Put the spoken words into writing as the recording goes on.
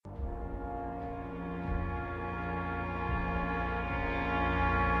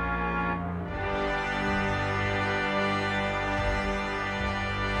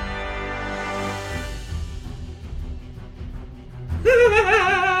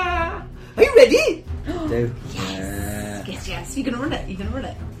do. Yes. You're gonna run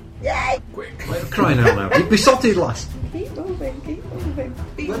it. Yay! Quick. Crying out loud. You'd be salted last. Keep moving.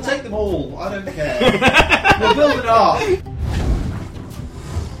 We'll take them all. I don't care. We'll build an ark.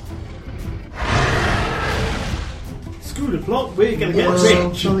 Screw the plot. We're gonna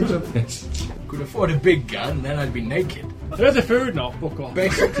get rich. Could afford a big gun, then I'd be naked. There's the food now. Fuck off.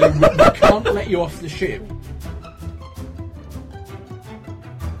 Basically, we can't let you off the ship.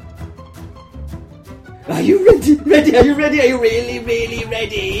 Are you ready? Are you ready? Are you really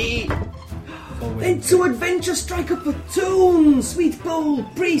ready? Then to adventure strike a platoon, sweet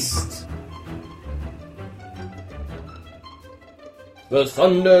bold priest. The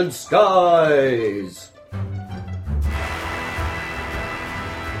Sundered Skies.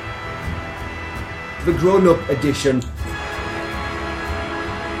 The grown-up edition.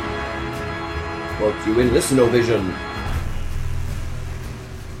 Brought you in Listen-O-Vision.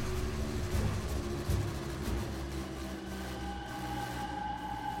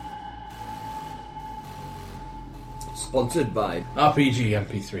 Sponsored by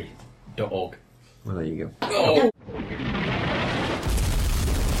RPGMP3.org. Well, there you go. Oh.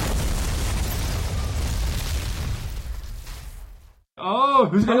 Oh,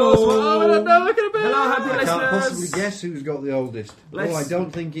 who's got the oldest one? Oh, I don't know. Look at it. Hello, happy I can't listeners. possibly guess who's got the oldest. Let's- Oh, I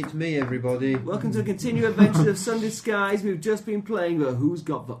don't think it's me, everybody. Welcome to the continued adventures of Sundered Skies. We've just been playing the Who's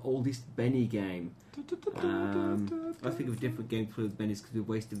Got the Oldest Benny game. I think of a different game to play with Benny's because we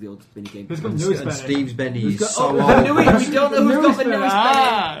wasted the oldest Benny game. Who's got And, the newest and Benny? Steve's Benny Who's is got- so oh, old. we don't know who's got the newest Benny.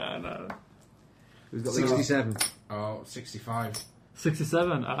 No. Who's got the 67. Oh, 65.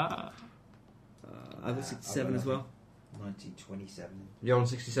 67. I've got 67 as well. 1927. You're on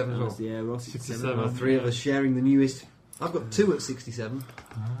 67 as well? Yeah, we're all 67. 67. Well, three of us sharing the newest. I've got two at 67.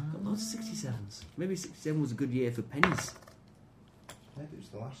 Got lots of 67s. Maybe 67 was a good year for pennies. Maybe it was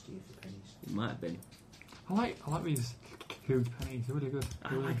the last year for pennies. It might have been. I like these huge pennies. They're really good.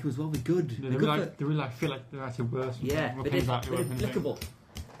 I like them as well. They're good. They They're really, good they really feel like they're actually worth something. yeah, What they're pennies actually worth anything. applicable.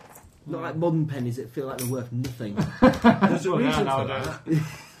 Not like modern pennies that feel like they're worth nothing. There's a Well, yeah, reason for nowadays. that.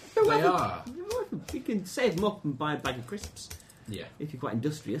 They are. You can save them up and buy a bag of crisps Yeah. if you're quite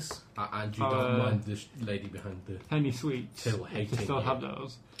industrious. And you don't mind the lady behind the Penny sweets. till They hating still you. have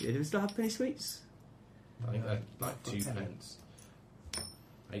those. Yeah, do we still have penny sweets? I think they're like 2 pence.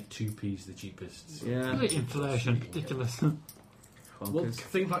 Like 2p's the cheapest. Yeah. Look at inflation. Ridiculous. Well, Bonkers.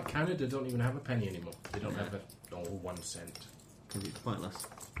 things like Canada don't even have a penny anymore. They don't have a 1 cent. Because it's pointless.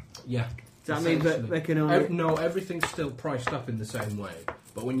 Yeah. Does that mean that they can only... No, everything's still priced up in the same way.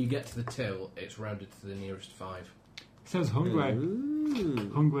 But when you get to the till, it's rounded to the nearest 5. Says Hungary.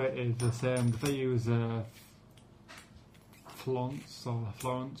 Ooh. Hungary is the same. They use Florence or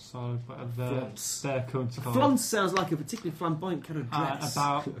whatever their currency called. Flaunt sounds like a particularly flamboyant kind of dress.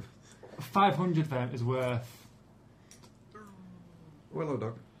 About 500 of them is worth Willow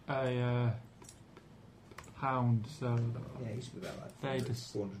dog. a pound. So Yeah, it used to be about like They 400,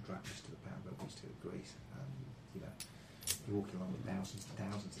 just- 400 drachmas to the pound, but we used to Greece. You know, you're walking along with thousands and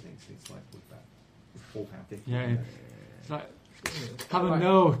thousands of things. It's like with that £4.50. yeah, it's like have a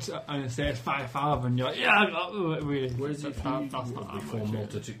note and it says 5,000. You're like, yeah, I got it, really. Whereas if That's you, not that before much,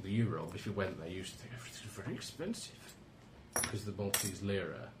 Malta took the euro, if you went there, you used to think everything's very expensive. Because the Maltese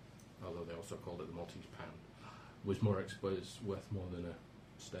lira, although they also called it the Maltese pound, was worth more than a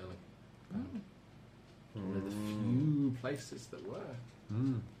sterling pound. One of the few places that were.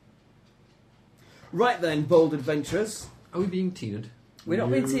 Right then, bold adventurers. Are we being teened? We're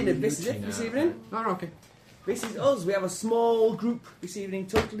not being teamed. This is it this evening. Oh, okay. This is us. We have a small group this evening,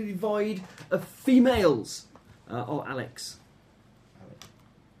 totally devoid of females. Alex.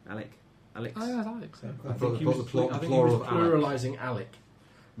 Alex. Oh, yeah, Alex. Yeah. I thought he the was plural of Alec. pluralising Alec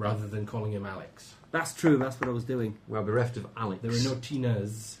rather than calling him Alex. That's true. That's what I was doing. We are bereft of Alex. There are no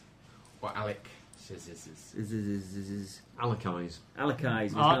Tinas or Alec. Is Alecais.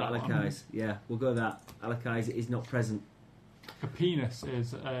 Alecais. Oh, Not Alecais. Yeah, we'll go with that. Alecais is not present. A penis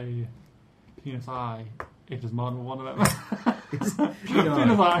is a penis eye if there's more than one of them. Penis eye.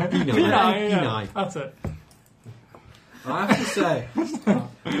 Peni. Yeah. That's it. I have to say,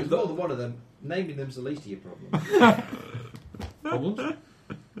 there's more than one of them. Naming them's the least of your problems. Problems?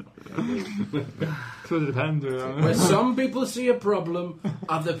 So it depends. Where some people see a problem,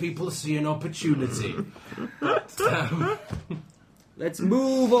 other people see an opportunity. Let's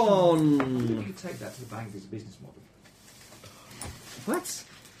move You on. could take that to the bank as a business model. What?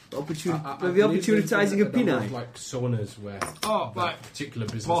 The opportunising of Pinay. Like saunas where like particular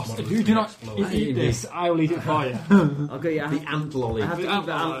business boss, model if you has do been not explored. eat this, I will eat it for you. Okay, yeah. The ant lolly. I have to The eat ant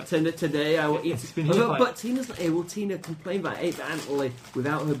the lolly. ant tender today. I will eat It's been here for but Tina's not here. Will Tina complain about ate the ant lolly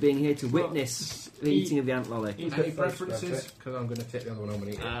without her being here to witness the eating of the ant lolly? Any preferences? Because I'm going to take the other one home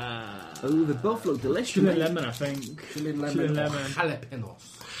and eat it. Oh, they both look delicious. Chili mate. lemon, I think. Chili lemon, Chili or lemon.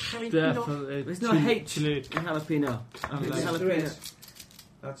 jalapenos. Definitely. There's no Chili- H chili. in jalapeno. Yes, there Jalapeno. is.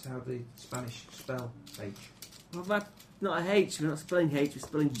 That's how the Spanish spell H. Well, that's not a H. We're not spelling H. We're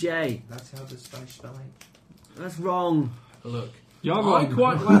spelling J. That's how the Spanish spell H. That's wrong. Look, You're I wrong.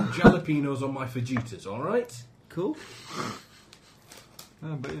 quite like jalapenos on my fajitas, alright? Cool. I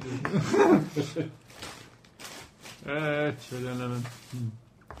bet you do. Chili lemon.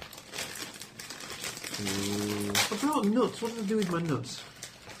 I brought nuts. What did I do with my nuts?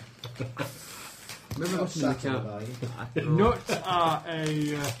 Remember Not looking in the Saturday, car? are you? Nuts are a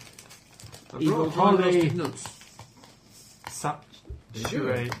I Evil brought dry Holly. roasted nuts.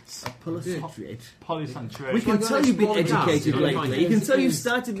 saturate. Polysaturated. We can tell you've been educated Yeah, lately. You can tell you've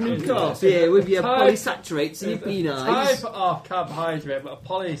started a new It's- course here with your type- polysaturates and your peanuts. Type of carbohydrate, but a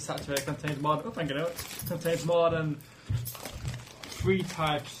polysaturate contains more than 3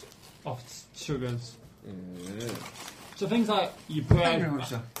 types of sugars. So things like your bread and your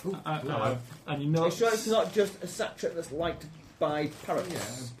Are you nuts. sure it's not just a saturate that's liked by parrots? Yeah,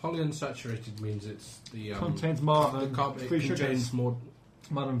 polyunsaturated means it's the contains more the than carb- it 3 sugars. contains more.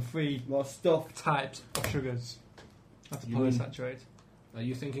 More than 3 More stuff. types of sugars. That's a You mean- polysaturate. Are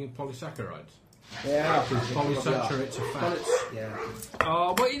you thinking of polysaccharides? Yeah. Polysaturates are fats. Yeah.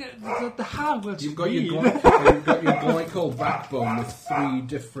 Oh, but you know, the hard word's You've got your weird. you've got your glycol backbone with 3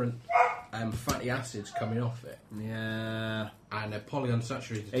 different fatty acids coming off it, Yeah. and a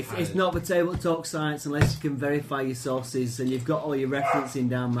polyunsaturated. It's not the table talk science unless you can verify your sources and you've got all your referencing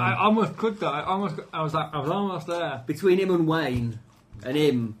down, man. I almost could though. I was almost there. Between him and Wayne and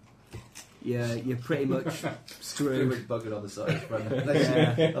him, you're pretty much Pretty screwed. much buggered on the side,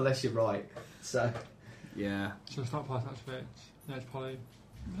 Yeah. unless you're right. So, Yeah. So it's not polysaturates. No, it's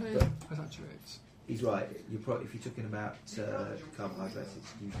polysaturates. he's right. You probably, if you're talking about carbohydrates,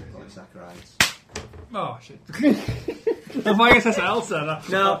 it's usually polysaccharides. Oh shit! If I guess that's Elsa.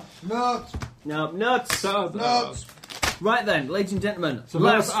 No, Nuts! no, nuts. Nuts! Right then, ladies and gentlemen, So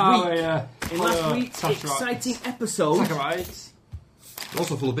last those are week, in last week's exciting episode, Saccharides.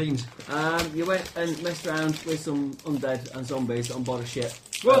 Also full of beans. you went and messed around with some undead and zombies on board a ship.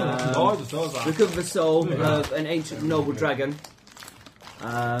 Well, Um, those are. Recovered the soul of an ancient noble dragon.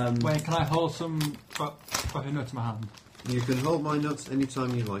 Wait, can I hold some fucking nuts in my hand? You can hold my nuts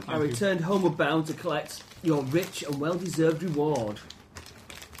anytime you like. I returned homeward bound to collect your rich and well-deserved reward.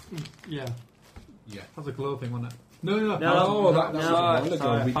 Yeah, Yeah. that's a glow thing, wasn't it? No. Oh, that was a while ago.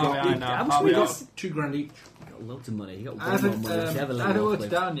 Sorry, We got- How much we got? £2 each. You got loads of money. You got I way haven't, more money than ever I let haven't off worked it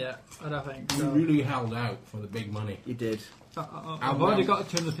with. down yet. I don't think. We So. really held out for the big money. You did. I've already got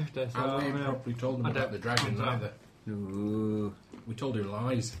 250. So And we I ain't mean, properly told them I about don't- the dragon I'm either. No. We told him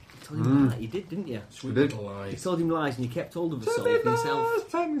lies. I told him that. You did, didn't you? Sweet did. little You lies. told him lies and you kept hold of the soul for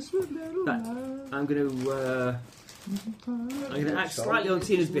yourself. That- I'm going to act slightly on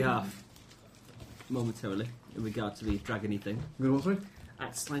Tina's behalf momentarily in regard to the dragony thing. Good one, sorry?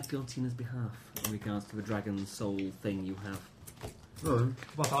 Act slightly on Tina's behalf in regards to the dragon soul thing you have. Oh,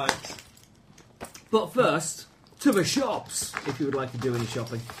 But first, to the shops if you would like to do any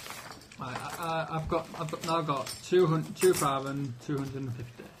shopping. I've now got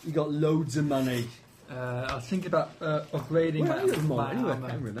 2,250. You got loads of money. I was thinking about upgrading Where are you at the my moment? Anyway, I armour.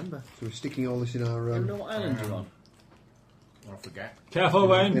 can't remember. so we're sticking all this in our... Do you know what island you're on? I forget. Careful,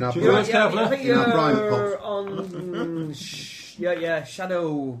 Wayne. In our Choose private- carefully. I think In our private you're pot. on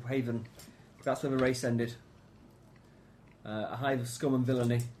Shadow Haven. That's where the race ended. A hive of scum and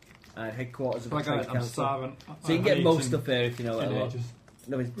villainy. Headquarters of the Like Trade I'm Council. starving. So you can get most stuff there if you know it a lot. Teenagers.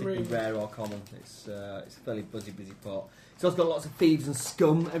 Nothing's particularly rare or common. It's a fairly busy port. It's also got lots of thieves and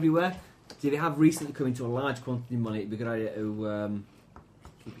scum everywhere. So if you have recently come into a large quantity of money, it'd be a good idea to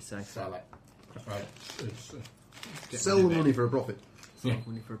keep it safe. Sell it. Right. Sell the money for a profit. Yeah.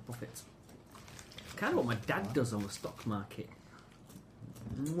 Money for a profit. Kind of what my dad does on the stock market.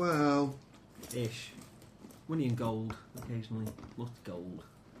 Well, Ish. Money and gold, occasionally. Lots of gold.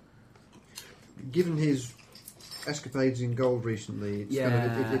 given his escapades in gold recently, it's, kind of,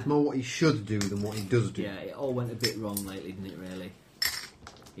 Yeah. it's more what he should do than what he does do. Yeah, it all went a bit wrong lately, didn't it, really?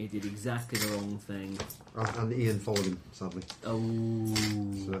 He did exactly the wrong thing. And Ian followed him, sadly. Oh.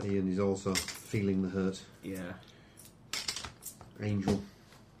 So Ian is also feeling the hurt. Yeah. Angel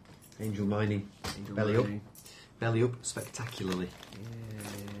mining. Angel Belly up. mining. Belly up spectacularly.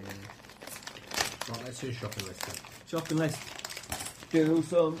 Yeah. Right, let's do a shopping list then. Shopping list. Do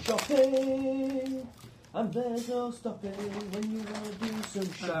some shopping, and there's no stopping when you want to do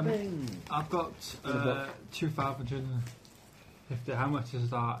some shopping. I've got 2,550. How much is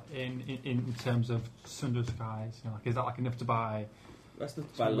that in terms of Sundered skies? You know, like, is that like enough to buy? That's not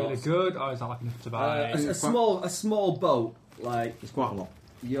to buy Really lots. good, or is that like enough to buy? A small boat like It's quite a lot.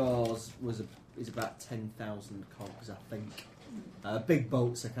 yours is about 10,000 cogs, I think. Big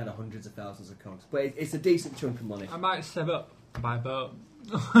boats are kind of hundreds of thousands of cogs, but it's a decent chunk of money. I might save up to buy a boat.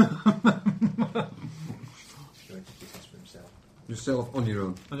 Go into business for himself. Just sell off on your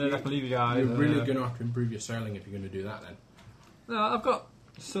own. And then I can leave you guys. You're really going to have to improve your sailing if you're going to do that then. No, I've got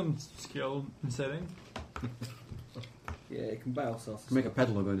some skill in sailing. Yeah, you can buy all sorts of Make a stuff.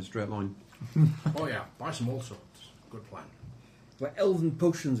 peddler go in a straight line. Oh yeah, buy some all sorts. Good plan. Well, elven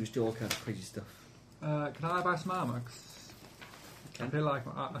potions, which do all kinds of crazy stuff. Can I buy some armour? 'Cause I feel like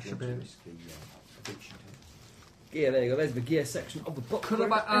I should be. Risk the addiction to it. Yeah, there you go. There's the gear section of the book. Could I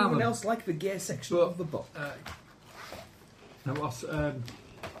buy Anyone armour? else like the gear section But- of the book? No,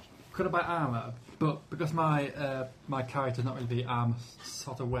 could I buy armour? But because my character's not really the armour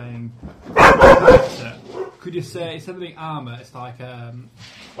sort of weighing character, could you say instead of being armour, it's like a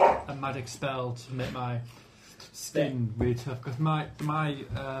magic spell to make my skin really tough? Because my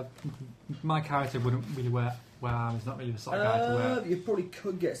character wouldn't really wear armour. He's not really the sort of guy to wear. You probably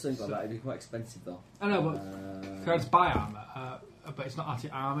could get something like that. It'd be quite expensive though. I know, but could I just buy armour? But it's not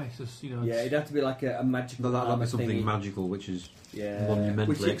actually armour. It's just Yeah, it'd have to be like a magical That'd armour be something thingy. magical, which is Yeah, monumentally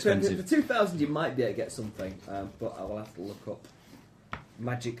which expensive. For 2,000 you might be able to get something, but I will have to look up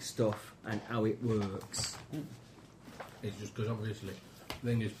magic stuff and how it works. It's just because obviously the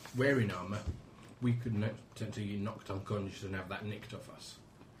thing is, wearing armour, we could potentially get knocked unconscious and have that nicked off us.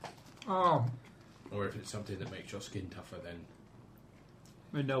 Oh, Or if it's something that makes your skin tougher, then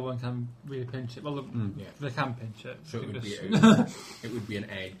I mean, no one can really pinch it. Well, yeah. they can pinch it. So it would, Just- it would be an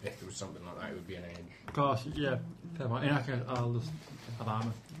edge. If there was something like that, it would be an edge. Of course, yeah. Fair point. In that case, I'll just have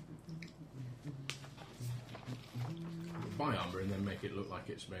armour. Buy armour and then make it look like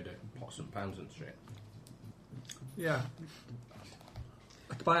it's made of pots and pans and shit. Yeah.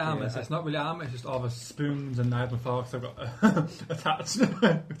 I could buy armour, Yeah, so it's not really armour, it's just all the spoons and knives and forks I've got attached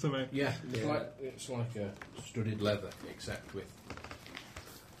to me. Yeah, Yeah. it's like a studded leather, except with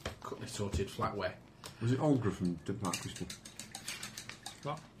cutly sorted flatware. Was it Olga from Dark Crystal?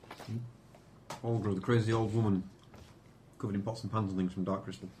 What? Olga, the crazy old woman covered in pots and pans and things from Dark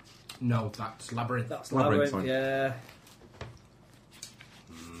Crystal. No, that's Labyrinth. That's Labyrinth, Labyrinth, sorry. yeah.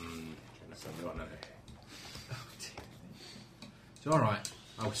 It's alright.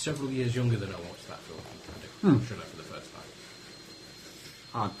 I was several years younger than I watched that film. I watched it for the first time.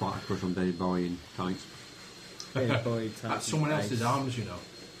 I had quite a crush on David Bowie in tights. Yeah, boy, That's someone else's arms, you know.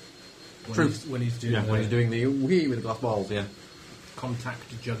 When True. When he's doing, Yeah, when he's doing the wee with the glass balls, yeah. contact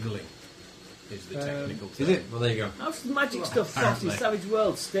juggling is the technical term. Is it? Well, there you go. How's the magic stuff cost in apparently. Savage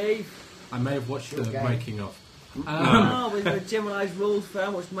World, Steve? I may have watched the Okay. making of. With the generalised rules for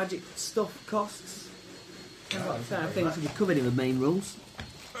how much magic stuff costs. I think should be covered in the main rules.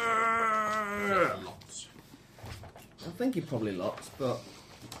 Lots. I'm thinking probably lots, but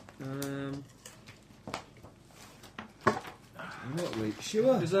I'm not really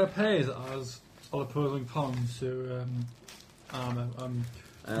sure. Is there a page that has all the pros and cons to armour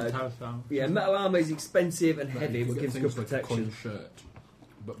house armour? Yeah, metal armour is expensive and heavy, You but get gives things good like a protection. cotton shirt,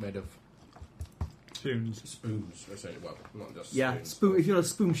 but made of Spoons. spoons. I say, well, not just Yeah, spoons. spoon. If you want a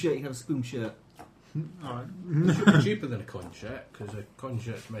spoon shirt, you can have a spoon shirt. Alright. It should be cheaper than a coin shirt because a coin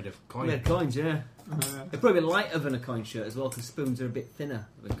shirt's made of coin. Yeah, coins, yeah. They're probably lighter than a coin shirt as well, because spoons are a bit thinner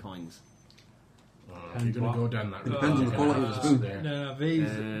than coins. If you're going to go down that It route, depends on the quality of the spoon. there. No,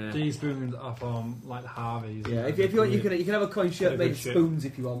 these spoons are from like the Harveys. Yeah, if you want, you can have a coin shirt Very made good of shit. spoons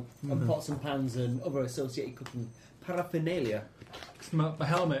if you want, and pots and pans and other associated cooking paraphernalia. My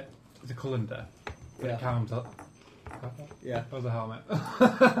helmet is a colander. Yeah. It counts up. Yeah. As a helmet.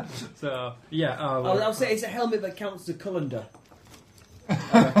 So, yeah. I'll say it's a helmet that counts as a colander. I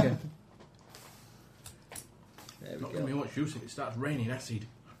reckon. There Not we going to be go. much use if it starts raining acid.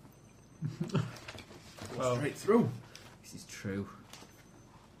 Well, Straight through. This is true.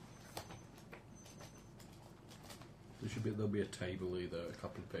 There'll be a table either a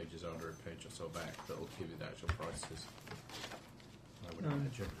couple of pages under a page or so back that'll give you the actual prices. I would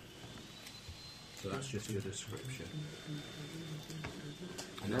imagine. So that's just your description.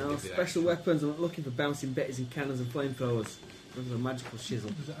 And that'll Now, give you the special actual- weapons. I'm looking for bouncing betters and cannons and flamethrowers. Those are a magical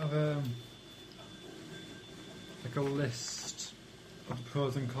shizzle. does it have like a list of the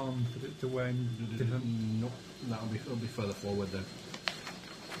pros and cons to when different? Nope, it'll be further forward then.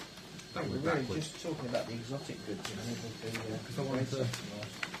 think be we're really backwards. just talking about the exotic goods, you know, with the Because I wanted to-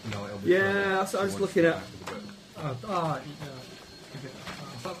 No, it'll be Yeah, further. that's what I was Towards looking the at. back of the book.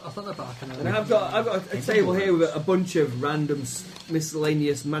 I'll start the back and then... And I've got a table here with a bunch of random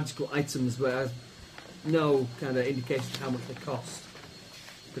miscellaneous magical items where I have no kind of indication of how much they cost,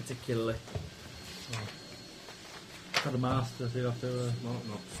 particularly. Got a master, so you have to...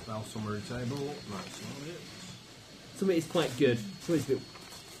 Not spell summary table. That's not it. Some of it is quite good, some of it's a bit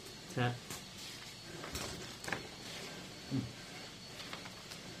tap.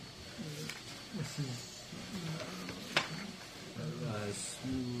 This is... There's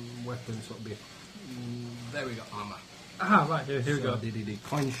weapons. That'll be. There we go. Armour. Ah, right, here we go. The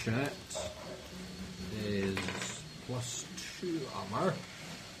coin shirt is +2 armour.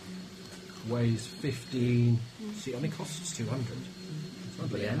 Weighs 15. See, it only costs 200.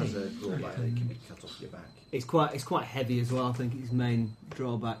 But it has a drawback that it can be cut off your back. It's quite heavy as well. I think its main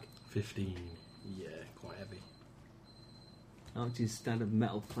drawback. 15. Yeah, quite heavy. How much is standard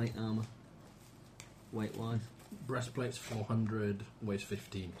metal plate armor, weight wise? Breastplate's 400. Weighs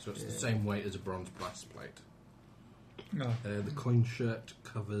 15. So it's the same weight as a bronze breastplate. No. The coin shirt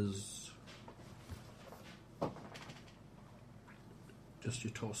covers just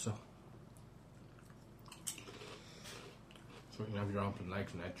your torso. So you can have your arms and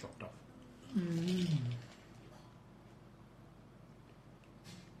legs and head chopped off.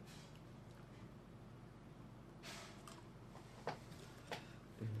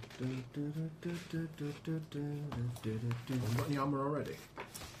 Have you got any armour already?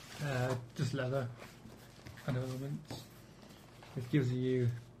 Just leather and elements. It gives you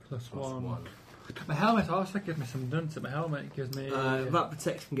plus one. My helmet also gives me some dunce at my helmet. It gives me... That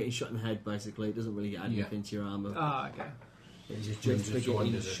protects from getting shot in the head, basically. It doesn't really add Yeah. anything to your armour. Ah, okay. It's just Just for so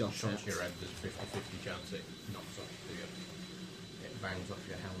getting there's a shot shot at. to your head, there's a 50-50 chance it knocks off the it bangs off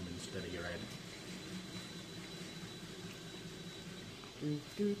your helmet instead of your head.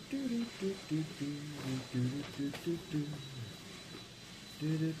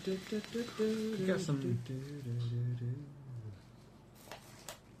 Get some...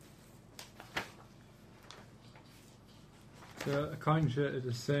 So a coin shirt is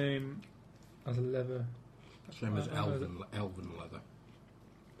the same as a leather. Same as elven leather.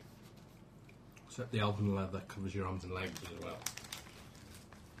 Except the elven leather covers your arms and legs as well.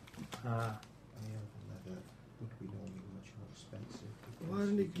 Ah. And the elven leather would be normally much more expensive. because Why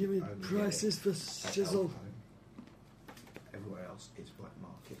didn't he you give can me only get prices for at shizzle? Elfhome. Everywhere else it's black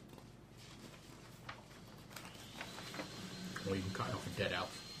market. Or you can cut it off a dead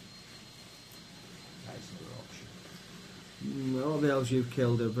elf. That is another option. All the elves you've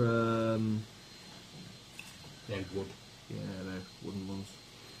killed have, Named wood. yeah, they're wooden ones.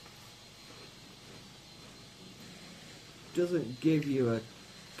 Doesn't give you a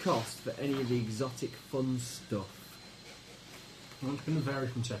cost for any of the exotic fun stuff. Well, it's going to vary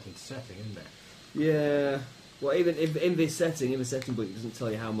from setting to setting, isn't it? Yeah. Well, even if in the setting book, it doesn't tell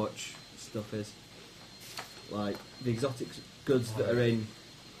you how much stuff is. Like the exotic goods that are in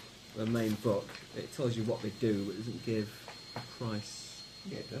the main book, it tells you what they do, but it doesn't give a price.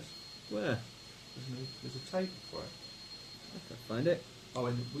 Yeah, it does. Where? There's a table for it. I can't find it. Oh,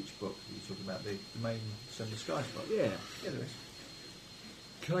 in which book are you talking about? The main Sundered Skies book? Yeah. Yeah, there is.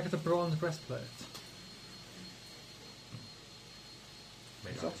 Can I get a bronze breastplate?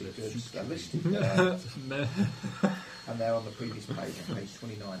 Made out of Exotic the goods soup are cube. listed there, No. and they're on the previous page, on page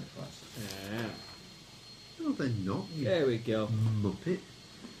 29 of price. Yeah. No, they're not. You There we go. muppet.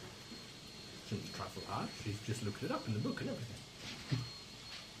 Shouldn't trifle hard. She's just looked it up in the book and everything.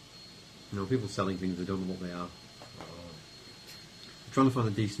 No, people selling things they don't know what they are. I'm trying to find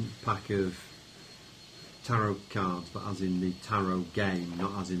a decent pack of tarot cards, but as in the tarot game,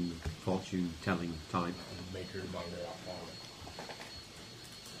 not as in the fortune telling type. And make her monger up on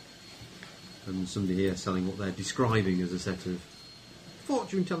it. And somebody here selling what they're describing as a set of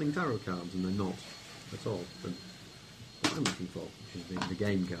fortune telling tarot cards, and they're not at all. But what I'm looking for, which is the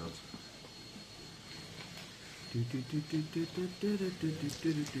game cards.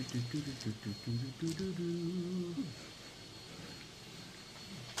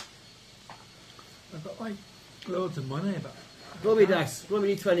 I've got like loads of money, but... Roll me dice. Roll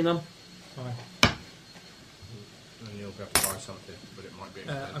me d20, man. Fine. And you'll have to buy something, but it might be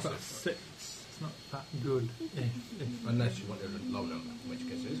expensive. I've got 6. It's not that good. Unless you want a low number, in which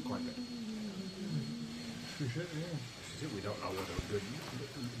case it is quite good. This This is it, we don't know whether it's good.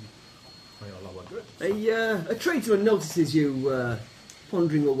 Or lower good. A traitor notices you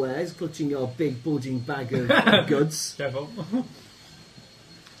pondering your wares, clutching your big bulging bag of goods. Devil.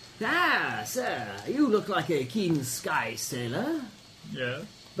 Ah, sir, you look like a keen sky sailor. Yeah.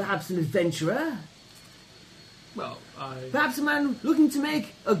 Perhaps an adventurer? Well, Perhaps a man looking to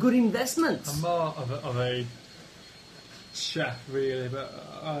make a good investment? I'm more of a chef, really, but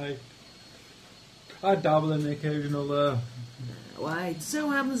I dabble in the occasional. Why, it so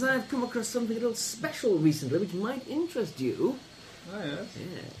happens I've come across something a little special recently which might interest you. Oh yes.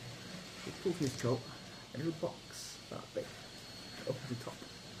 Yeah. He pulled from his coat a little box that big up at the top.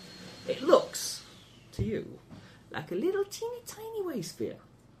 It looks, to you, like a little teeny tiny waste sphere.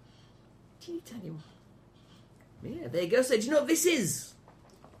 Teeny tiny one. Yeah, there you go. So do you know what this is?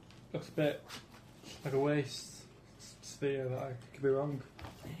 Looks a bit like a waste sphere that I could be wrong.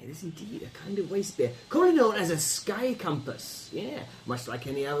 Yeah, it is indeed a kind of waste sphere, commonly known as a sky compass. Yeah, much like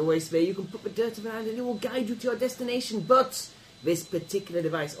any other waste sphere, you can put the dirt around and it will guide you to your destination. But this particular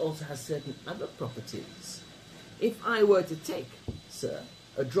device also has certain other properties. If I were to take, sir,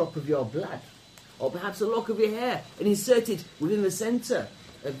 a drop of your blood, or perhaps a lock of your hair, and insert it within the centre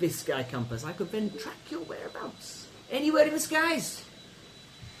of this sky compass, I could then track your whereabouts anywhere in the skies.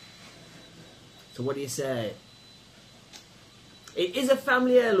 So what do you say? It is a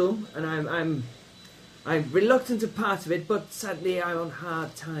family heirloom, and I'm reluctant to part of it, but sadly I'm on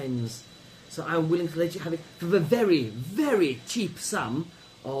hard times, so I'm willing to let you have it for the very, very cheap sum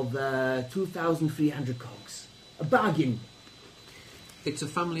of 2,300 cogs. A bargain. It's a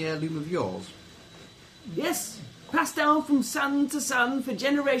family heirloom of yours. Yes, passed down from son to son for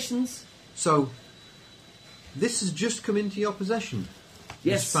generations. So, this has just come into your possession?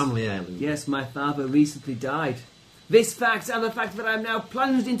 Yes. This family heirloom? Yes, my father recently died. This fact and the fact that I'm now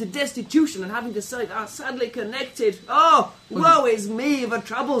plunged into destitution and having to sell it are sadly connected. Oh, woe is me, the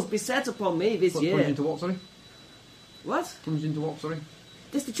troubles beset upon me this year. Plunged into what, sorry? What? Plunged into what, sorry?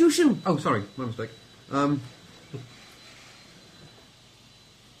 Destitution. Oh, sorry, my mistake.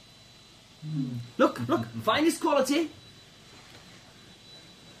 Look, finest quality.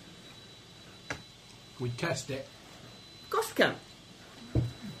 We test it. Of course we can.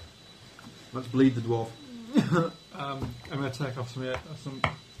 Let's bleed the dwarf. I'm going to take off some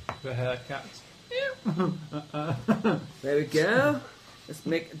of the hair cats. There we go. Let's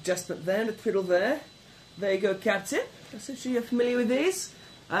make adjustment there and a twiddle there. There you go, Captain. I'm so sure you're familiar with these.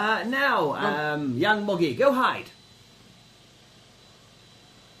 Now, young Moggy, go hide.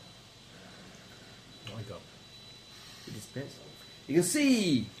 I got. It disappears. You can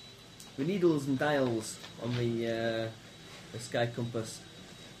see the needles and dials on the sky compass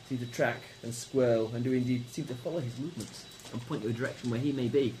seem to track and swirl and do indeed seem to follow his movements and point you a direction where he may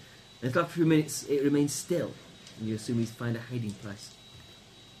be. And after a few minutes, it remains still, and you assume he's found a hiding place.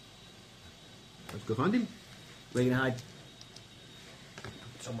 Let's go find him. Where are you going to hide?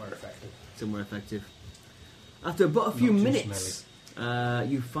 Somewhere effective. Somewhere effective. After but a few Not too minutes,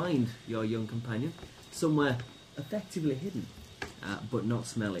 you find your young companion somewhere effectively hidden, but not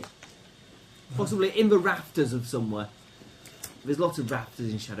smelly. Possibly in the rafters of somewhere. There's lots of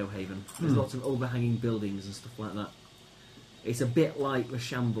rafters in Shadowhaven. There's lots of overhanging buildings and stuff like that. It's a bit like the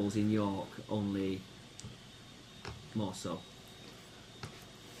Shambles in York, only more so.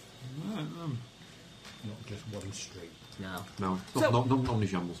 Not just one street. No. No, So- not only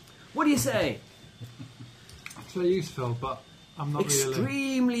shambles. What do you say? It's very useful, but I'm not really.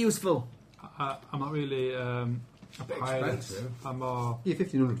 Extremely useful. I'm not really a bit pilot. expensive. I'm more Yeah,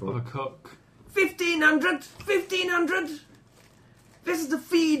 1,500 for of a it. cook. 1,500! 1,500! This is to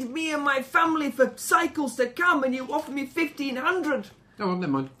feed me and my family for cycles to come, and you offer me 1,500! Oh, well,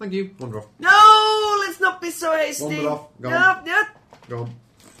 never mind. Thank you. Wander off. No! Let's not be so hasty! Wander off. Go No, on. no! Go on.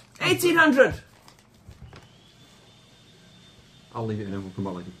 1,800! I'll leave it in and we'll come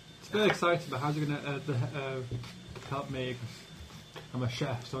back later. It's very exciting, but how's it going to help me? 'Cause I'm a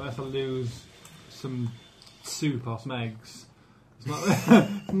chef, so unless I lose some soup or some eggs, it's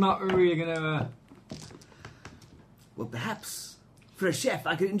not, not really going to. Well, perhaps, for a chef,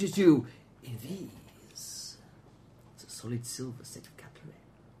 I could interest you in these. It's a solid silver set of cutlery.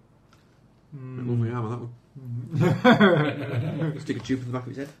 Lovely armour, that one. Stick a tube in the back of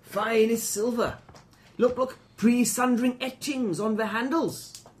his head. Finest silver. Look, pre-sundering etchings on the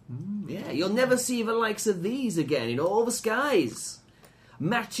handles. Yeah, you'll never see the likes of these again in all the skies.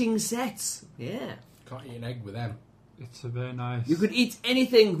 Matching sets. Yeah. Can't eat an egg with them. It's a very nice. You could eat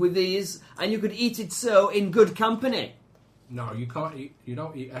anything with these, and you could eat it so in good company. No, you can't eat. You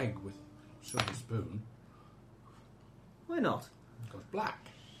don't eat egg with silver spoon. Why not? It goes black.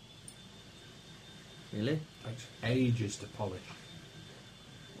 Really? Takes ages to polish.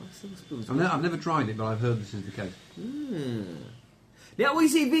 Why silver spoons? I've never tried it, but I've heard this is the case. Now we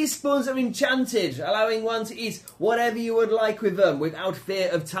see these spoons are enchanted, allowing one to eat whatever you would like with them without fear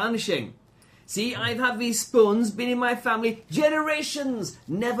of tarnishing. See, I've had these spoons, been in my family generations,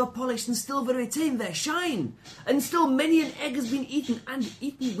 never polished and still very retain their shine. And still many an egg has been eaten and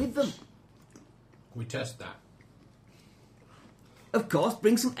eaten with them. We test that. Of course,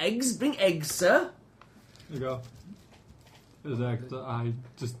 bring some eggs. Bring eggs, sir. There you go. There's eggs that I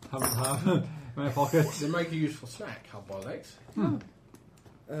just haven't had in my pockets. They make a useful snack, hard-boiled eggs.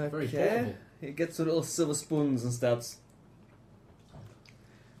 Very Okay. portable. He gets the little silver spoons and starts.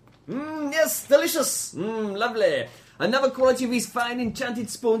 Yes, delicious. Lovely. Another quality of these fine enchanted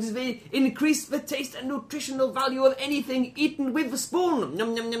spoons is they increase the taste and nutritional value of anything eaten with the spoon.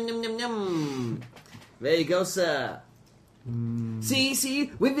 Num num num num num num. There you go, sir.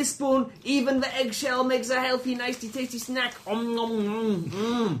 See, with this spoon, even the eggshell makes a healthy, nicely tasty snack.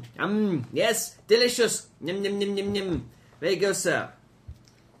 Yes, delicious. Num num num num num. There you go, sir.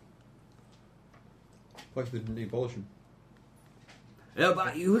 Why they didn't abolish them? Yeah,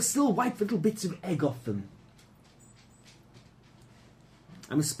 but you still wipe little bits of egg off them.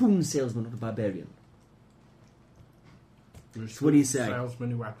 I'm a spoon salesman, not a barbarian. So what do you say?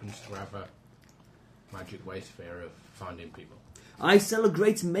 Salesman who happens to have a magic wayfarer of finding people. I sell a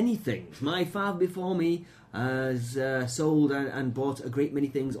great many things. My father before me has sold and bought a great many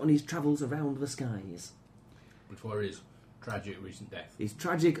things on his travels around the skies. Before his tragic recent death. His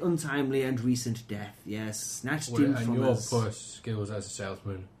tragic, untimely and recent death, yes, snatched him And from your us. poor skills as a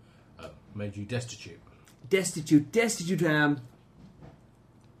salesman made you destitute. Destitute I am.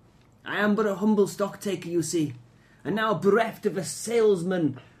 I am but a humble stock taker, you see. And now bereft of a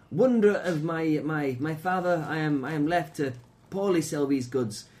salesman, wonder of my father, I am left to poorly sell these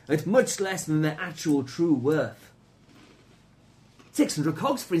goods at much less than their actual true worth. 600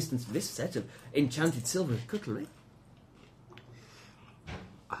 cogs, for instance, for this set of enchanted silver cutlery.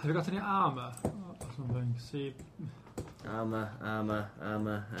 Have you got any armour or something? See, Armour.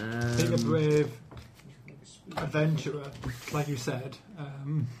 being a brave adventurer, like you said.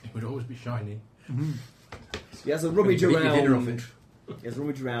 It would always be shiny. He has a rummage You can eat your dinner off around. it. He has a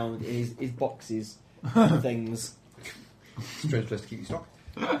rummage around in his boxes, things. Strange place to keep your stock.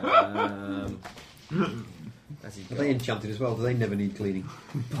 As he Are they enchanted as well? Do they never need cleaning?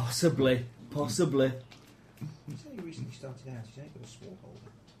 Possibly. You say you recently started out, you ain't got a small holder.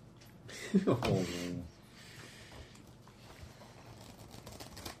 Oh.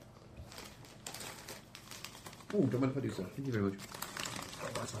 Oh, don't mind if I do so. Thank you very much.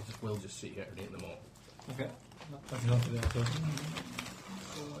 Otherwise, I will just sit here and eat them all. Okay. That's enough of that.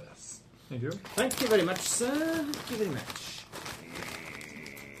 Oh, yes. Thank you. Thank you very much, sir. Thank you very much.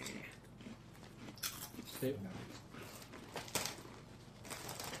 See?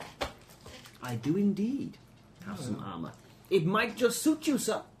 I do indeed have some armour. It might just suit you,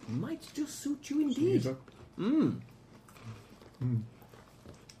 sir. Might just suit you indeed.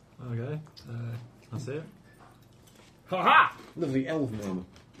 Okay. That's it. Ha ha! Lovely elven armour.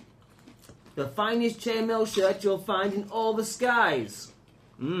 The finest chainmail shirt you'll find in all the skies.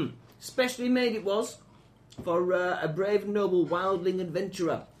 Specially made it was for a brave, noble wildling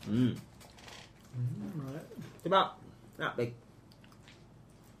adventurer. Right. About that big.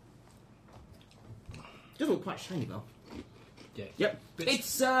 Doesn't look quite shiny though. Yeah. Yep.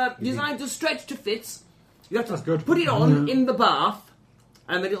 It's designed to stretch to fit. You have to That's good. put it on in the bath,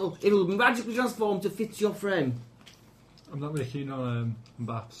 and then it'll magically transform to fit your frame. I'm not really keen on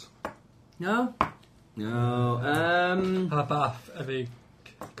baths. No. No. Have a bath every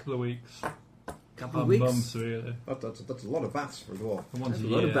couple of weeks. Couple of Or weeks. months, really. That's a lot of baths for a dwarf. And once That's a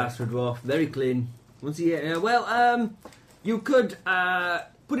a lot year. of baths for a dwarf. Very clean. Once a year. You could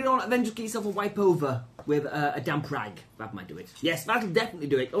put it on and then just get yourself a wipe over with a damp rag. That might do it. Yes, that'll definitely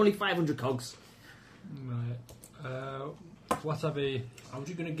do it. Only 500 cogs. Right. What are the How are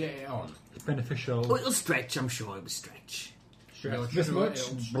you going to get it on? beneficial? Oh, it'll stretch. I'm sure it'll stretch. This much?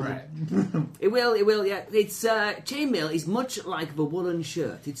 It'll stretch. It will. Yeah. It's chainmail is much like the woolen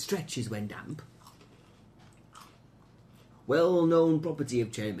shirt. It stretches when damp. Well-known property of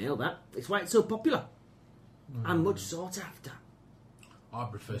chainmail. That it's why it's so popular and much sought after. I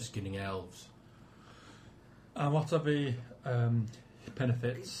prefer skinning elves. And what are the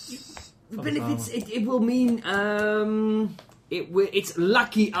benefits? The of this benefits. armour? It will mean it's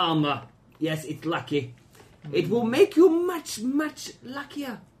lucky armor. Yes, it's lucky. It will make you much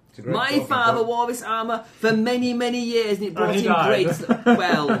luckier. It's a great My talking father point. wore this armour for many years, and it brought And he him died. great.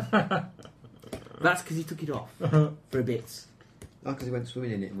 Well, that's because he took it off for a bit. Not because he went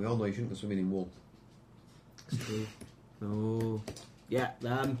swimming in it, and we all know you shouldn't go swimming in wool. It's true. Oh, yeah.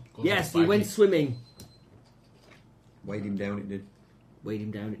 Goes Yes, on he went baggy. swimming. Weighed him down, it did. Weighed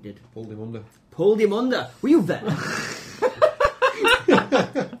him down. It did. Pulled him under. Pulled him under. Were you there?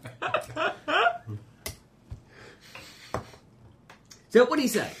 So, what do you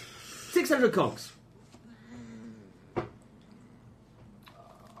say? 600 cogs. I'll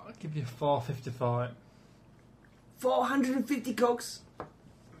give you 450 for it. 450 cogs.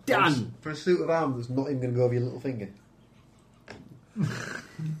 Done. For a suit of armour that's not even going to go over your little finger.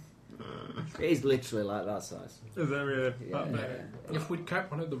 It is literally like that size. Is that really? Yeah. If we'd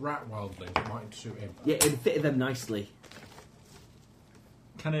kept one of the rat wildlings, it might suit him. Yeah, it'd fit them nicely.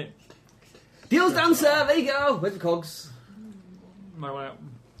 Can it? Deal's done, sir. There you go. Where's the cogs? My way out.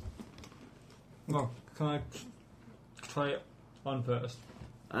 Well, can I try it on first?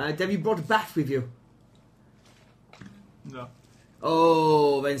 Have you brought a bath with you? No.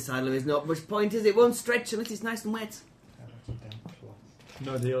 Oh, then sadly there's not much point, is it? It won't stretch unless it's nice and wet.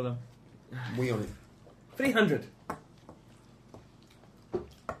 No deal then. We on it. 300.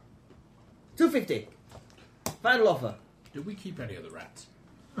 250. Final offer. Did we keep any of the rats?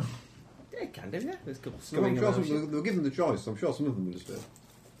 Yeah, can do, yeah. There's a couple No, swimming I'm sure around. they were given the choice. I'm sure some of them would have stayed.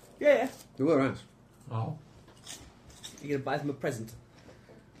 Yeah. They were asked. Oh. You're going to buy them a present.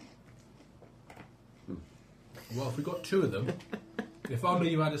 Well, if we got 2 of them, if only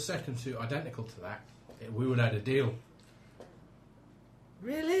you had a second suit identical to that, we would have had a deal.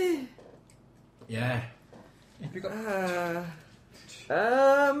 Really? Yeah. If you got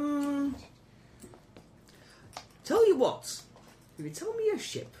Tell you what. If you tell me your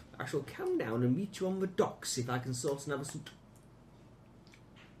ship, I shall come down and meet you on the docks if I can source another suit.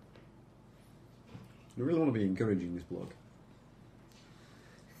 You really want to be encouraging this bloke.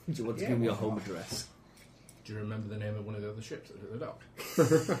 Do you want to give me your home address? Do you remember the name of one of the other ships that was at the dock?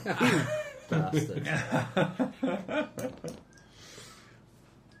 Bastard.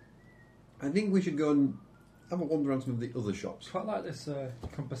 I think we should go and have a wander around some of the other shops. quite like this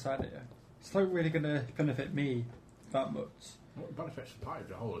compass idea. It's not really going to benefit me that much. What benefits the party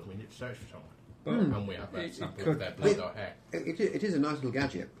as a whole is we need to search for someone. But And we have that it sample could- of their blood or hair. It is a nice little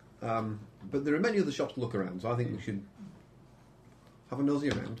gadget, but there are many other shops to look around, so I think we should have a nosy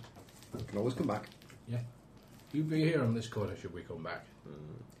around. We can always come back. Yeah. You be here on this corner should we come back.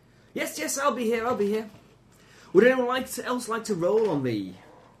 Yes, I'll be here. Would anyone else like to roll on the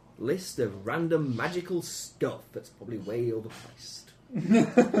list of random magical stuff that's probably way overpriced?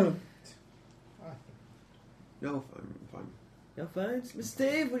 No, fine. Yeah, fine. Mr.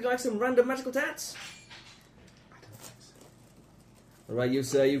 Steve, would you like some random magical tats? I don't think so. Alright, you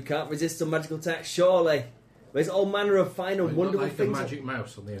sir, you can't resist some magical tats, surely. There's all manner of fine and Not wonderful like a things. magic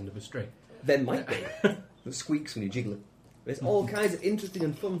mouse on the end of a string. There might be. It squeaks when you jiggle it. There's all kinds of interesting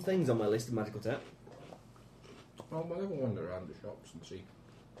and fun things on my list of magical tat. Well, we'll have a wander around the shops and see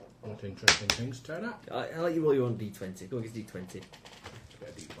what interesting things turn up. I'll let you roll your own D20. Go and get a D20. Get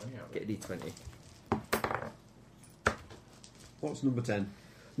a D20 out. Get a D20. What's number 10?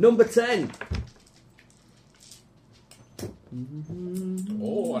 Number 10.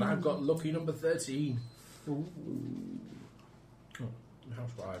 Oh, and I've got lucky number 13. Oh, the house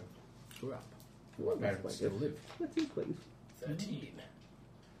where I grew up. Where my parents still live. 13.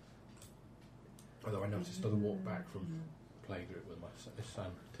 Although I noticed on the walk back from playgroup with my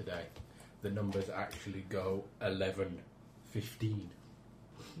son today, the numbers actually go 11, 15.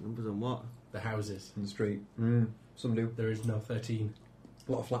 Numbers on what? The houses. In the street. Some do. There is no 13.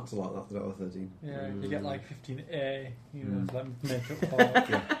 A lot of flats are like that that are 13. Yeah, you get like 15A, you know, Mm. like make up for.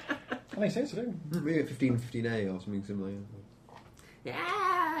 That makes sense to do. Maybe 15A or something similar.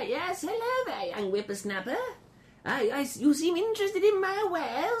 Ah, yes, hello there, young whippersnapper. You seem interested in my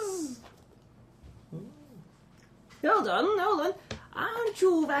wares. Hold on. Aren't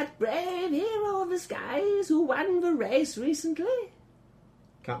you that brave hero of the skies who won the race recently?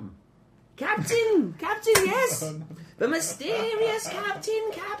 Captain. Captain, yes. The mysterious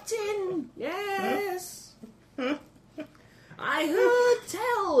Captain, yes. I heard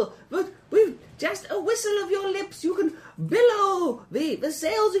tell, but with just a whistle of your lips you can billow the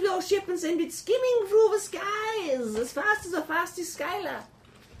sails of your ship and send it skimming through the skies as fast as the fastest skylar.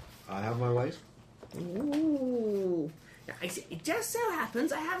 I have my ways. Ooh. It just so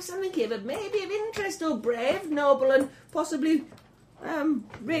happens I have something here that may be of interest, oh brave, noble, and possibly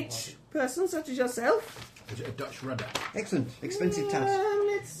rich person such as yourself. Is it a Dutch rudder? Excellent. Expensive task.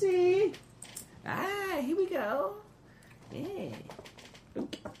 Let's see. Here we go. Yeah.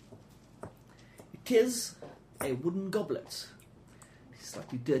 It is a wooden goblet. It's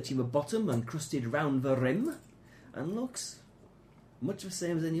slightly dirty in the bottom and crusted round the rim, and looks much the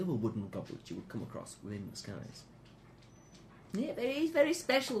same as any other wooden goblet you would come across within the skies. Yeah, very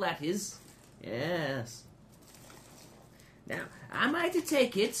special, that is. Yes. Now, am I to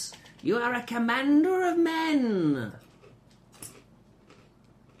take it you are a commander of men?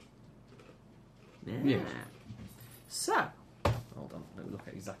 Yeah. So, Hold on, let me look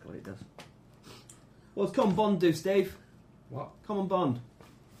at exactly what it does. What does common bond do, Steve? What? Common bond.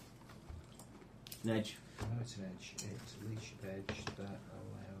 An edge. No, it's an edge. It's a leadership edge that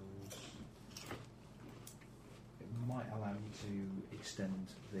allows. It might allow you to extend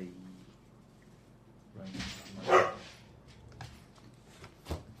the range. Can't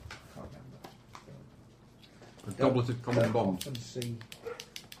remember. A goblet of common Don't bomb. often see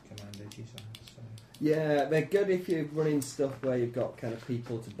command edges, I have to say. Yeah, they're good if you're running stuff where you've got kind of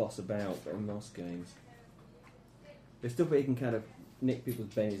people to boss about, but in most games. There's stuff where you can kind of nick people's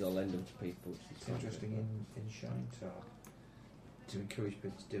bennies or lend them to people. Which It's interesting in Shine Tar, to encourage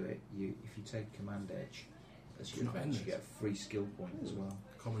people to do it, if you take command edge as your advantage, you get a free skill point as well.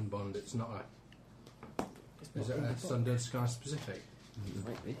 Common bond. It's not a. Is it a Sundered Sky specific?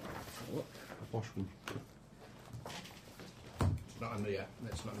 Might be. Let's have a look. A posh one. It's not in the.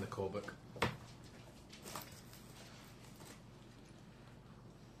 It's not in the core book.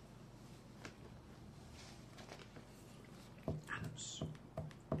 Ants.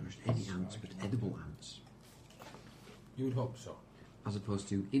 Not just any ants, but edible ants. You would hope so. As opposed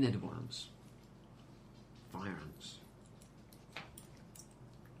to inedible ants. Fire ants.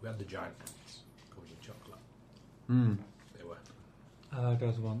 We had the giant ants covered in chocolate. Hmm. They were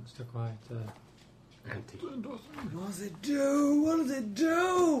Those ones to quite. anti. What does it do? What does it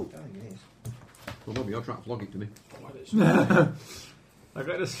do? I don't think it is. Well, Bobby, you're trying to flog it to me. What is I've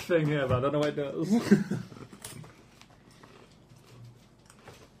got this thing here, but I don't know what it does.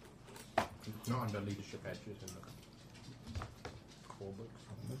 not under leadership edges in the core books.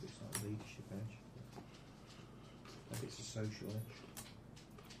 Maybe it's not a leadership edge. Maybe it's a social edge.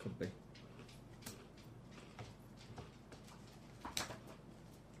 Could be.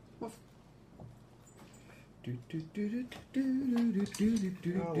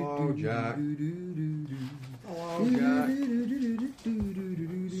 Hello, Jack. Hello, Jack.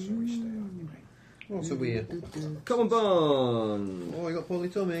 What's so weird? Common bond. Oh, you got poorly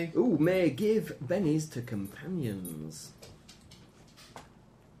tummy. Ooh, may give bennies to companions.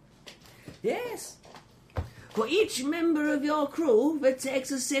 Yes. For each member of your crew that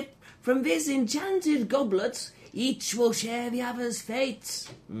takes a sip from this enchanted goblet, each will share the other's fate.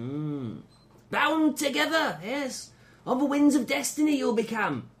 Bound together, yes. On the winds of destiny you'll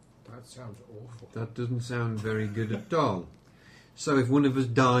become. That sounds awful. That doesn't sound very good at all. So if one of us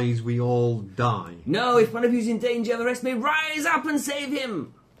dies, we all die. No, if one of you's in danger, the rest may rise up and save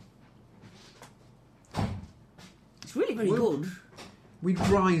him. It's really very Well- good. We'd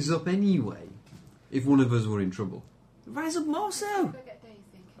rise up anyway if one of us were in trouble. Rise up more so. Go get Daisy.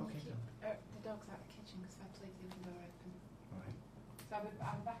 Can Okay, you keep the dogs out of the kitchen because I have to leave the oven door open. Right. So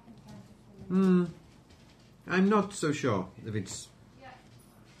I'll be back in time for 4 minutes. I'm not so sure if it's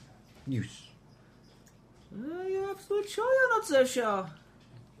use. You're absolutely sure you're not so sure.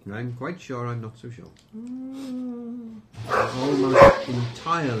 I'm quite sure I'm not so sure. I'm almost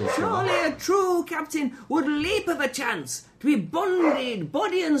entirely sure. Surely a true captain would leap at the chance to be bonded,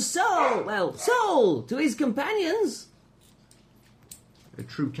 body and soul, well, soul, to his companions. A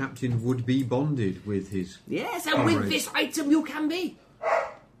true captain would be bonded with his... Yes, and with Alright. this item you can be.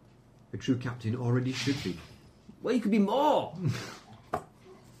 A true captain already should be. Well, you could be more.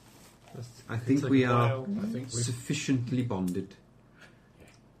 I think we are I think we sufficiently bonded.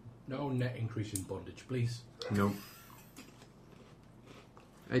 no net increase in bondage, please. No.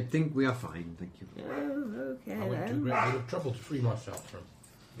 I think we are fine, thank you. Oh, okay I went to a then. great deal of trouble to free myself from.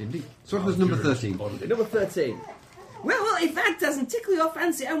 Indeed. So what was number durance 13? bondage. Number 13. Well, if that doesn't tickle your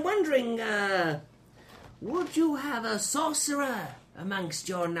fancy, I'm wondering, would you have a sorcerer amongst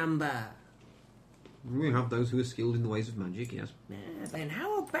your number? We have those who are skilled in the ways of magic, yes. Then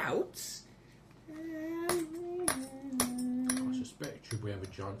how about... I suspect should we have a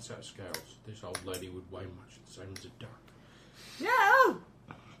giant set of scales, this old lady would weigh much the same as a duck. No!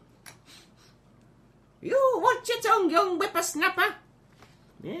 You watch your tongue, young whippersnapper!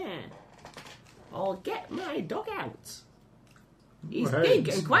 Yeah. I'll get my dog out. He's Right. big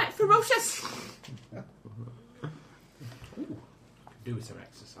and quite ferocious. Do with some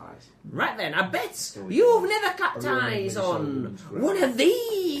exercise. Right then, I bet you've never clapped A real eyes name on is one of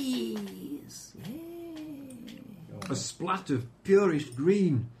these. Yeah. A splat of purest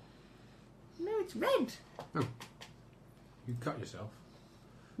green. No, it's red. You cut yourself.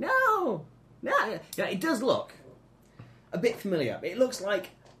 No. Yeah, it does look a bit familiar. It looks like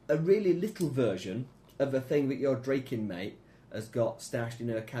a really little version of the thing that your Draken mate has got stashed in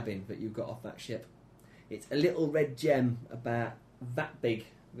her cabin that you've got off that ship. It's a little red gem about that big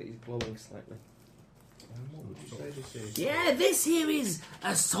that is glowing slightly. What would you say this is? Yeah, this here is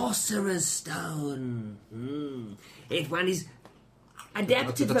a sorcerer's stone. If one is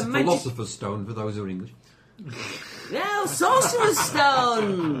adapted That's for a magic. philosopher's stone for those who are English. No, Sorcerer's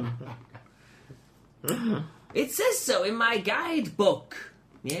Stone! It says so in my guidebook.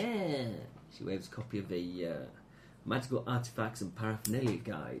 Yeah. She waves a copy of the Magical Artifacts and Paraphernalia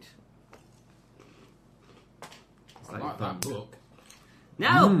Guide. It's I like that book.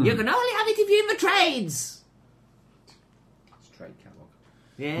 No, you can only have it if you're in the trades. It's trade catalogue.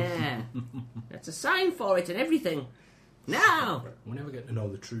 Yeah. That's a sign for it and everything. Now, We never get to know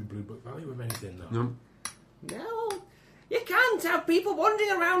the true blue book value of anything, though. No. no, you can't have people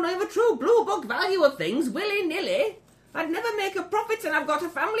wandering around knowing the true blue book value of things willy-nilly. I'd never make a profit and I've got a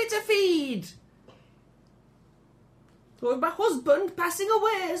family to feed. Or my husband passing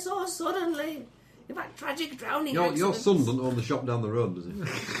away so suddenly. In that tragic drowning Your accident. son doesn't own the shop down the road, does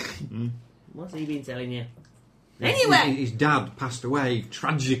he? What's he been telling you? His Anyway! dad passed away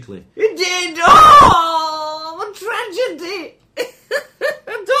tragically. He did! Oh! What tragedy!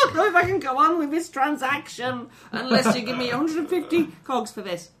 I don't know if I can go on with this transaction unless you give me 150 cogs for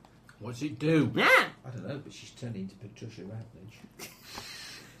this. What's it do? Yeah! I don't know, but she's turned into Patricia Routledge.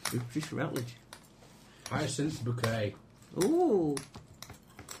 Patricia Routledge. Hyacinth bouquet. Ooh.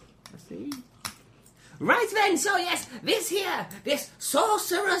 I see. Right then, so yes, this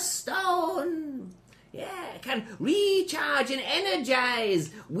Sorcerer's Stone. Yeah, can recharge and energize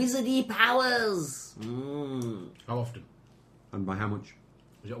wizardy powers. How often? And by how much?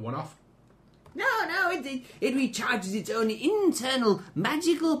 Is it a one-off? No, it recharges its own internal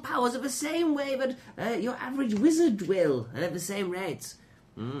magical powers at the same way that your average wizard will, and at the same rates.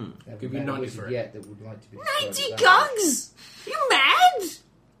 Give you 90 for it. Yet that would like to be 90 cogs? You mad?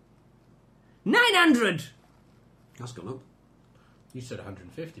 900. That's gone up. You said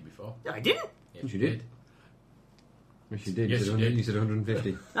 150 before. No, I didn't. Yes, you did. Yes, you did. Yes, you did. You said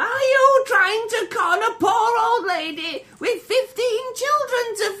 150. Are you trying to con a poor old lady with 15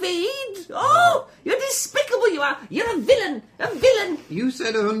 children to feed? Oh, you're despicable, you are. You're a villain. A villain. You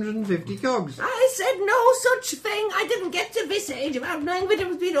said 150 cogs. I said no such thing. I didn't get to this age without knowing the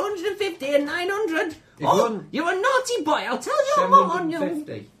difference between 150 and 900. You're a naughty boy. I'll tell your mum on you.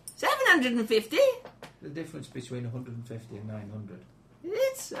 750. 750? The difference between 150 and 900.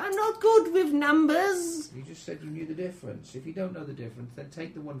 I'm not good with numbers. You just said you knew the difference. If you don't know the difference, then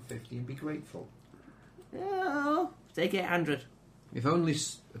take the 150 and be grateful. Oh, take 800. If only...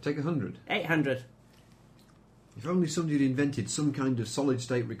 Take 100. 800. If only somebody had invented some kind of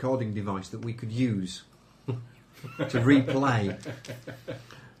solid-state recording device that we could use to replay.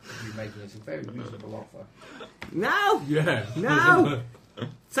 You're making us a very reasonable offer. No. Yeah. No.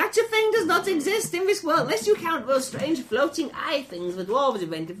 Such a thing does not exist in this world, unless you count those strange floating eye things the dwarves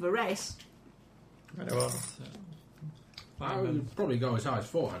invented for race. I would probably go as high as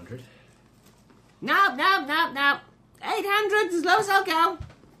 400. No. 800 as low as I'll go.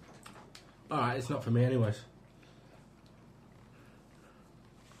 Alright, it's not for me anyways.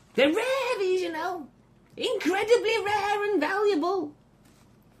 They're rare, these, you know. Incredibly rare and valuable.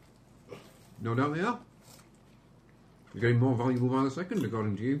 No doubt they are. They're getting more valuable by the second,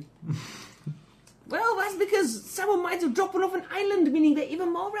 according to you. Well, that's because someone might have dropped one off an island, meaning they're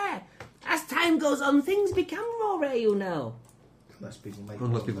even more rare. As time goes on, things become more rare, you know. Unless people make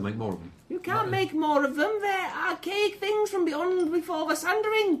more of them. You can't make more of them. They're archaic things from beyond before the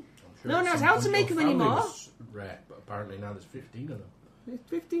sundering. Sure No one knows some how to Bungle make them family anymore. was Rare, but apparently now there's 15 of them. It's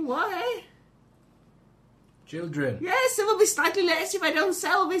 50 why? Children. Yes, it will be slightly less if I don't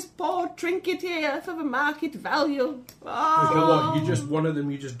sell this poor trinket here for the market value. Oh. You know what? You just one of them.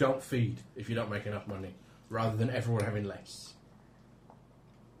 You just don't feed if you don't make enough money, rather than everyone having less.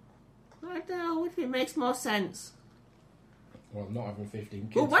 I don't know if it makes more sense. Well, not having 15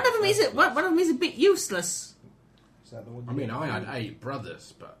 kids. Well, one of them is a bit useless. Is that the one? I mean, I had 8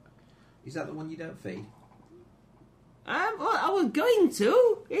 brothers, but Is that the one you don't feed? Well, I was going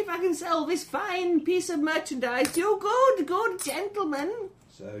to, if I can sell this fine piece of merchandise. You good gentleman.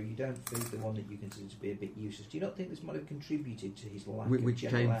 So you don't feed the one that you consider to be a bit useless. Do you not think this might have contributed to his lack of Which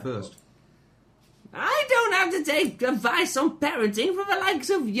general came output? first? I don't have to take advice on parenting from the likes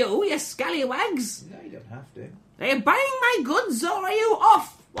of you scallywags. No, you don't have to. Are you buying my goods, or are you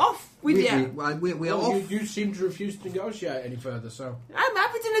off? Off with you. We're well, off. you seem to refuse to negotiate any further. So I'm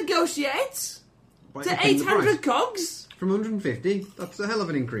happy to negotiate. By To upping the 800 price. cogs. From 150, that's a hell of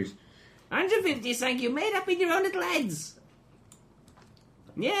an increase. 150, thank you. Made up in your own little heads.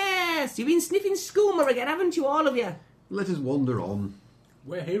 Yes, you've been sniffing skooma again, haven't you, all of you? Let us wander on.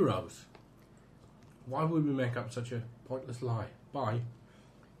 we're heroes. Why would we make up such a pointless lie? Bye.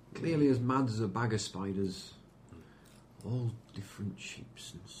 Clearly as mad as a bag of spiders. All different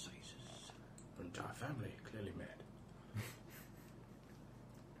shapes and sizes. Entire family clearly mad.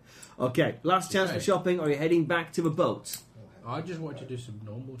 Okay, last chance for shopping, or are you heading back to the boat? I just want to do some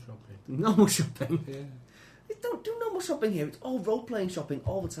normal shopping. Normal shopping? Yeah. We don't do normal shopping here. It's all role-playing shopping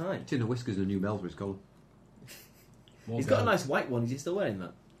all the time. Tin of whiskers and a new belt for his collar. He's got a nice white one. Is he still wearing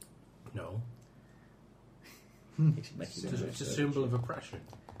that? No. He should make it It's a symbol of oppression.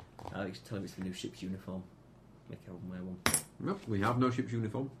 I should tell him it's the new ship's uniform. Make everyone wear one. No, we have no ship's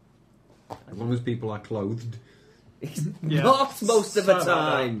uniform. As long as people are clothed. Yeah. Not most of the So,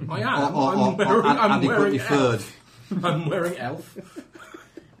 time. I am. Or I'm wearing adequately furred. elf. I'm wearing elf.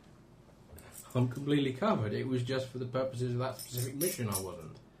 I'm completely covered. It was just for the purposes of that specific mission I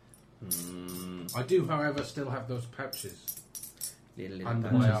wasn't. I do, however, still have those pouches Little under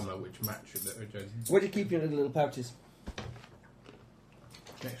pouches. my armour which match it. Where do you keep your little pouches?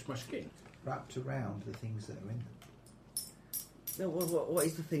 Next to my skin. Wrapped around the things that are in them. No, what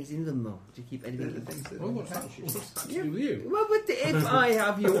is the things in them though? Do you keep anything The in them? things that are Well, in the what's that pouches. to do with you? Well, but if I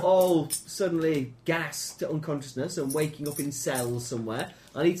have you all suddenly gassed to unconsciousness and waking up in cells somewhere,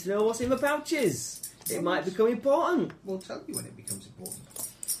 I need to know what's in the pouches. It might become important. We'll tell you when it becomes important.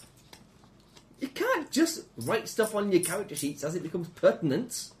 You can't just write stuff on your character sheets as it becomes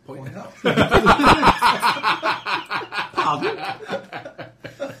pertinent. Why not?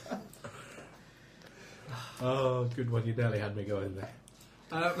 Oh, good one. You nearly had me going there.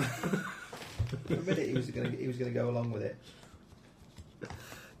 For a minute, he was going to go along with it.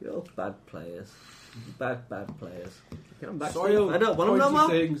 You're all bad players. Bad players. You can have them back. Sorry, Steve. I don't want them no more.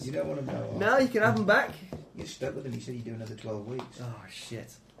 things. You don't want to know. No, you can have them back. You're stuck with him. You said you do another 12 weeks. Oh,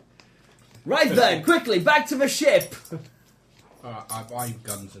 shit. Right then, quickly, back to the ship. I buy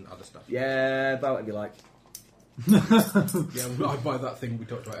guns and other stuff. Yeah, buy whatever you like. Yeah, I buy that thing we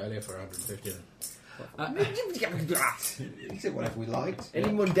talked about earlier for 150. He said whatever we liked.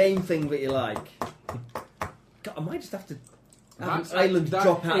 Any mundane thing that you like. God, I might just have to have That's- an island that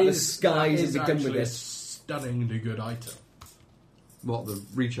drop out of the is- skies that and is be done with actually a it. stunningly good item. What, the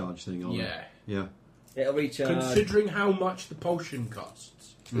recharge thing? Or Yeah. Yeah. It'll recharge. Considering how much the potion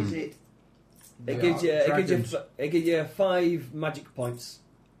costs. Is it? It Yeah, gives you dragons. 5 magic points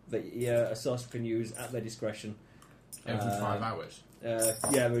that a sorcerer can use at their discretion. Every 5 hours.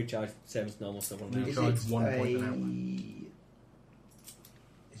 Yeah, recharge, same as normal stuff on You now. Is charge it 1 point an hour.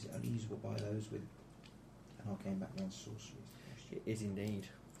 Is it only usable by those with an arcane background sorcery? It is indeed.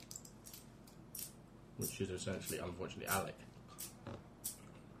 Which is essentially, unfortunately, Alec.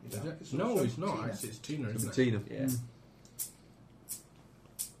 Is that the No, sorcerer? it's not. Tina. It's Tina, It's isn't it? Tina. Yeah.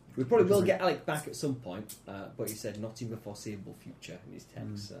 We probably will get Alec back at some point, but he said not in the foreseeable future in his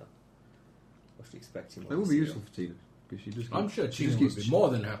text, so I should expect him. It would be useful for Tina. Because she just I'm sure she Tina just would keeps- be more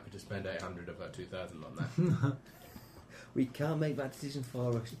than happy to spend 800 of her 2,000 on that. We can't make that decision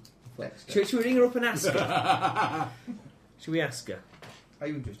for her. Dexter. Should we ring her up and ask her? Should we ask her? Are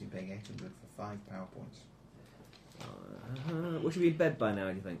you interested in paying 800 for 5 power points? We should be in bed by now,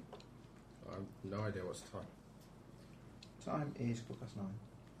 do you think? I've no idea what's the time. Time is 9:15.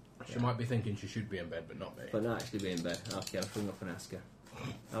 She might be thinking she should be in bed, but not me. But not actually be in bed. Okay, I'll ring up and ask her.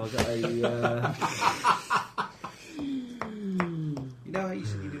 I've got a... You know how you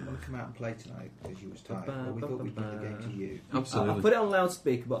said you didn't want to come out and play tonight because you was tired? Well, we thought we'd give the game to you. I Absolutely. put it on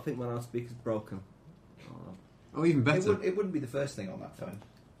loudspeaker, but I think my loudspeaker's broken. Oh, Oh, even better. It wouldn't be the first thing on that phone.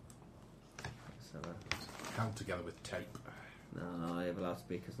 so, Held together with tape. no, the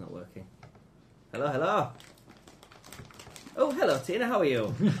loudspeaker's not working. Hello. Oh, hello, Tina. How are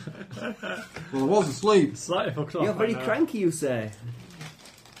you? Well, I was asleep. Slightly fucked off. You're very right now. cranky, you say.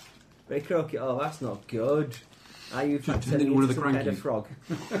 Very croaky. Oh, that's not good. Are you Should turning turn into one into of the some kind of crankies. frog?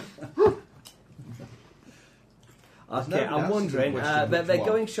 There's Okay, no I'm answer wondering. to the question They're which one.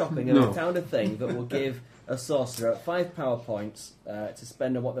 going shopping and No. they found a thing that will give a sorcerer 5 power points to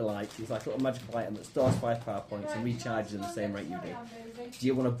spend on what they like. It's like a little magical item that stores 5 power points and recharges at the same rate you do. Do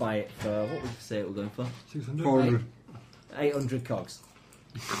you want to buy it for, what would you say it was going for? 600. 400. 800 cogs.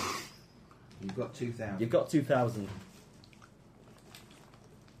 You've got 2,000. You've got 2,000.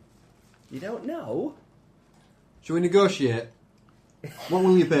 You don't know? Shall we negotiate? What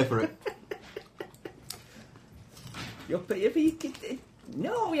will you pay for it?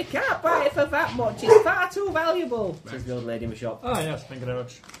 No, you can't buy it for that much. It's far too valuable, says the old lady in the shop. Oh, yes, thank you very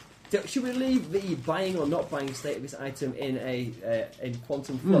much. Should we leave the buying or not buying state of this item in in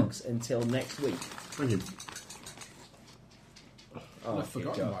quantum flux until next week? Thank you. Oh, I've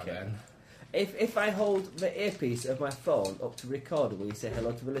forgotten by okay. then. If I hold the earpiece of my phone up to record, will you say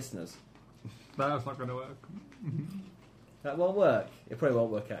hello to the listeners? That's not going to work. That won't work. It probably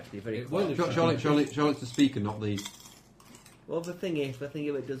won't work actually. Very It quiet. will. Charlotte's the speaker, not the... Well, the thing if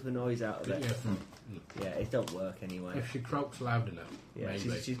it does the noise out of it. Yeah. Yeah, it don't work anyway. If she croaks loud enough, Yeah,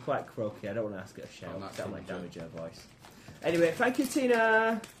 maybe. she's quite croaky. I don't want to ask her to shout. Oh, that's That might good. damage her voice. Anyway, thank you,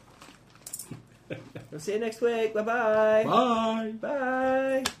 Tina. We'll see you next week. Bye-bye. Bye!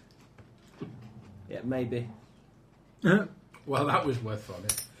 Bye. Yeah, maybe. Well, that was worth fun.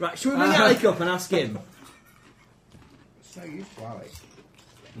 Right, should we ring Alec up and ask him? It's no use to Alex.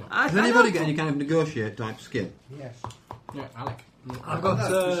 Has anybody got any kind of negotiate type skill? Yes. Yeah, Alec. I've got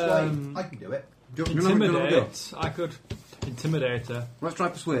Persuade. I can do it. Do you wanna have a go? intimidate. I could intimidate her. Let's try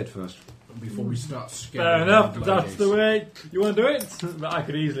persuade first. Before we start scaring Fair enough. old That's ladies. the way you want to do it. But I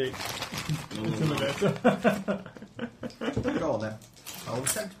could easily intimidate her. Go on then. I'll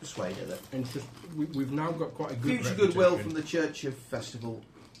attempt to persuade her that And just, we've now got quite a good future goodwill reputation. from the Church of Festival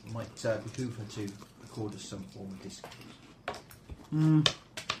might behoove her to accord us some form of discount.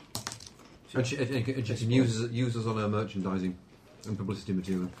 And she can use us on her merchandising and publicity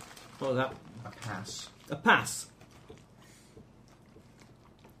material. What was that? A pass. A pass.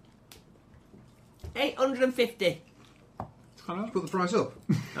 850. Put the price up.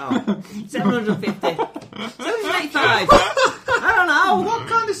 Oh, 750. 785. I don't know. What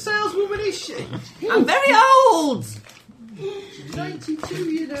kind of saleswoman is she? I'm very old. She's 92,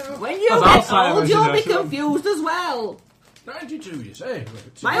 you know. When you That's get old, Alzheimer's, you'll you be know. confused as well. 92, you say?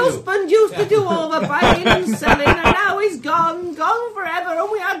 My husband used to do all the buying and selling, and now he's gone forever,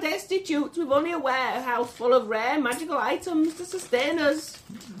 and we are destitute with only a warehouse full of rare magical items to sustain us.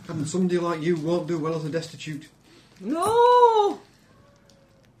 And somebody like you won't do well as a destitute. No!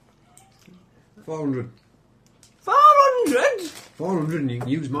 400. 400? 400 and you can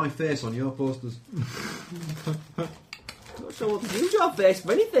use my face on your posters. Not sure what to use your face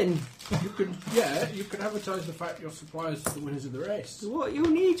for anything. You can advertise the fact your suppliers are the winners of the race. What, you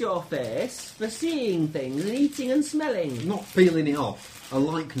need your face for seeing things and eating and smelling? Not peeling it off. A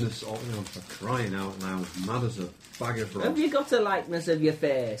likeness of, for crying out loud, mad as a bag of Have frogs. you got a likeness of your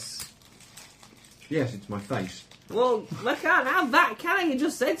face? Yes, it's my face. Well, I can't have that, can I? You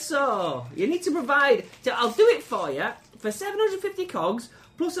just said so. You need to provide... I'll do it for you for 750 cogs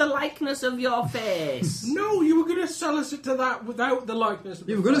plus a likeness of your face. No, you were going to sell us to that without the likeness of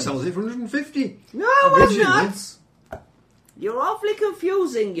You the were going to face. sell us it for 150. No, I'm Originally. not. You're awfully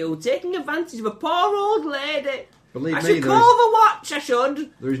confusing, you. Taking advantage of a poor old lady. Believe I me, should call the watch, I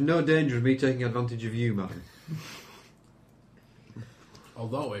should. there is no danger of me taking advantage of you, madam.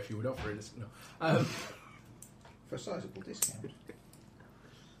 Although, if you would offer it... No. For a sizable discount.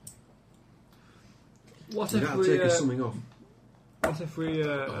 What You if got to we? take us something off. What if we?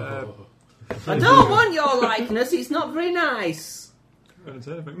 I don't want your likeness. It's not very nice. I don't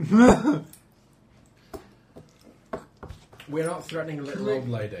say anything. We're not threatening a little old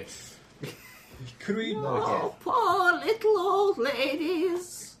lady. Could we? Oh, poor little old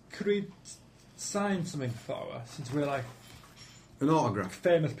ladies. Could we sign something for her? Since we're like An autograph.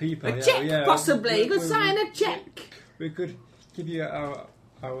 famous people. A cheque, possibly. You could we- sign a cheque. We could give you our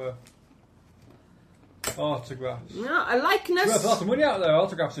autographs. No, a There's likeness. lots of money out there,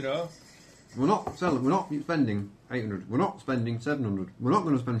 autographs, you know. We're not selling. We're not spending 800. We're not spending 700. We're not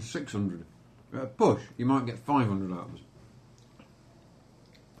going to spend 600. At a push, you might get 500 out of us.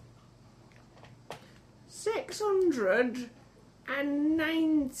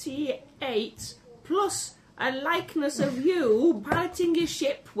 698 plus a likeness of you piloting a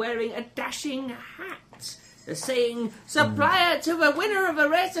ship wearing a dashing hat, saying supplier to the winner of a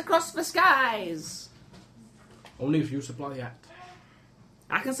race across the skies. Only if you supply the hat.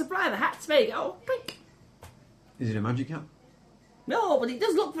 I can supply the hat. There you go. Blink. Is it a magic hat? No, but it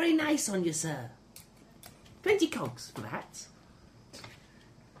does look very nice on you, sir. 20 cogs for the hat.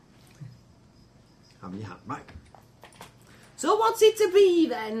 Have your hat back. So what's it to be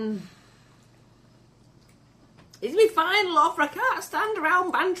then? It's my final offer. I can't stand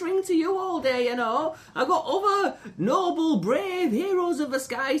around bantering to you all day, you know. I've got other noble, brave heroes of the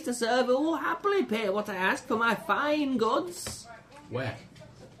skies to serve who will happily pay what I ask for my fine goods. Where?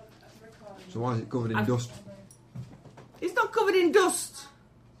 So why is it covered in dust? It's not covered in dust.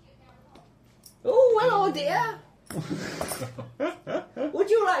 Oh, hello, dear. Would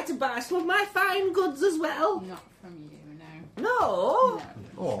you like to buy some of my fine goods as well? Not from you, no. No.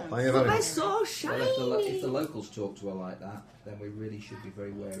 Oh, I have But had they're it. so shiny. Well, if the locals talk to her like that, then we really should be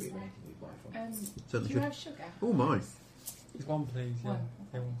very wary of anything we buy from her. Do Certainly you should. have sugar? Oh my. There's one, please. Yeah. One.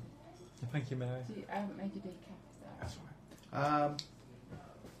 Yeah, one. Thank you, Mary. I haven't made you decaf, is that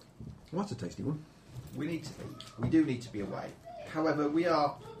Well, that's a tasty one. We do need to be away. However, we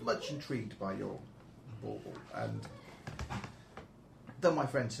are much intrigued by your bauble, and though my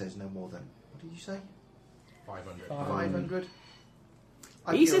friend says no more than, what did you say? 500. 500?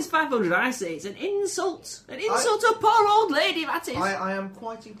 He says 500, I say it's an insult. An insult to a poor old lady, that is. I am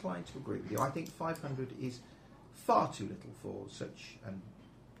quite inclined to agree with you. I think 500 is far too little for such an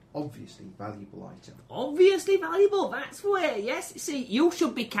obviously valuable item. Obviously valuable, that's where, yes. See, you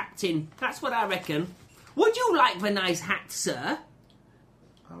should be captain. That's what I reckon. Would you like the nice hat, sir?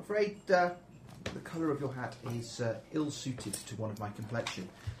 I'm afraid the colour of your hat is ill-suited to one of my complexion.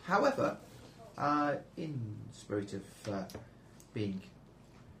 However, in spirit of being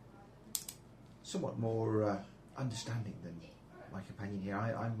somewhat more understanding than my companion here,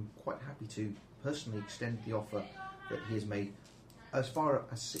 I'm quite happy to personally extend the offer that he has made as far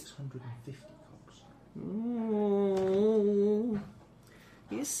as 650 cogs.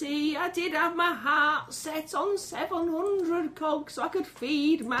 You see, I did have my heart set on 700 cogs so I could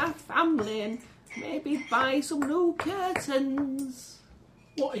feed my family and maybe buy some new curtains.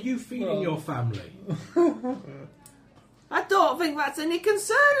 What are you feeding your family? I don't think that's any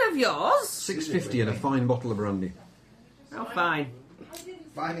concern of yours. 650 and a fine bottle of brandy. Oh, fine.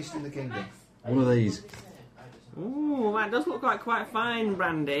 Finest in the kingdom. One of these. Ooh, that does look like quite fine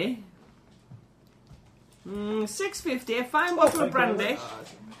brandy. 650, a fine bottle of brandy.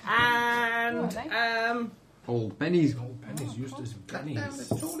 And, Old pennies. Old pennies used as Cut down pennies.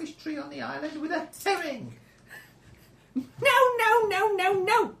 the tallest tree on the island with a herring.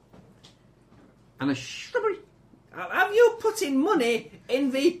 No. And a shrubbery. Have you put in money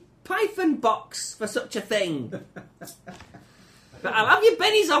in the python box for such a thing? But I'll have your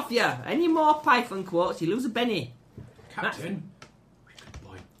bennies off you. Any more python quotes, you lose a benny. Captain, we could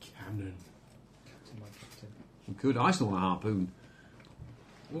buy cannon. We could. I still want a harpoon.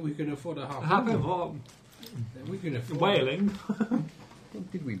 Well, we can afford a harpoon. Happen what? We can afford Whaling.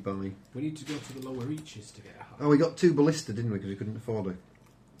 What did we buy? We need to go to the lower reaches to get a harpoon. Oh, we got 2 ballista, didn't we? Because we couldn't afford it.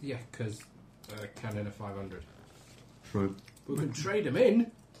 Yeah, because cannon are 500. Right. We could trade them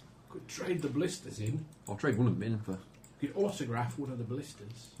in. Could trade the blisters in. I'll trade one of them in for... We could autograph one of the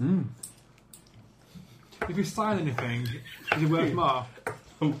blisters. If you sign anything, is it worth more?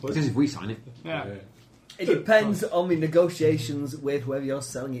 It says if we sign it. Yeah. It depends on the negotiations with whoever you're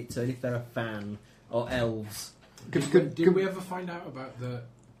selling it to, if they're a fan or elves. Did we ever find out about the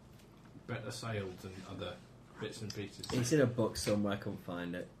better sailed and other bits and pieces? It's in a book somewhere, I couldn't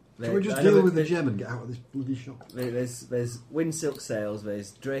find it. Can we just I know deal with the that- gem and get out of this bloody shop? There's Windsilk Sails, there's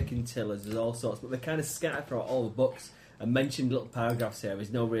Drake and Tillers, there's all sorts, but they're kind of scattered throughout all the books and mentioned little paragraphs here.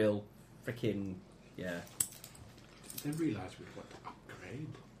 There's no real freaking, yeah. They realised we'd want to upgrade.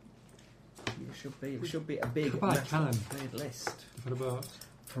 It should be a big Goodbye, national cannon. trade list. For the boat.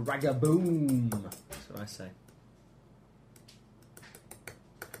 Fragaboom! That's what I say.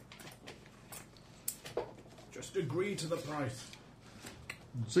 Just agree to the price.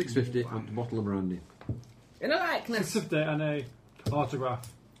 650 and a bottle of brandy. In a likeness! 650 and a autograph.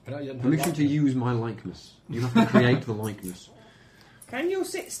 Permission to use my likeness. You have to create the likeness. Can you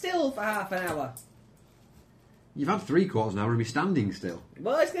sit still for half an hour? You've had 3/4 of an hour and be standing still.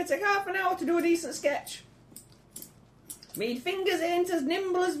 Well, it's going to take half an hour to do a decent sketch. Me fingers ain't as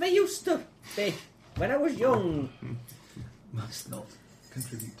nimble as they used to be when I was young. Must not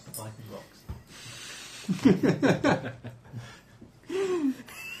contribute to the Python rocks.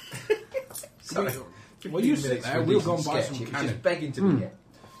 Sorry. Well, you sit there. We'll go and buy some It was cannon. just begging to be get.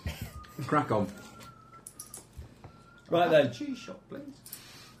 Crack on. Right then, Cheese shop, please.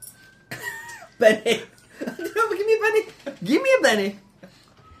 Benny. Give me a Benny. Give me a Benny.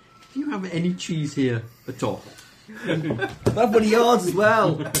 Do you have any cheese here at all? Have one of yours as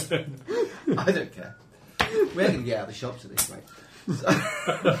well. I don't care. We're going to get out of the shops at this rate.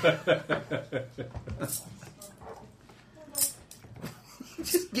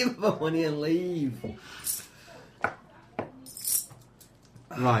 Just give them the money and leave.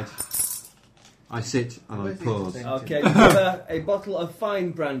 Right. I sit and I Where's the pause. entertainment? okay, give her a bottle of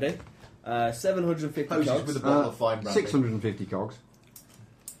fine brandy, 750 Poses cogs. with a bottle of fine brandy. 650 cogs.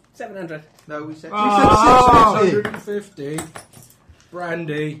 700. No, we said... Oh! 650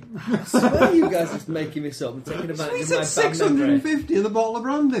 brandy. I swear you guys are just making this up and taking advantage We of my said bad memory. 650 and a bottle of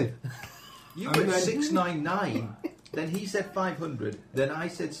brandy. You And went then- 699, then he said 500, then I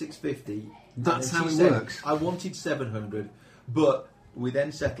said 650. That's and then how she it said, works. I wanted 700, but we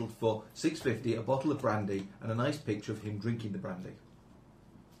then settled for 650, a bottle of brandy, and a nice picture of him drinking the brandy.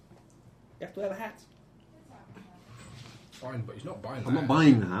 You have to wear the hat. Fine, but he's not buying that. I'm not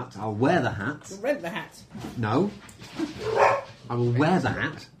buying the hat. I'll wear the hat. You rent the hat. No. I will wear the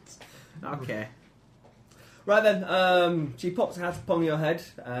hat. Okay. Right then, she pops her hat upon your head.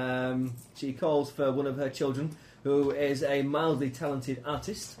 She calls for one of her children, who is a mildly talented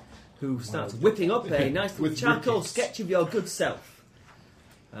artist, who starts whipping up a nice little charcoal sketch of your good self.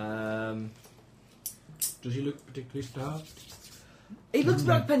 Does he look particularly starved? He looks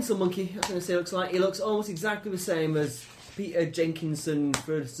like Pencil Monkey. I was going to say, looks like he looks almost exactly the same as Peter Jenkinson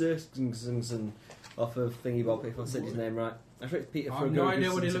Ferguson off of Thingy Bob. If I said his name right, I think it's Peter. I have no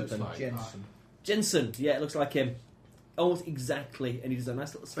idea what he looks like. Jensen. Yeah, it looks like him, almost exactly, and he does a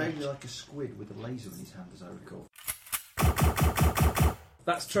nice little smash. Vaguely like a squid with a laser in his hand, as I recall.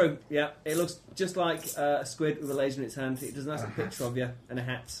 That's true. Yeah, it looks just like a squid with a laser in its hand. It does a nice little picture of you and a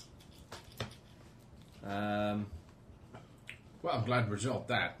hat. Well, I'm glad we resolved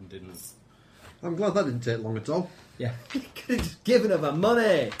that and didn't. I'm glad that didn't take long at all. Yeah, could have just given her the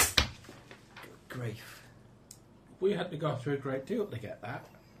money. Good grief. We had to go through a great deal to get that.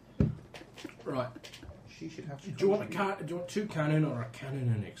 Right. She should have. Do you want two cannon or a cannon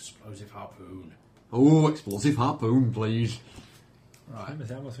and explosive harpoon? Oh, explosive harpoon, please. Right.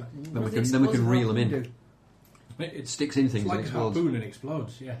 Then we can reel them in. It sticks in things like and a explodes. harpoon and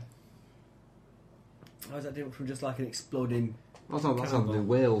explodes, yeah. How is that different from just like an exploding? That's how the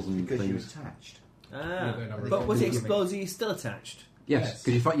whales and Because you're things. attached. Ah, Yeah, but was it explodes? Are you still attached? Yes,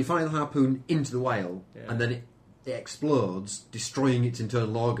 because you fire the harpoon into the whale, Yeah. and then it explodes, destroying its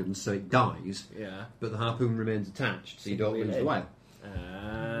internal organs, so it dies. Yeah. But the harpoon remains attached, so you don't lose the whale.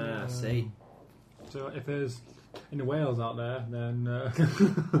 Ah, I see. So if there's any whales out there, then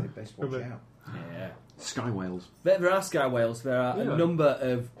You'd best watch But- out. Yeah. Sky whales. There are sky whales. There are Yeah. a number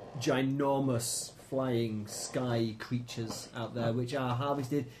of ginormous flying sky creatures out there which are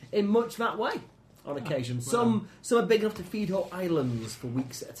harvested in much that way on occasion. well. Some are big enough to feed whole islands for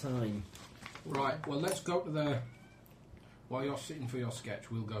weeks at a time. Right, well, let's go to the... While you're sitting for your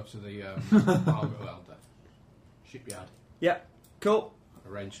sketch, we'll go to the the shipyard. Yeah, cool.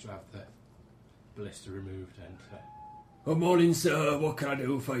 Arrange to have the blister removed and Good morning, sir. What can I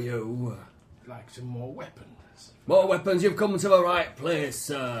do for you? like some more weapons. More weapons. You've come to the right place,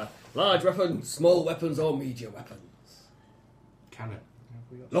 sir. Large weapons, small weapons, or medium weapons. Cannon.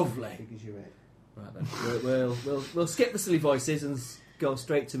 Have we got Lovely. something big as your head? Right then, we'll skip the silly voices and go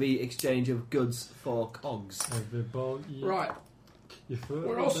straight to the exchange of goods for cogs. Right,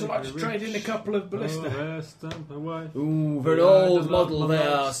 we'd also like to trade in a couple of ballista. Ooh, for an old model they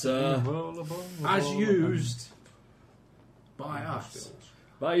are, sir. As used by us.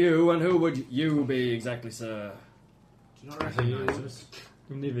 By you, and who would you be exactly, sir? Do you not recognise us?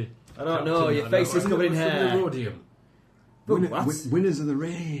 I don't know, your face is covered in hair. Rhodium. Winners of the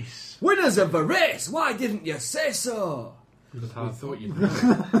race. Winners of the race! Why didn't you say so? We thought you'd know.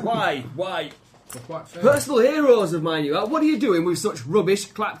 Why? We're quite fair. Personal heroes of mine you are. What are you doing with such rubbish,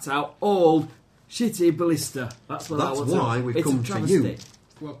 clapped out, old, shitty ballista? That's what I That's want why to... we've it's come a to travesty. you.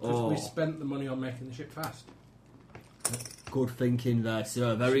 Well, because we Oh. spent the money on making the ship fast. Good thinking there,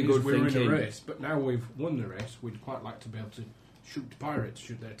 sir. Very Seems good we're thinking. in a race, but now we've won the race, we'd quite like to be able to shoot pirates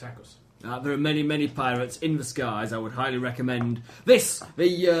should they attack us. There are many, many pirates in the skies. I would highly recommend this,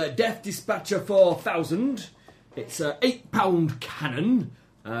 the Death Dispatcher 4000. It's a £8 cannon.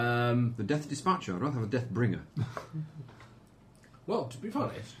 The Death Dispatcher. I'd rather have a Death Bringer. Well, to be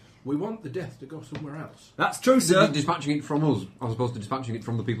honest, we want the death to go somewhere else. That's true, sir. Dispatching it from us, as opposed to dispatching it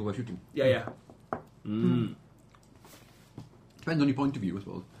from the people we're shooting. Yeah. Depends on your point of view, I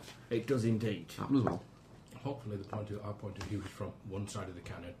suppose. It does indeed. Happen as well. Hopefully our point of view is from one side of the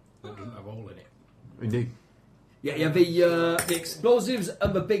cannon that doesn't have a hole in it. Indeed. Yeah, the explosives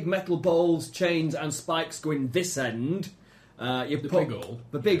and the big metal balls, chains and spikes go in this end. You The put big hole.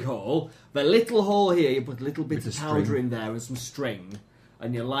 The big hole. The little hole here, you put a little bit Bit of of powder string. in there and some string,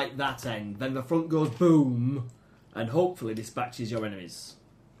 and you light that end. Then the front goes boom, and hopefully dispatches your enemies.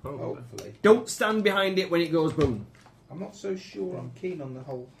 Hopefully. Don't stand behind it when it goes boom. I'm not so sure I'm keen on the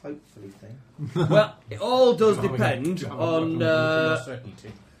whole hopefully thing. Well, it all does Do you have depend a on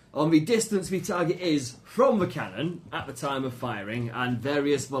certainty. the distance the target is from the cannon at the time of firing and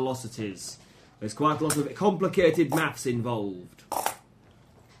various velocities. There's quite a lot of complicated maths involved.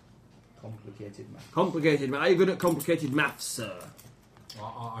 Complicated math. Complicated maths. Are you good at complicated maths, sir?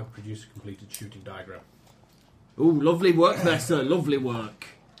 I've produced a completed shooting diagram. Ooh, lovely work there, sir. Lovely work.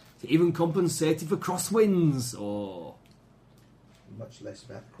 It's even compensated for crosswinds. Oh. Much less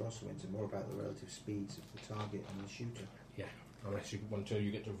about the crosswinds and more about the relative speeds of the target and the shooter. Yeah, until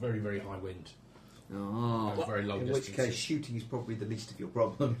you get to very, very high wind. Oh. And very long In distances. which case, shooting is probably the least of your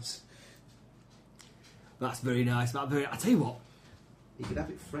problems. That's very nice. I tell you what. You could have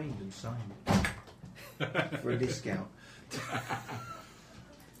it framed and signed for a discount.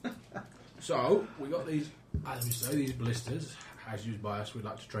 So, we got these, as we say, these blisters, as used by us, we'd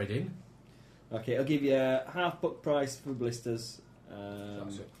like to trade in. Okay, I'll give you a half book price for blisters. So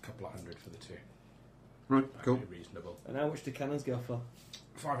that's a couple of hundred for the two. Right, cool. Very reasonable. And how much do cannons go for?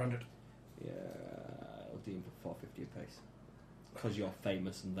 500. Yeah, I'll do them for 450 apiece. Because you're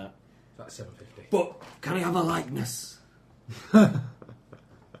famous and that. That's 750. But can I have a likeness?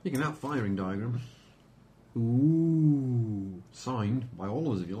 You can have firing diagram. Ooh. Signed by all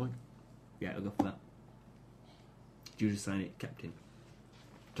of us, if you like. Yeah, I'll go for that. Do you just sign it, Captain?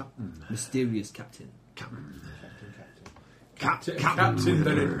 Captain. Mysterious Captain. Captain. Captain,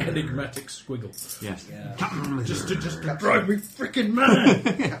 then an enigmatic squiggle. Yes. Yeah. Captain. Just to drive me freaking mad.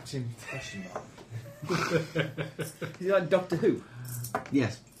 Captain question mark. Is he like Doctor Who?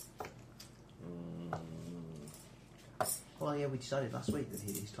 Yes. Well, yeah, we decided last week that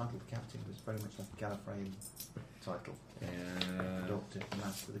his title of captain was very much like a Gallifreyan title. Doctor,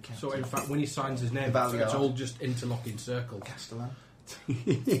 Master, the Captain. So in fact, when he signs his name, The it's all just interlocking circles. Castellan.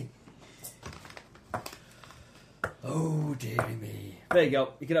 Oh, dearie me. There you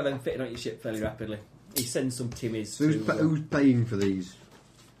go. You can have them fitting on your ship fairly rapidly. He sends some Timmies So who's paying for these?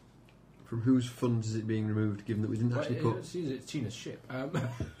 From whose funds is it being removed, given that we didn't actually put... It's Tina's ship.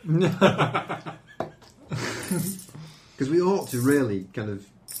 Because we ought to really kind of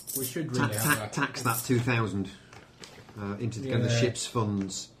We should really have tax that 2,000 into the kind of the ship's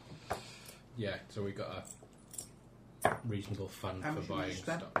funds. Yeah, so we got a reasonable fund How for much have you buying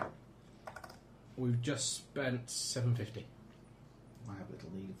spent? stuff. We've just spent 750. I have little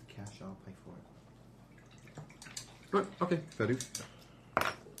need of the cash, I'll pay for it. Right, okay, fair dues.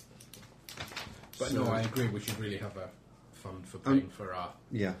 But So- no, I agree. We should really have a fund for paying for our.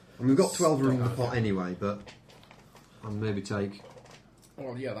 Yeah, and we've got 12 in the pot anyway, but I'll maybe take...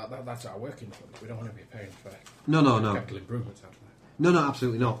 Well, yeah, that's our working fund. We don't want to be paying for No. capital improvements out of that. No,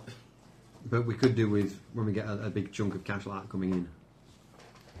 absolutely not. But we could do with, when we get a big chunk of cash like that coming in,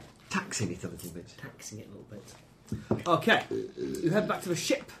 taxing it a little bit. Taxing it a little bit. Okay, you head back to the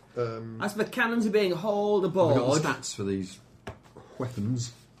ship. As the cannons are being hauled Have we got aboard... the stats for these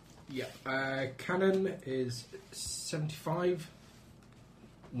weapons? Yeah, cannon is 75,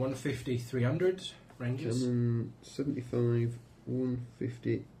 150, 300 ranges. 75,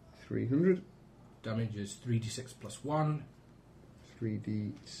 150, 300. Damage is 3d6 plus 1.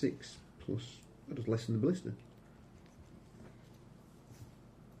 3d6 plus... That does less than the ballista.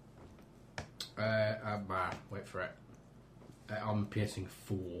 Wait for it. I'm piercing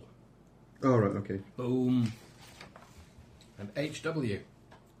 4. Oh, right, okay. Boom. And HW,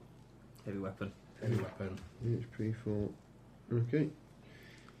 Heavy weapon. heavy weapon. HP 4. Okay.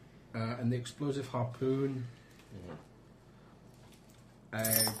 And the explosive harpoon,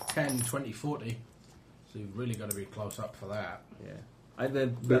 10, 20, 40. So you've really got to be close up for that. Yeah.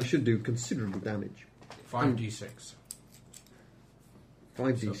 But it should do considerable damage. 5d6.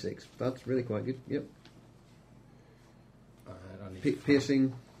 5d6. That's really quite good. Yep. I need to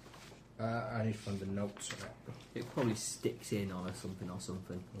Piercing. I need to find the notes on it. It probably sticks in on something or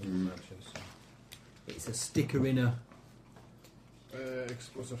something. Mentions. It's a sticker in a...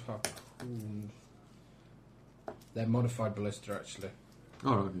 Explosive harpoon. They're modified ballista, actually.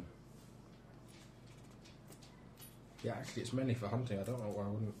 Oh, right, okay. Yeah, actually, it's mainly for hunting. I don't know why I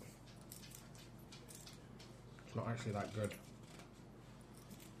wouldn't. It's not actually that good.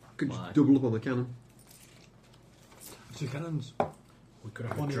 Could Why? just double up on the cannon. 2 cannons. We could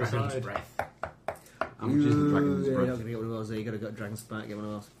have One a either dragon's side. breath. How much is the dragon's You're not breath? going to get one of those there. You've got to get dragon's spark, get one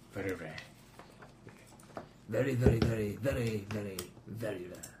of those. Very rare. Very, very, very, very, very, very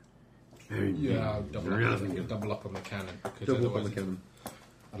rare. Yeah, I'll Very double up on the cannon. Because Double up on otherwise the cannon.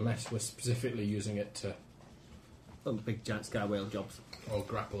 Unless we're specifically using it to Some big giant sky whale jobs. or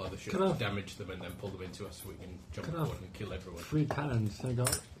grapple other ships, Can I- damage them, and then pull them into us so we can jump Can I- forward and kill everyone. 3 cannons. So I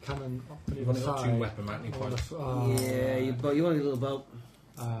got cannon up on You've either only got side. 2 weapon mounting points. Yeah, but you want a little boat.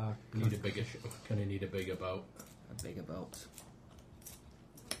 Need a bigger ship. Gonna need a bigger boat. A bigger boat.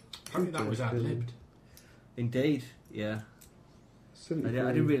 Apparently that was ad-libbed. Indeed, yeah. I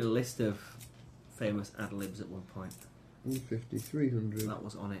did read a list of famous ad-libs at one point. 150, 300, That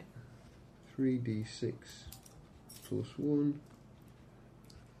was on it. 3d6 plus 1.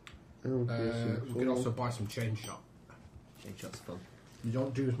 We could also buy some chain shot. Chain shot's fun. You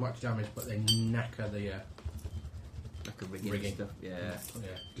don't do as much damage, but they knacker the Like a rigging, Rigging. stuff. Yeah.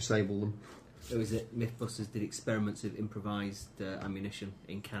 yeah. Disable them. It was it. Mythbusters did experiments with improvised ammunition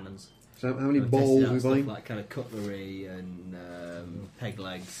in cannons. So how many They balls tested are we out stuff buying? like kind of cutlery and peg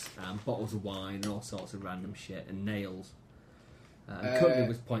legs and bottles of wine and all sorts of random shit and nails. And cutlery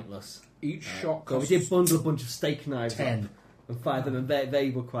was pointless. Each shot So we costs did bundle a bunch of steak knives 10. up and fire them, and they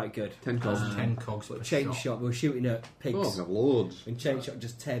were quite good. 10 costs. 10 cogs per But chain shot. shot, we were shooting at pigs, Oh, I've got loads. and chain shot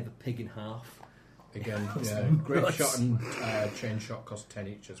just teared the pig in half. Again, yeah, grape shot and chain shot cost 10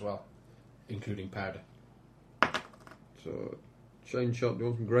 each as well, including powder. So, chain shot, do you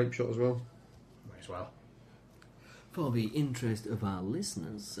want some grape shot as well? Might as well. For the interest of our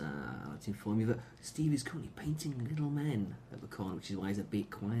listeners, I'd like to inform you that Steve is currently painting little men at the corner, which is why he's a bit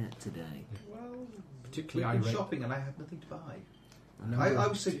quiet today. Well, Particularly we've been irate. shopping and I had nothing to buy. No. I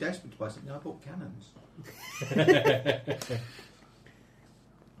was so desperate to buy something, I bought cannons.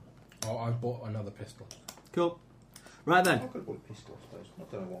 Oh, I bought another pistol. Cool. Right I then, could have bought a pistol, I suppose. Not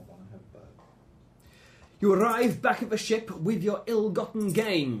that I want one, I have you arrive back at the ship with your ill-gotten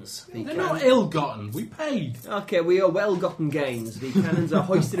gains. The They're cannon- not ill-gotten. We paid. Okay, we are well-gotten gains. The cannons are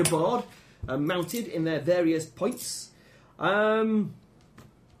hoisted aboard, mounted in their various points. Your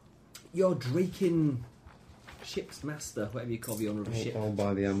Draken ship's master, whatever you call the owner of the ship, I'll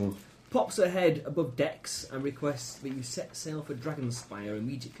buy the ammo. pops her head above decks and requests that you set sail for Dragonspire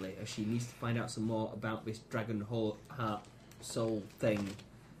immediately, as she needs to find out some more about this dragon heart soul thing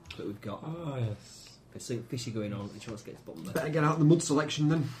that we've got. Ah, yes. There's something fishy going on, and she wants to get to the bottom of it. Better get out the mud selection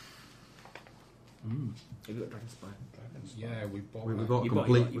then. Have you got Dragonspire? Yeah, we bought We've that. got a You've got-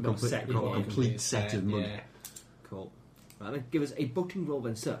 complete, you've got a set, we've got yeah. a complete set of mud. Yeah. Cool. Right then, give us a boating roll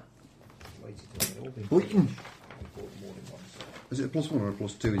then, sir. Waited till they'd all been Boing. finished. I bought more than one set. Is it a +1 or a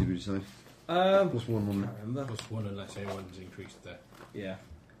 +2, did we decide? +1, I wasn't can't remember. Plus one unless anyone's increased the Yeah.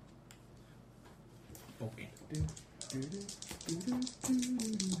 bulking.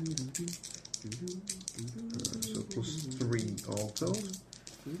 So +3 all told.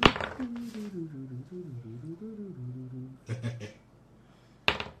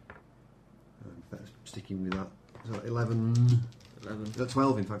 Better sticking with that. So 11. 11, Is that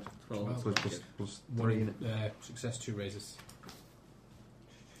 12 in fact? 12. So it's +3 in it. Success, 2 raises.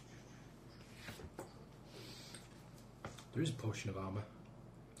 There is a potion of armour.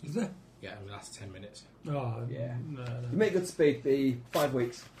 Is there? Yeah, in the last 10 minutes. Oh, Yeah. No, You no. make good speed, the 5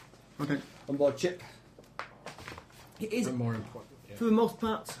 weeks Okay. on board ship. It is, But more important, yeah. for the most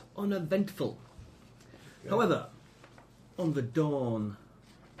part, uneventful. Yeah. However, on the dawn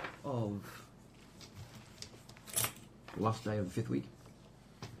of... Last day of the 5th week.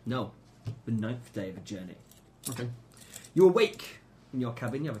 No, the 9th day of the journey. Okay. You awake in your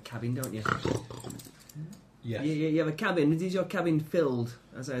cabin. You have a cabin, don't you? Yes. You have a cabin. Is your cabin filled,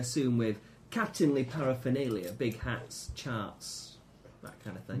 as I assume, with captainly paraphernalia, big hats, charts, that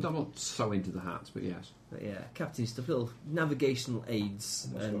kind of thing? I'm not so into the hats, but yes. But yeah, captain stuff, little navigational aids,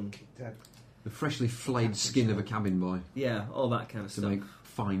 Almost and got kicked out. The freshly flayed skin of a cabin boy yeah, all that kind of to stuff. make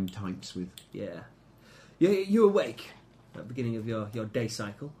fine tights with. Yeah. You awake at the beginning of your day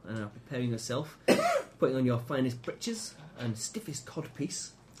cycle and are preparing yourself, putting on your finest breeches and stiffest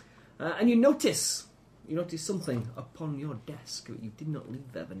codpiece, and you notice something upon your desk that you did not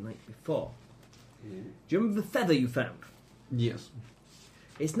leave there the night before. Do you remember the feather you found? Yes.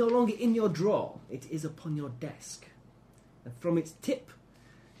 It's no longer in your drawer, it is upon your desk. And from its tip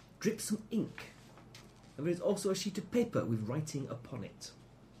drips some ink. And there is also a sheet of paper with writing upon it.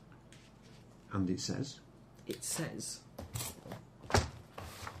 And it says. It says...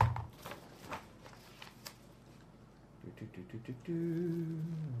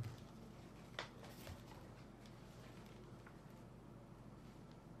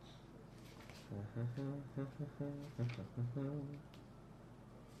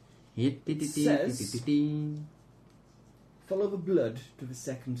 Says- Follow the blood to the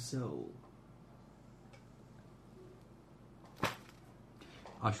second soul.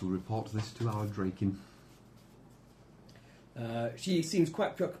 I shall report this to our Draken. She seems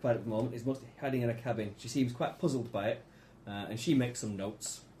quite preoccupied at the moment, is mostly hiding in a cabin. She seems quite puzzled by it, and she makes some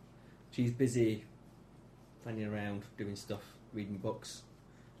notes. She's busy finding around, doing stuff, reading books,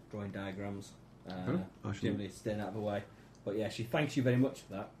 drawing diagrams, I shall, generally staying out of the way. But yeah, she thanks you very much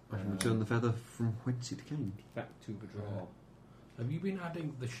for that. I shall return the feather from whence it came. Back to the drawer. Have you been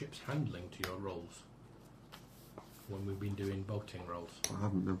adding the ship's handling to your rolls? When we've been doing boating rolls? I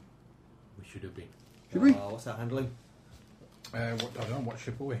haven't, no. We should have been. Should we? What's that handling? I don't know, what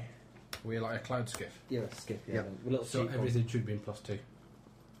ship are we? We're like a cloud skiff. Yeah, skip. Yeah, Yep. a little So cheap everything should be in +2 one.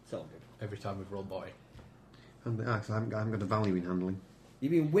 It's all good. every time we've rolled body. Because I haven't got a value in handling.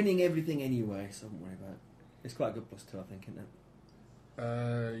 You've been winning everything anyway, so don't worry about it. It's quite a good +2, I think, isn't it?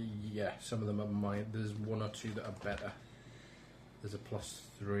 Yeah, some of them are mine. There's 1 or 2 that are better. There's a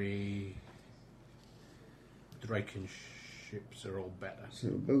 +3. Draken ships are all better. So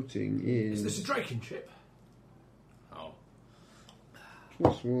boating Is is this a Draken ship? Oh.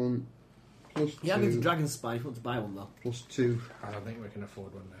 +1, +2, Yeah, I'm into Dragonspire if you want to buy one though. +2. I don't think we can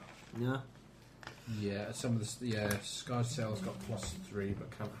afford one now. Yeah. Yeah, some of the Sky Sail's got +3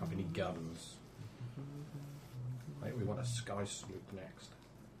 but can't have any guns. I think we want a Sky Sloop next.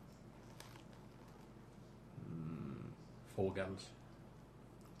 4 guns.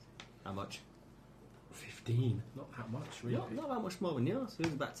 How much? 15. Not that much, really. Not that much more than yours. It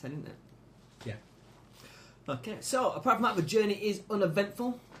was about 10, isn't it? Yeah. Okay, so apart from that, the journey is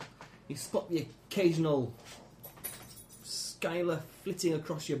uneventful. You spot the occasional skylar flitting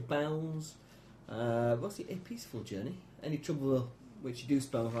across your bows. What's a peaceful journey? Any trouble which you do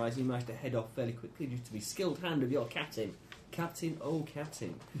spell on the horizon, you manage to head off fairly quickly due to the skilled hand of your captain. Captain, oh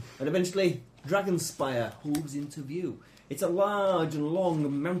captain. And eventually, Dragonspire hooves into view. It's a large and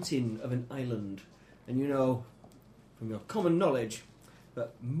long mountain of an island. And you know, from your common knowledge,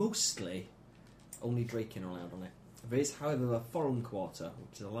 that mostly only Draken are allowed on it. There is, however, a foreign quarter,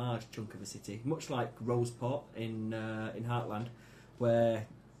 which is a large chunk of the city, much like Roseport in Heartland, where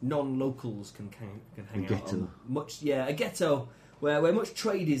non-locals can hang out. A ghetto where much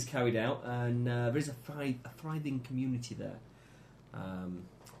trade is carried out, and there is a thriving community there.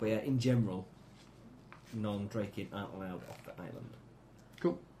 But yeah, in general, non-Draken aren't allowed off the island.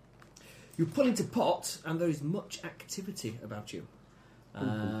 Cool. You pull into port, and there is much activity about you.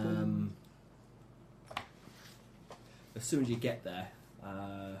 As soon as you get there,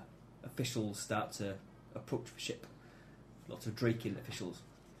 officials start to approach the ship. Lots of Draken officials.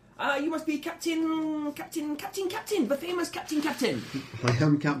 You must be Captain, the famous Captain. I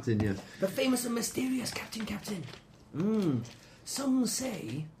am Captain, yes. The famous and mysterious Captain. Some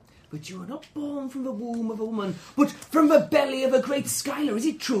say that you are not born from the womb of a woman, but from the belly of a great Skylar. Is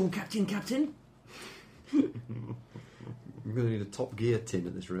it true, Captain? We're going to need a Top Gear tin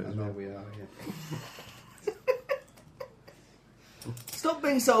at this rate as well. we are, yeah. Stop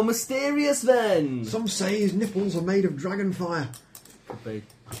being so mysterious, then. Some say his nipples are made of dragon fire. Could be.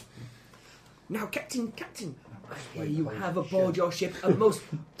 Now, Captain, I hear you have aboard your ship a most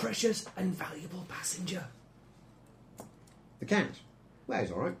precious and valuable passenger. The cat? Well,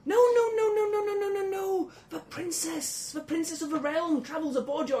 he's all right. No. The princess of the realm travels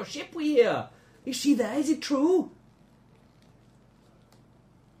aboard your ship, we hear. Is she there? Is it true?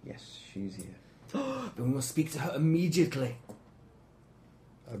 Yes, she's here. Then we must speak to her immediately.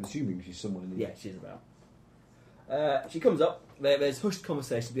 I'm assuming she's somewhere in the... Yeah, she's about. She comes up. There's hushed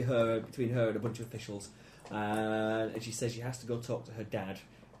conversation between her and a bunch of officials. And she says she has to go talk to her dad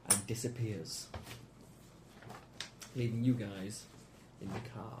and disappears. Leaving you guys in the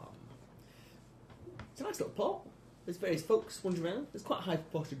car. It's a nice little port. There's various folks wandering around. There's quite a high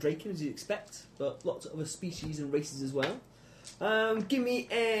proportion of Draken, as you'd expect, but lots of other species and races as well. Give me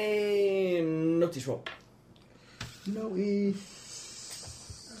a notice roll. Notice.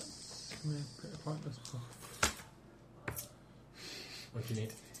 What do you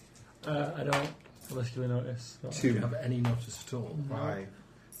need? I don't. Unless you notice. Do you have any notice at all? 5.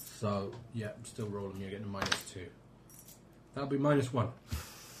 So, yeah, I'm still rolling. You're getting a -2. That'll be -1.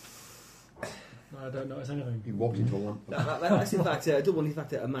 No, I don't notice anything. He walked into a lamp. That's in fact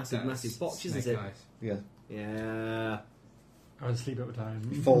a massive botch, isn't it? Eyes. Yeah. Yeah. I was asleep at the time.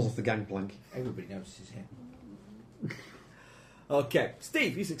 He falls off the gangplank. Everybody notices him. Okay,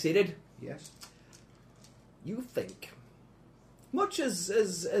 Steve, you succeeded. Yes. You think, much as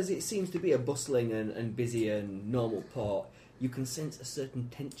it seems to be a bustling and busy and normal port, you can sense a certain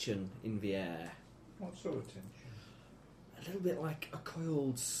tension in the air. What sort of tension? A little bit like a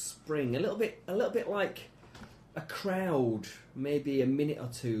coiled spring. A little bit like a crowd, maybe a minute or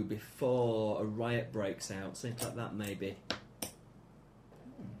two before a riot breaks out. Something like that, maybe.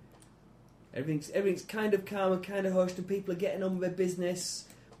 Everything's kind of calm and kind of hushed, and people are getting on with their business,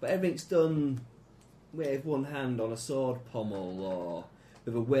 but everything's done with one hand on a sword pommel or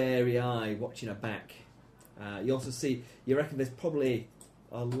with a wary eye watching a back. You also you reckon there's probably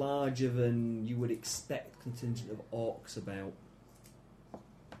a larger than you would expect contingent of orcs about.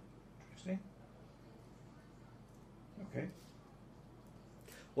 Interesting. Okay.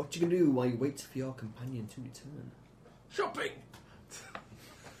 What you can do while you wait for your companion to return? Shopping!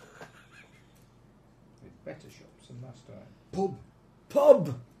 With better shops than last time.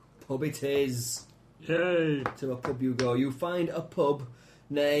 Pub it is. Yay! To a pub you go. You find a pub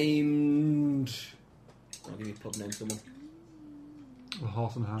named... I'll give you a pub name, someone. A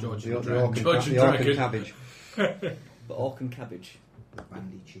horse and hand. George The and orc and George and the orc and Dragon. cabbage. The orc and cabbage.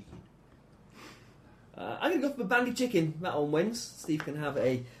 Bandy chicken. I'm going to go for the bandy chicken. That one wins. Steve can have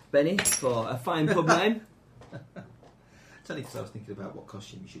a Benny for a fine pub name. It's only because I was thinking about what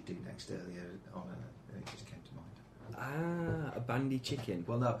costume you should do next earlier on, and it just came to mind. A bandy chicken.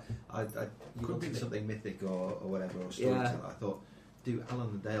 Well, no, you Could wanted be something mythic or whatever, or storyteller. Yeah. I thought, do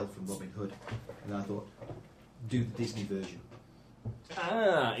Alan the Dale from Robin Hood. And I thought, do the Disney version.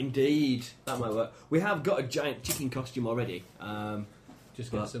 Indeed. That might work. We have got a giant chicken costume already.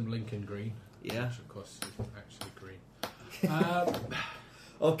 Just get some Lincoln green. Yeah. Which, of course, isn't actually green.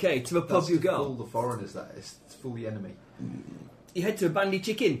 Okay, to the pub That's you to go. fool the foreigners, that is. To fool the enemy. You head to a Bandy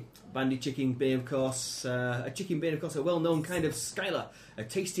Chicken. Bandy Chicken being, of course, a well-known kind of skylar, a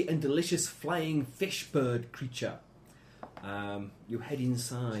tasty and delicious flying fish bird creature. You head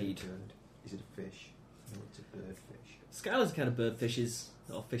inside. Is it a fish? No, it's a birdfish. Skylar's a kind of bird fishes,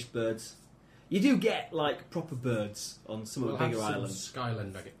 or fish birds. You do get, like, proper birds on some of the bigger islands.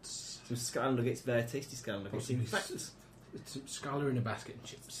 Skyland nuggets. Some Skylar nuggets, very tasty Skylar nuggets. In Possibly fact, It's Skylar in a basket and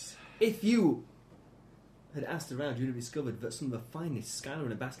chips. if you had asked around, you would have discovered that some of the finest Skylar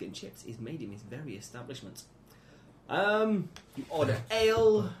in a basket and chips is made in this very establishment. You order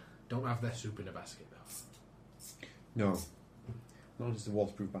ale. Don't have their soup in a basket, though. No. Not just a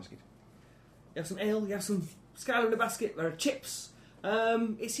waterproof basket. You have some ale, you have some Skylar in a basket, there are chips.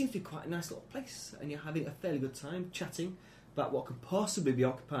 It seems to be quite a nice little place, and you're having a fairly good time chatting about what could possibly be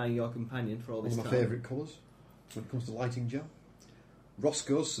occupying your companion for all One this of my time. favourite colours when it comes to lighting gel.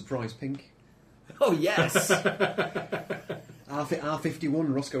 Roscoe's Surprise Pink. Oh, yes!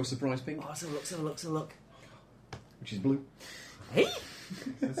 R51 Roscoe's Surprise Pink, Oh, let's have a look. which is blue. Hey!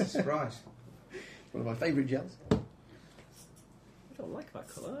 That's a surprise. One of my favourite gels. I don't like that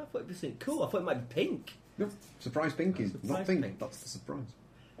colour. I thought it was something cool. I thought it might be pink. No, Surprise Pink is Surprise not pink. pink. That's the surprise.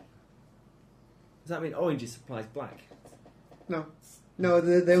 Does that mean orange is supplies black? No. No,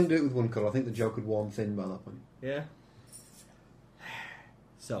 they don't do it with one colour. I think the joke had worn thin by that point. Yeah.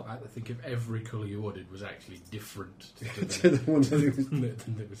 So, I think if every colour you ordered was actually different to To the the one that it was. than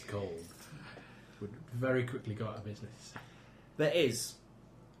it was called, would very quickly go out of business. there is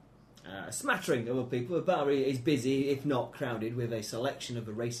a smattering of other people. The bar is busy, if not crowded, with a selection of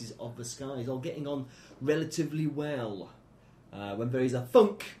the races of the skies, all getting on relatively well. When there is a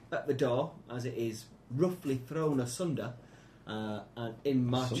thunk at the door, as it is roughly thrown asunder, and in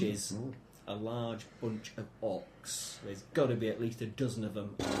marches Oh. a large bunch of orcs. There's got to be at least a dozen of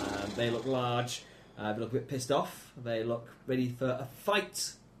them. They look large, they look a bit pissed off, they look ready for a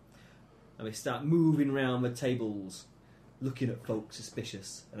fight, and they start moving around the tables, looking at folk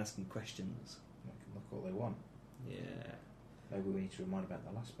suspicious and asking questions. They can look all they want. Yeah. Maybe we need to remind about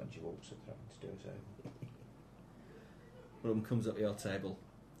the last bunch of orcs that threatened to do us over. One of them comes up to your table.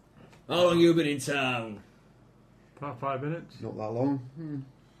 How long you been in town? About 5 minutes. Not that long.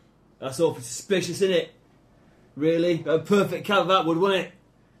 That's awfully suspicious, isn't it? Really? A perfect count that would, wouldn't it?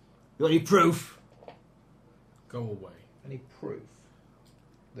 You got any proof? Go away. Any proof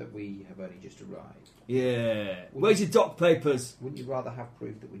that we have only just arrived? Yeah. Where's your dock papers? Wouldn't you rather have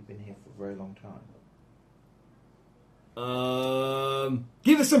proof that we've been here for a very long time?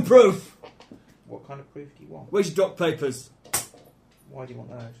 Give us some proof. What kind of proof do you want? Where's your dock papers? Why do you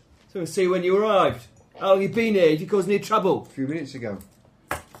want those? So we'll see when you arrived. How long you been here? If you caused any trouble? A few minutes ago.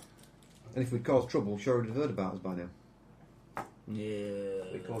 And if we'd caused trouble, sure would have heard about us by now. Yeah.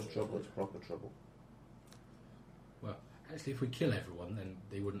 If we cause trouble, it's proper trouble. Well, actually, if we kill everyone, then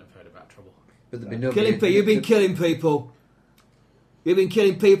they wouldn't have heard about trouble. But there'd be nobody... Killing people. You've been killing people. You've been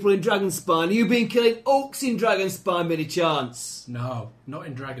killing people in Dragonspine. You've been killing orcs in Dragonspine, by any chance? No, not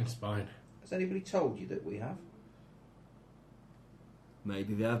in Dragonspine. Has anybody told you that we have?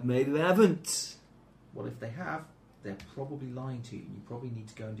 Maybe they have, maybe they haven't. Well, if they have, they're probably lying to you. You probably need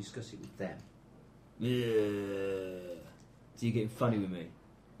to go and discuss it with them. Yeah. So you're getting funny with me?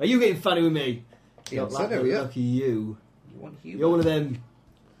 Are you getting funny with me? Yeah, Not said like it, the yeah. lucky you. You want humor? You're one of them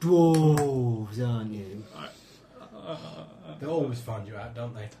dwarves, aren't you? They always find you out,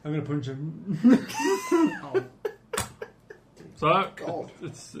 don't they? I'm going to punch him. Oh, So, God.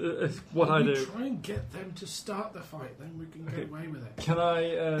 it's what I do. Try and get them to start the fight, then we can get away with it. Can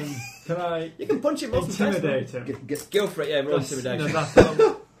I You can punch him off the intimidate him? Go for it, yeah, roll That's- intimidation. no, that's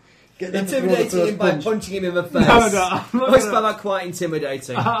not- Get them to throw the Intimidating first him by punch. punching him in the face. No, I'm not I gonna- find that quite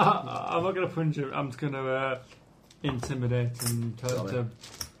intimidating. I'm not going to punch him. I'm just going to intimidate and tell him Sorry. to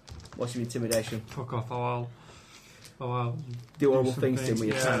What's your intimidation? fuck off. I'll Do horrible some things to him with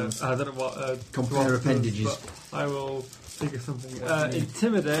your yeah, hands. I don't know what. Compare what appendages. but I will think of something. What do you need?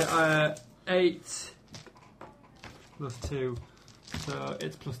 Intimidate. 8 plus 2, so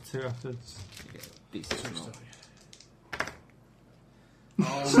it's plus 2 afterwards. Decent roll.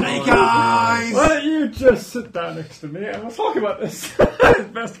 Snake eyes! Why don't you just sit down next to me and we'll talk about this?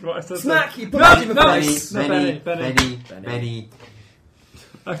 Best what I said. Smack! You punch him in the no, face. no, Benny. Benny.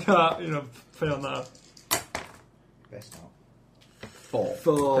 I can't, fail now. Best not. 4.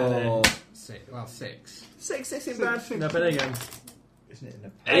 4. 6. 6 isn't bad. No, Benny again. Isn't it in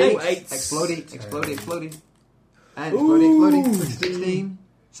a... 8. 8. Exploding. And Ooh. exploding. 16.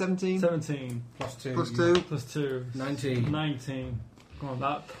 17. 17 Plus 2. Plus 2. plus 2. 19. 19. Come on,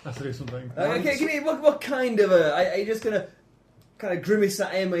 that has to do something. Okay, give me what kind of a... Are you just going to kind of grimace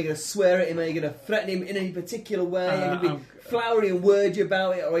at him? Are you going to swear at him? Are you going to threaten him in any particular way? Are you going to be flowery and wordy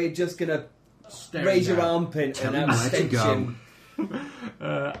about it? Or are you just going to raise your armpit and outstench him?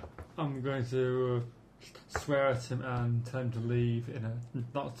 I'm going to swear at him and tell him to leave in a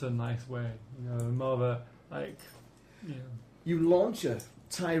not so nice way. You know, more of a, like, you know. You launch a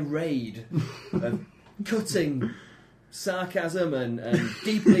tirade of cutting sarcasm and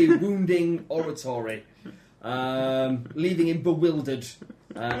deeply wounding oratory, leaving him bewildered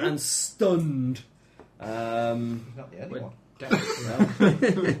and stunned. He's not the only one.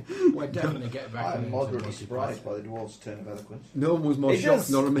 We're definitely getting back. I'm moderately surprised by the dwarves' turn of eloquence. No one was more shocked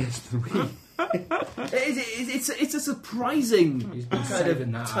nor amazed than we. It's a surprising kind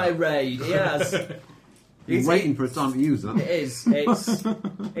of tirade. He has. He's waiting for a time to use that. It is.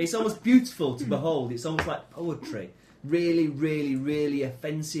 It's almost beautiful to behold. It's almost like poetry. Really, really, really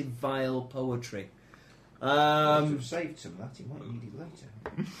offensive, vile poetry. If have saved some of that, he might need it later.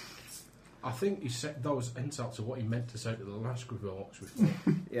 I think he said those insults are what he meant to say to the last group of orcs before.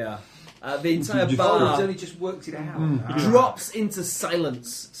 Yeah. The entire He's bar only just worked it out. drops into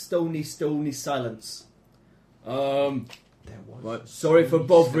silence. Stony, stony silence. There was Right. Sorry for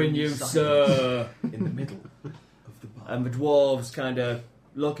bothering you, sir. in the middle of the bar. And the dwarves kind of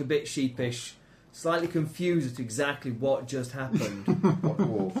look a bit sheepish, slightly confused as to exactly what just happened. What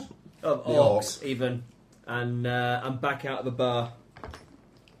dwarves? Of The orcs, even. And I'm back out of the bar.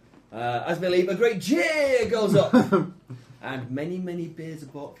 As we leave, a great cheer goes up. And many, many beers are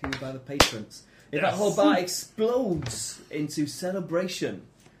bought for you by the patrons. That whole bar explodes into celebration.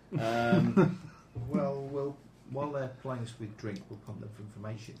 Well, while they're playing us with drink, we'll pump them for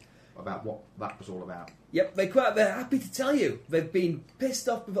information about what that was all about. Yep, they're happy to tell you. They've been pissed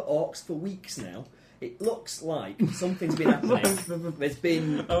off with the orcs for weeks now. It looks like something's been happening. There's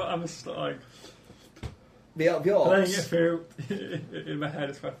been... I'm just like... The Playing it orcs... through in my head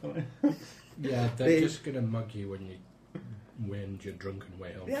is quite funny. Yeah, they're just going to mug you when you're drunk and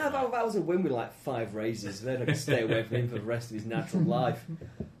way home. Yeah, that was a win with like 5 raises. They're not going to stay away from him for the rest of his natural life.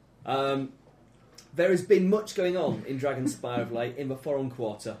 There has been much going on in Dragonspire of late in the Foreign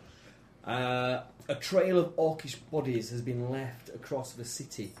Quarter. A trail of orcish bodies has been left across the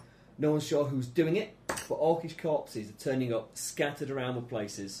city. No one's sure who's doing it, but orcish corpses are turning up scattered around the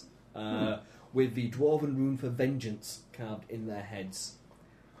places with the dwarven rune for vengeance carved in their heads.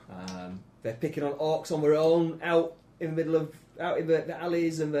 They're picking on orcs on their own, out in the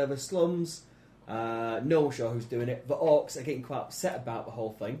alleys and the slums. No one's sure who's doing it. The orcs are getting quite upset about the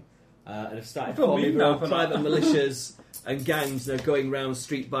whole thing. And have started forming their own private militias and gangs that are going round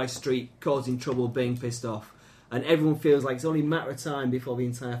street by street, causing trouble, being pissed off. And everyone feels like it's only a matter of time before the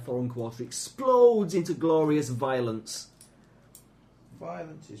entire Foreign Quarter explodes into glorious violence.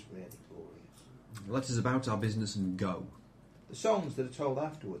 Violence is really glorious. Let us about our business and go. The songs that are told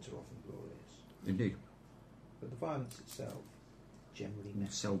afterwards are often glorious. Indeed. But the violence itself, generally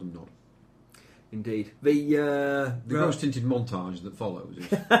not. Seldom not. Indeed. The rose-tinted montage that follows is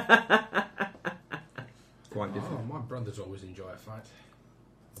quite different. Oh, my brothers always enjoy a fight.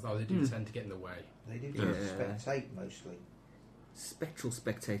 Although they do tend to get in the way. They do spectate mostly. Spectral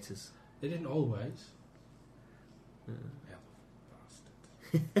spectators. They didn't always. Hell,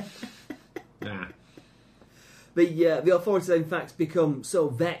 bastard. Nah. The authorities have in fact become so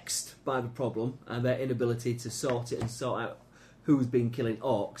vexed by the problem and their inability to sort it and sort out who's been killing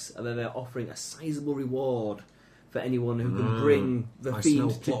orcs, and then they're offering a sizable reward for anyone who can bring the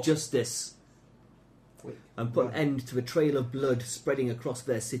fiend to justice and put an end to a trail of blood spreading across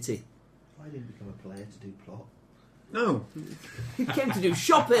their city. I didn't become a player to do plot. No. You came to do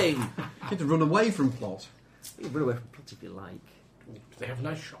shopping! You had to run away from plot. You can run away from plot if you like. They have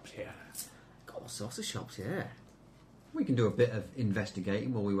nice shops here. Got all sorts of shops, yeah. We can do a bit of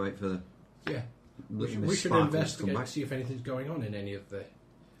investigating while we wait for the... Yeah. We should sparkles investigate come to back. see if anything's going on in any of the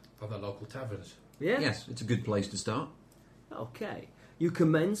other local taverns. Yeah? Yes, it's a good place to start. Okay. You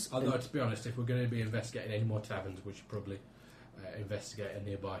commence... Although, to be honest, if we're going to be investigating any more taverns, we should probably investigate a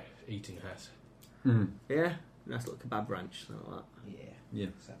nearby eating house. Yeah? Nice little kebab ranch, something like that.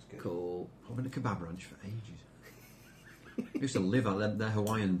 Yeah. Sounds good. Cool. I've been at a kebab ranch for ages. I used to live on their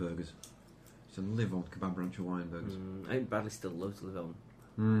Hawaiian burgers. I used to live on kebab ranch Hawaiian burgers. I think Bradley still loves to live on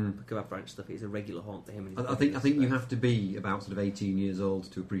the kebab ranch stuff. It's a regular haunt for him. And his I think you have to be about sort of 18 years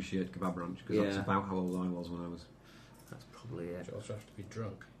old to appreciate kebab ranch, because that's about how old I was when I was. That's probably it. You also have to be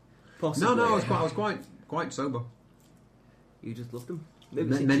drunk. Possibly. No, I was quite sober. You just loved them.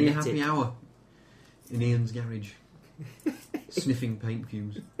 Many a happy hour in Ian's garage, sniffing paint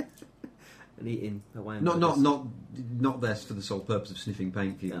fumes. and eating Hawaiian Not burgers. not this for the sole purpose of sniffing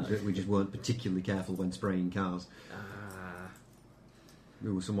paint fumes. No. We just weren't particularly careful when spraying cars.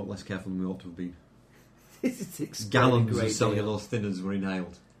 We were somewhat less careful than we ought to have been. This is extremely Gallons of great cellulose thinners were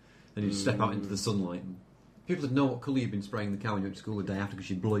inhaled, and you'd step out into the sunlight. And people would know what colour you'd been spraying the car when you went to school the day after, because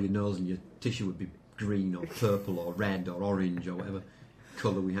you'd blow your nose and your tissue would be green or purple or red or orange or whatever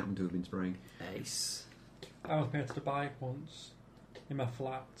colour we happened to have been spraying. Ace. I was painted a bike once in my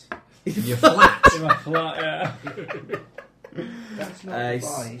flat. In your flat. In my flat, yeah. That's not Ace.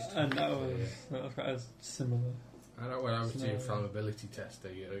 advised. And that was quite as similar. I know when I was doing inflammability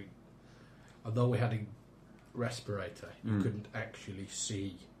testing, although we had a respirator, you couldn't actually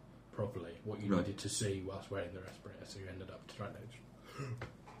see properly what you needed to see whilst wearing the respirator, so you ended up trying to...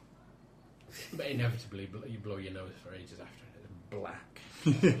 But inevitably, you blow your nose for ages after and it's black.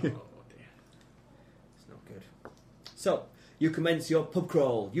 Oh dear. It's not good. So, you commence your pub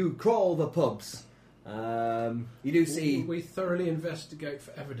crawl. You crawl the pubs. You do see... We thoroughly investigate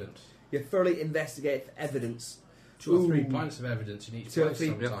for evidence. You thoroughly investigate for evidence. 2 or 3 pints of evidence in each 2 or place 3...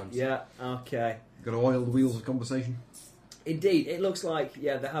 sometimes. Yeah, okay. Got to oil the wheels of conversation. Indeed, it looks like,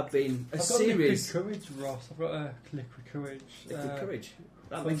 there have been a I've got series... liquid courage, Ross. I've got a liquid courage. Liquid courage.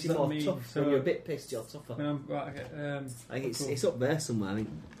 That what makes you does that more mean? tough. So- When you're a bit pissed, you're tougher. When I'm, right, okay, I think cool. it's up there somewhere. I think.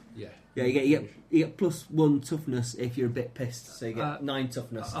 Yeah. Yeah, you get +1 toughness if you're a bit pissed, so you get 9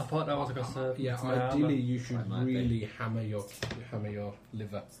 toughness. I thought that was because Yeah, my ideally armour. you should That might be. really hammer your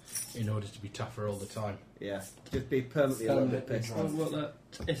liver in order to be tougher all the time. Yeah, just be permanently a little bit pissed. Well,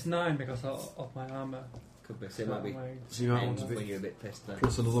 it's 9 because of my armour. Could be. So it might be So you might want 10 to when be you're a bit pissed then.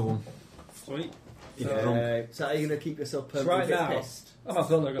 plus another one. Sweet. If you're drunk. So are you going to keep yourself So permanently right now, pissed? I'm not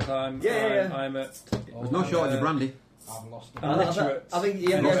feeling because I'm at. There's no shortage of brandy. I've lost I'm literate. I think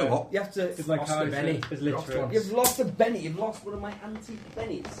You lost a what? you have to... Because my Lost a character Benny. is Lost literate. one. You've lost a Benny. You've lost one of my antique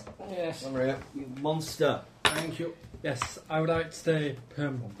Bennies. Yes. You monster. Thank you. Yes, I would like to stay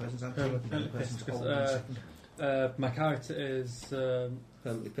One person's antique, another permanently person's pissed old and because my character is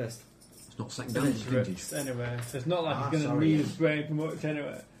Permanently pissed. It's not second hand, it's vintage. illiterate anyway. So it's not like Ah, he's going to sorry. need his brain for much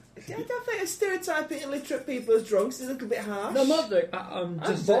anyway. I don't think stereotyping illiterate people as drunks is a little bit harsh. No, I'm not doing. I'm I'm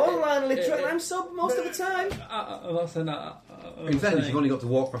just borderline illiterate and I'm sober most of the time. I'm not saying that. I'm In fairness, saying- you've only got to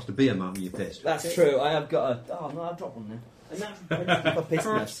walk past a beer man and you're pissed. That's true. I have got a... Oh, no, I've dropped one now. And that's for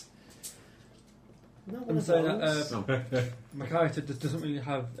pissness. No one I'm of saying those. that my character just doesn't really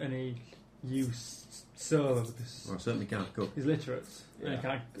have any use solo because Well, I certainly can't cook. he's literate. And Yeah. he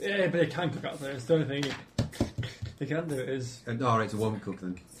can't, yeah, but he can cook out there. It's the only thing he can do is And, alright, it's a woman cook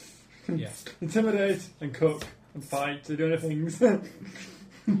then. Yes. intimidate and cook and fight. The only things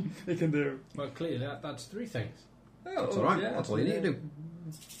he can do. Well, clearly that's 3 things. That's alright, that's all you need to do.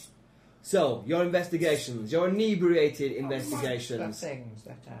 So, your investigations, your inebriated The investigations. things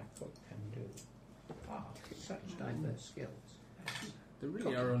that our cook can do are such diverse skills. There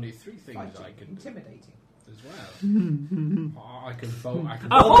really are only 3 things Fighting, I can do intimidating. as well. I can vote. I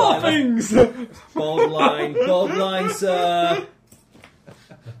can Of all vote. things! Borderline, sir.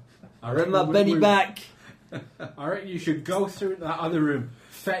 I Bring reckon that Benny back. I reckon you should go through that other room,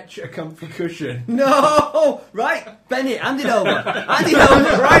 fetch a comfy cushion. No! Right, Benny, hand it over. Hand it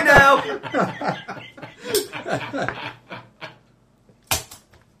over right now.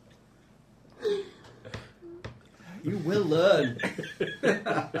 You will learn.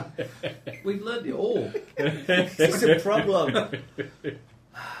 We've learned it all. It's a problem.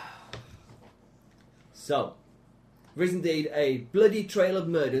 So, there is indeed a bloody trail of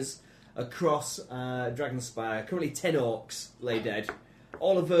murders across Dragonspire. Currently 10 orcs lay dead.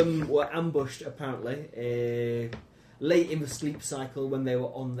 All of them were ambushed, apparently, late in the sleep cycle when they were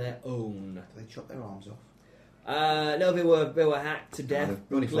on their own. Do they chop their arms off? No, they were hacked to death.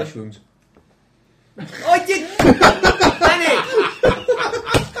 Only flesh wounds. Oh, I did! Benny!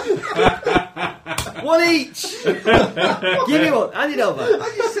 One each! Give me one, hand it over.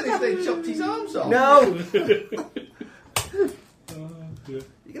 I just said if they chopped his arms off. No! You're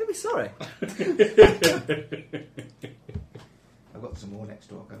going to be sorry. I've got some more next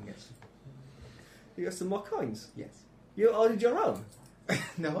door. Go and get some. You got some more coins? Yes. You ordered your own?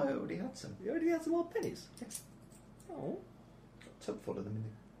 No, I already had some. You already had some more pennies? Yes. Oh. Got a tub full of them in the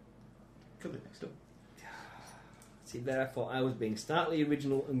cupboard next door. See, there I thought I was being slightly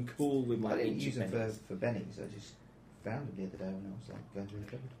original and cool with my I didn't ancient use them pennies. for bennies. I just found them the other day when I was like going through the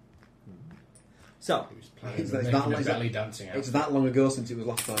cupboard. So, He was planning It's on that- making a it's that- belly dancing out. It's that long ago since it was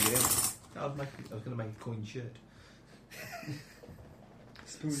last time you did. I was going to make a coin shirt.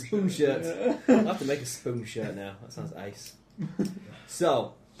 spoon shirt. I'll have to make a spoon shirt now. That sounds ace.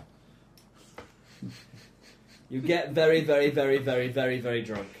 So, you get very, very, very, very, very, very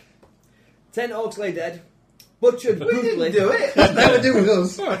drunk. 10 orcs lay dead, butchered We brutally. didn't do it. They were doing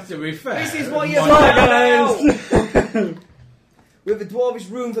us. Well, to be fair, This is what you're my- talking about! With the dwarvish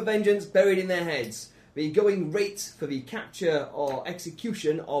rune for vengeance buried in their heads. The going rate for the capture or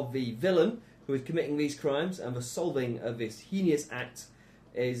execution of the villain who is committing these crimes and the solving of this heinous act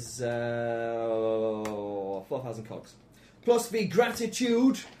is 4,000 cogs. Plus the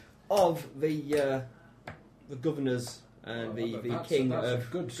gratitude of the governors and the king that's a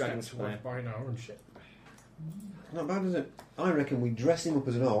of good Dragon's step towards Fire. buying our own ship. Not bad, is it? I reckon we dress him up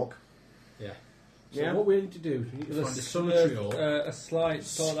as an orc. Yeah. So Yeah. what we need to do is we need to With find a solitary orc. a slight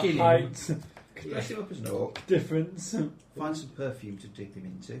sort of Skinny. height Dress him up as an orc. difference. Find some perfume to dip him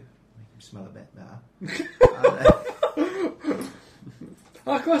into. Make him smell a bit better.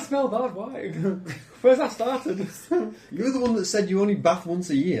 How can I smell bad? Why? Where's that started? You're the one that said you only bath once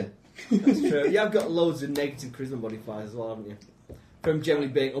a year. That's true. You have got loads of negative charisma modifiers as well, haven't you? From generally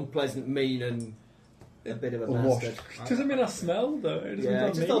being unpleasant, mean, and a bit of a Unwashed. bastard. Doesn't mean I smell though. It doesn't Yeah, mean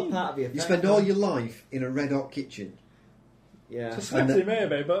it's just all part of the effect. You spend all your life in a red hot kitchen Yeah. It's sweaty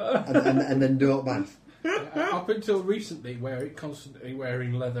maybe, but and then don't bath. Up until recently, constantly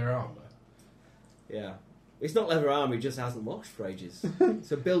wearing leather armour. Yeah. It's not leather armour, it just hasn't washed for ages.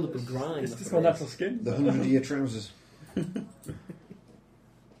 It's a build up of grime. it's that's just what my it is. natural skin. The 100-year trousers.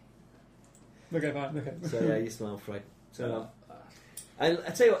 Okay, fine. Okay. So yeah, you smell Fred. So and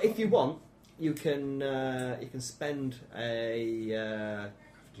I tell you what, if you want, you can spend a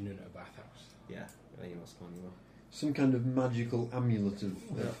Afternoon at a bathhouse. yeah. You must find you will. Some kind of magical amulet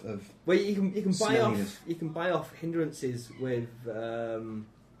of Well, you can buy Smelliness. off hindrances with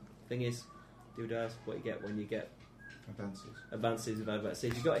thingies, doodads. What you get when you get advances with advances. So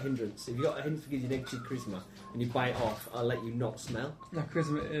if you've got a hindrance that gives you negative charisma, and you buy it off, I'll let you not smell. No,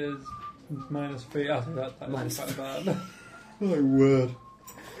 charisma is -3. I think that Minus is quite bad. my word.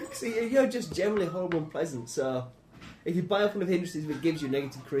 See, you're just generally horrible and pleasant. So if you buy off one of the hindrances that gives you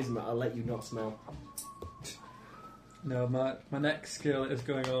negative charisma, I'll let you not smell. No, my next skill is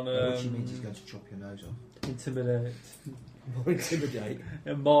going on which means he's going to chop your nose off. intimidate. More intimidate.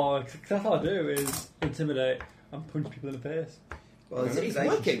 And more, cause that's all I do is intimidate and punch people in the face. Well, it's Intimidation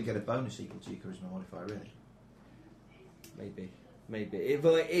working. should get a bonus equal to your charisma modifier, really. Maybe.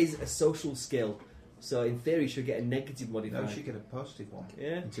 Well, it is a social skill, so in theory, you should get a negative modifier. No, you should get a positive one.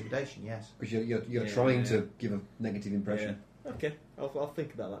 Yeah. Intimidation, yes. Because you're Yeah, trying yeah. to give a negative impression. Yeah. Okay, I'll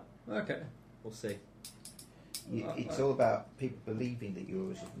think about that. Okay. We'll see. It's all about people believing that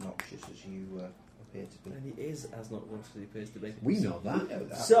you're as obnoxious as you appear to be. And he is as not once as he appears to be. We know that. You know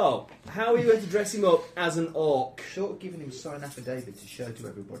that. So, how are you going to dress him up as an orc? Short of giving him a signed affidavit to show to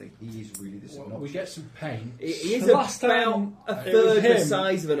everybody he is really this Well, obnoxious. we get some paint, He is The last about time a it was third the him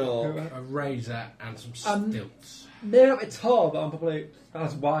size of an orc. a razor, and some stilts. Maybe not a bit tall, but I'm probably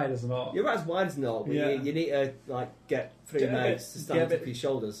as wide as an orc. You're about as wide as an orc, but Yeah. you need to get three Get a mates bit- to stand get a up bit- to your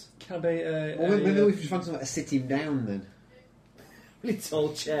shoulders. Can I be Well, maybe we should find something to sit him down then. Really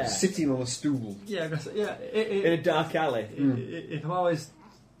tall chair Sitting on a stool. Yeah, I guess, yeah. in a dark alley. If I'm always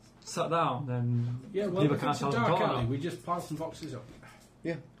sat down, then Yeah, well, people if can't it's a tell I'm dark tall alley, enough. we just pile some boxes up.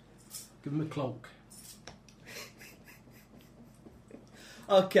 Yeah. Give them a cloak.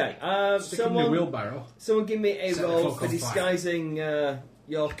 Okay, Stick them in a someone wheelbarrow. give me a Set the roll cloak for on fire. disguising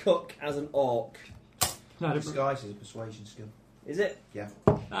your cook as an orc. No, I didn't- Disguise is a persuasion skill. Is it?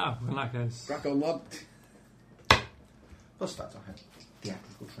 Ah, in that case. Crack on, lad. Plus that I had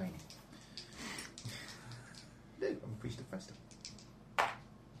theatrical training. No, I'm a priest of Festa.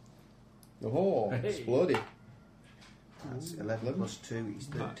 Oh, Hey. exploded. That's 11 plus 2 is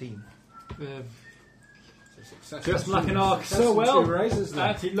 13. Success. Just like an orc, Success so and well. two raises I there.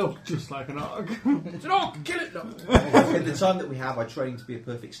 actually look just like an orc. It's an orc! Kill it! No. In the time that we have, I trained to be a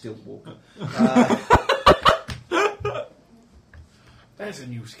perfect stilt walker. There's a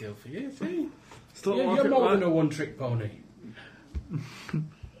new skill for you, see? Still Yeah, walk you're it more like- than a one-trick pony.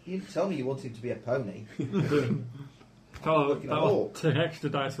 You didn't tell me you wanted to be a pony. That'll take extra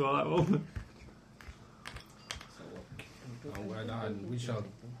dice for all that will. Oh, well done. We shall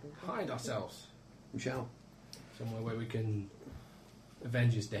hide ourselves We shall. somewhere where we can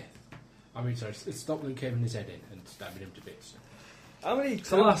avenge his death. I mean, sorry, stop Luke caving his head in and stabbing him to bits. How many?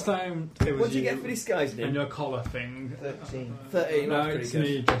 So last time it was What did you get for disguising and him? your collar thing. 13. 13. No, That's it's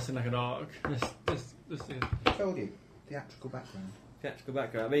pretty me dressing like an orc. This thing. I told you. Theatrical background. Theatrical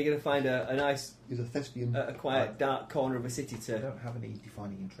background. I mean, you're going to find a nice, He's a thespian. a quiet, dark corner of a city I to. don't have any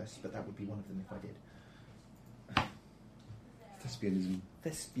defining interests, but that would be one of them if I did. Thespianism.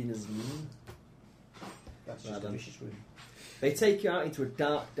 Thespianism. That's Well just a done. vicious room. They take you out into a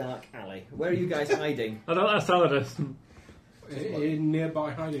dark alley. Where are you guys hiding? I don't like salad. In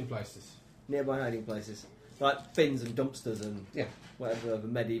nearby hiding places. nearby hiding places, like bins and dumpsters and Yeah. whatever the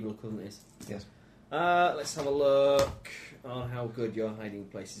medieval equivalent is. Yes. Let's have a look on how good your hiding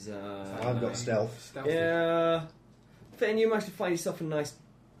places are. I've got stealth. Stealthy. Yeah. Finn, you managed to find yourself a nice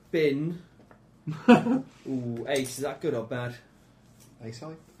bin. Ooh, ace. Is that good or bad? Ace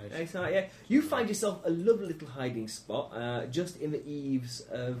high? Ace, yeah. You find yourself a lovely little hiding spot just in the eaves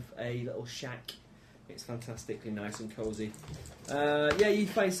of a little shack. It's fantastically nice and cosy. Yeah, you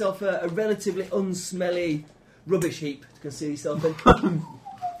find yourself a relatively unsmelly rubbish heap to conceal yourself in.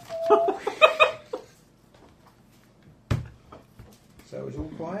 So it's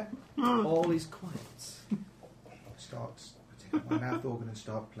all quiet. All is quiet. Starts. I take out my mouth organ and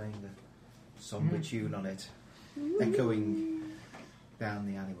start playing the somber tune on it, echoing down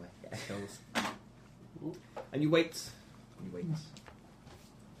the alleyway. It echoes. And you wait. You wait.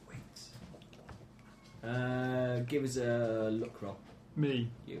 Wait. Give us a luck roll. Me.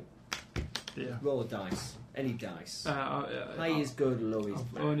 You. Yeah. Roll a dice. Any dice. High High is good, low is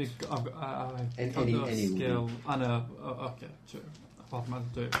bad. I've got Any will skill. I know. Okay, sure. Apart from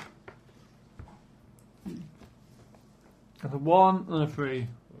that, do. Got a 1 and a 3. Oh,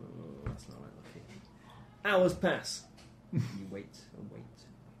 that's not right, lucky. Hours pass. You wait and wait.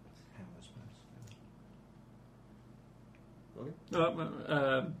 Okay.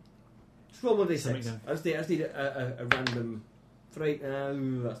 Just roll one of these Something things. again. I just need a random 3.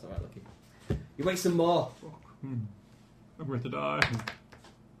 No, that's not right, lucky. You wait some more. I'm going to die.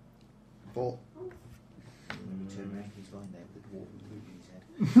 4. You turn around, he's lying there with the dwarf moving his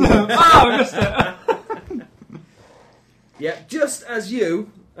head. I missed it! Yeah, just as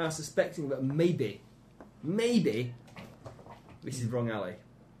you are suspecting that maybe this is the wrong alley.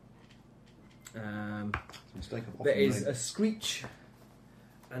 Mistake I've There often is made. a screech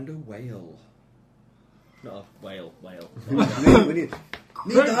and a wail. Not a whale. we need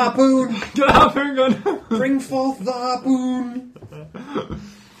the harpoon! Get a harpoon gun! Bring forth the harpoon!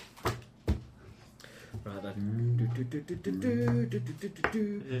 Right then.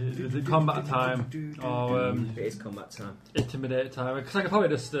 Is it combat time? Or It is combat time. intimidate time? Because I could probably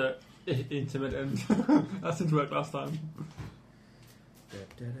just intimidate him. That didn't work last time.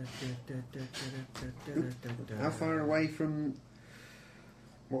 How far away from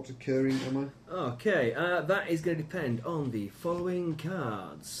what's occurring am I? Okay, that is going to depend on the following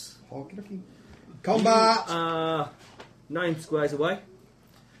cards. Okie Combat! 9 squares away.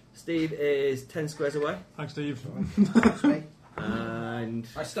 Steve is 10 squares away. Thanks, Steve. That's me. And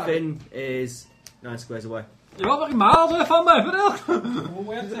I start. Finn is 9 squares away. You're not very miles away from me, but Well,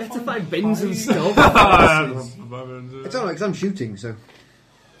 we have We to have to find bins and find- stuff. It's alright because I'm shooting, so.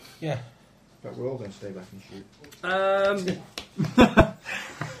 Yeah. But we're all going to stay back and shoot.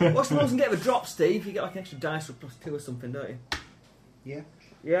 What's the most and get a drop, Steve? You get like an extra dice for +2 or something, don't you? Yeah?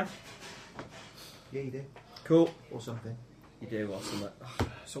 Yeah? Yeah, you do. Cool. Or something. You do, or something.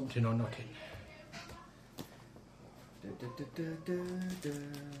 Something or nothing.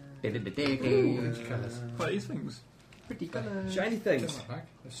 Pretty colours. what are these things? Pretty colours. Shiny things. Back.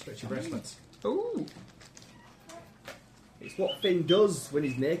 Let's stretch your bracelets. Ooh. It's what Finn does when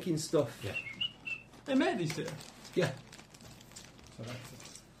he's making stuff. Yeah. They made these two. Yeah. So that's it.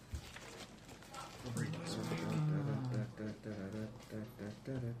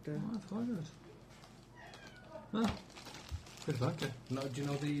 Oh, that's quite good. Ah. Good luck. No, do you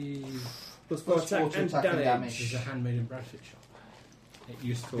know the... +4 Plus attack 4 to and attack and damage. There's a handmade in Bradford shop. It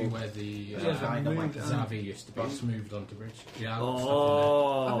used to be where the Yeah, I know my Zavi used to be. It's moved onto bridge. Yeah,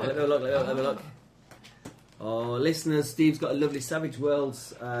 Oh, let me look, let me look. Oh, listeners, Steve's got a lovely Savage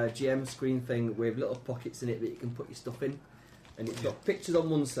Worlds GM screen thing with little pockets in it that you can put your stuff in. And it's got pictures on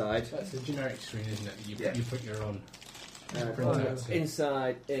one side. That's a generic screen, isn't it? You, Yeah. you put your own. And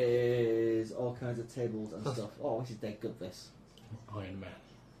inside is all kinds of tables and stuff. Oh, this is dead good, this. Iron Man.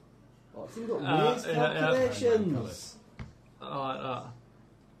 Oh, it's even got ways yeah. calculations. I like that.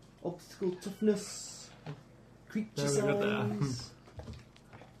 Obstacle toughness. Creature Very good there. size.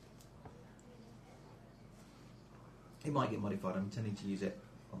 It might get modified. I'm intending to use it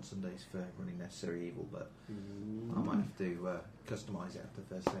on Sundays for running Necessary Evil, but I might have to customise it after the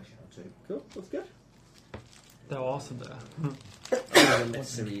first session or two. Cool, that's good. They're awesome there. I want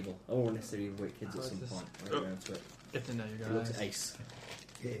Necessary Evil. I want Necessary Evil with kids at Oh, some it's point. just- I'll get around to it. Get to know you It looks guys. ace.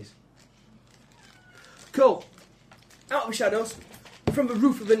 It is. Cool. Out of the shadows, from the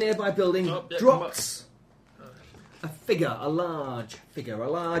roof of a nearby building, Oh, yeah, drops a figure, a large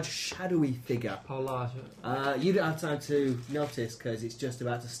shadowy figure. How large? You don't have time to notice because it's just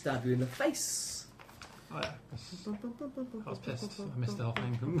about to stab you in the face. Oh yeah. I was pissed. I missed the whole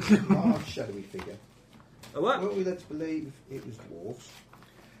thing. Large shadowy figure. Oh, what? Weren't we led to believe it was dwarves?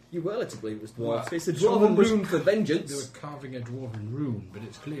 You were led to believe it was dwarves. Well, It's a someone dwarven was- rune for They were vengeance. carving a dwarven rune, but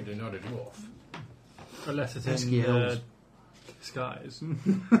it's clearly not a dwarf. Unless it's Pesky in elves. skies.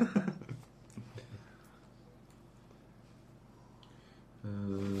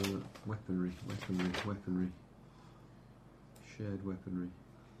 Weaponry. Shared weaponry.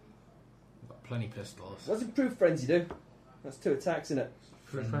 We've got plenty pistols. What's improved frenzy do? That's 2 attacks, isn't it?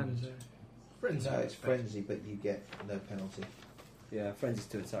 For friends, yeah. Frenzy. No, it's frenzy, but you get no penalty. Yeah, frenzy's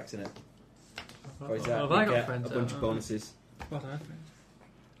 2 attacks, isn't it? Oh, Or is oh, that have I you got get friends? a bunch Oh, of bonuses? What have I friends?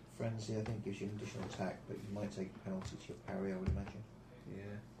 Frenzy, I think, gives you an additional attack, but you might take a penalty to your parry, I would imagine. Yeah.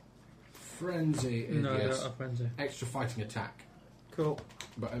 Frenzy is No, I don't yes, have friends. extra fighting attack, Cool.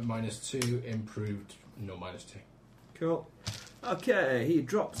 but at -2 improved. No, -2. Cool. Okay, he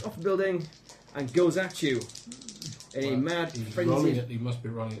drops off the building and goes at you in a Well, mad He's frenzy. rolling he must be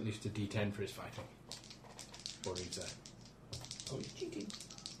rolling at least a D10 for his fighting. Or he's Oh, he's cheating.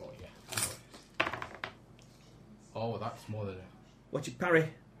 oh yeah. Oh, that's more than a What's your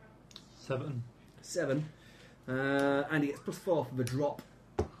parry? 7. 7. And he gets +4 for the drop,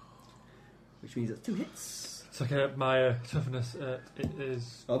 which means that's 2 hits. It's like my toughness it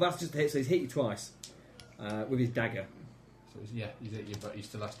is. Oh, that's just a hit, so he's hit you twice with his dagger. So he's at you, but he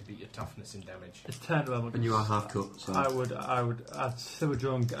still has to beat your toughness in damage. It's 10 level. And you are half cut, so I'd still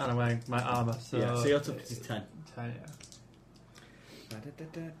drunk and I'm wearing my armour, so. Yeah, so your toughness is 10. 10, yeah.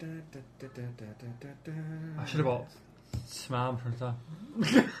 I should have bought some armour for that.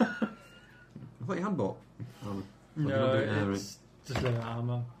 I thought you had bought armour. No, you don't do it now, it's just little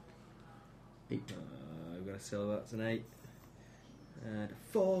armour. We've got a silver, that's an 8. And a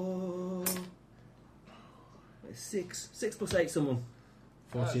 4. It's 6. 6 plus 8, someone.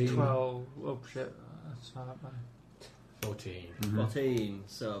 14. 12. Oh shit, that's not bad. 14. 14.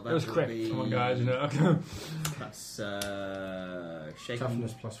 So that It was would quick, be... come on guys, you know. That's shaking.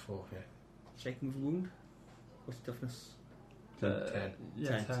 Toughness +4, yeah. Shaking with wound. What's your toughness? 10. Yeah,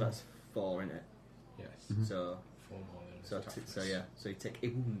 10. 10. So that's 4 in it. Yes. Mhm. So 4 more than so his t- toughness. so yeah. So you take a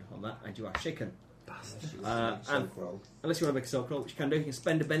wound on that, and you are shaken. Unless you And- soak roll. Unless you want to make a soak roll, which you can do. You can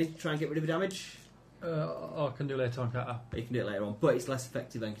spend a penny to try and get rid of the damage. I can do later on, can't I? But you can do it later on, but it's less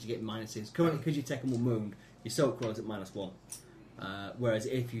effective then because you get minuses. Currently, because you take one wound, your soak roll is at -1. Whereas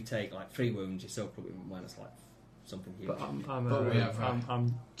if you take like 3 wounds, your soak roll will be minus like something huge. But But we have,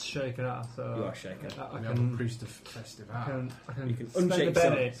 I'm shaken out, so You are shaken. I We have a can priest of festive I art. can You can spend a unshake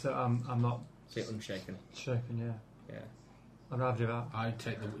penny, so I'm not So you're unshaken. shaken. Yeah, Yeah. I'd rather do that. I would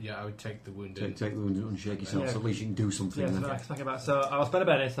take the wound. Take the wound and unshake yourself, Yeah. so at least you can do something. Yeah, so then. that's thinking about. So I'll spend a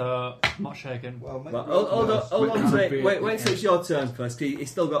penny, so I'm not shaken. Well, make Well, roll hold on, first. hold on Wait, to it. wait, Wait till it's your turn first. 'Cause he's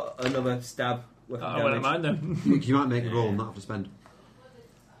still got another stab with I wouldn't damage. mind them. You might make a roll and not have to spend.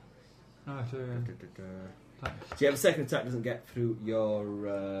 I have to, So you have a second attack doesn't get through your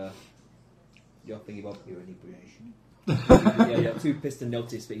thingy bob. Your inebriation. Yeah, you have 2 piston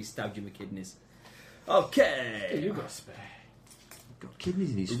notice, but he stabbed you in the kidneys. Okay. You got a spare. Got kidneys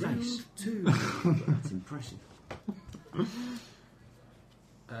in his Round face. 2. That's impressive.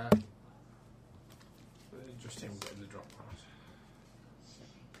 Just him getting the drop on it.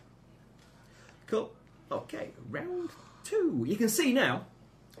 Cool. Okay, round 2. You can see now.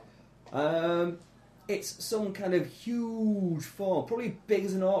 It's some kind of huge form, probably big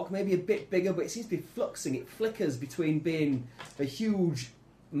as an orc, maybe a bit bigger, but it seems to be fluxing. It flickers between being a huge,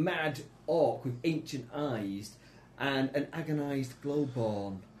 mad orc with ancient eyes and an agonised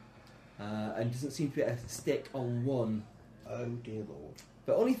glowborn, and doesn't seem to be able to stick on one. Oh dear lord.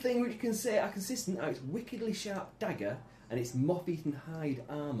 The only thing which you can say are consistent are its wickedly sharp dagger and its moth-eaten hide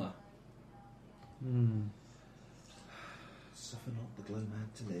armour. Suffer not the glow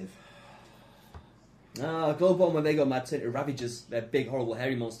mad to live. Ah, glowborn, when they go mad, turn into ravagers. They're big, horrible,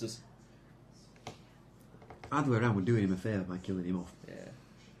 hairy monsters. Either way around, we're doing him a favour by killing him off. Yeah.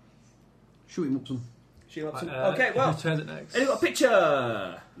 Shoot him up some. Shoot up some. Okay, well, who turns it next? and you've got a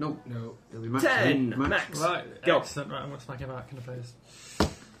picture. No, No. it'll be max. 10, Max. max. Right, Go. excellent. Right, I'm going to smack him back in the face.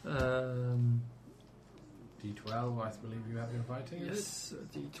 D12, I believe you have your fighting. Is it?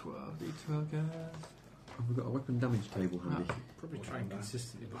 Yes, D12, guys. Have we got a weapon damage table handy? Probably try and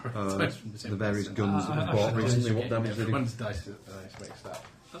consistently borrow dice from the same The various person. guns that we've I bought should recently, do what damage they do. Everyone's dice makes that.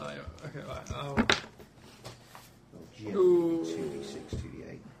 Oh, yeah, okay, right. Oh, Ooh. 2d6,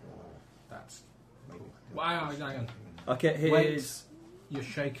 2d8. That's Maybe. wow. Hang on. Okay, here's. You're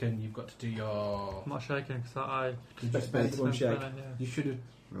shaken. You've got to do your. I'm not shaking because I. Did you Spend one shake. Yeah. You should have.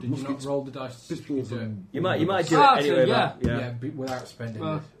 Right, Did you not muskets, roll the dice? to see if you pistols, could do it? and You might do it Ah, anyway. yeah. but- Yeah, but without spending.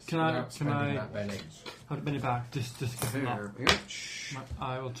 Well, it. can I- Without can spending I- that penny. Have it been back, just give it up. Fair pitch.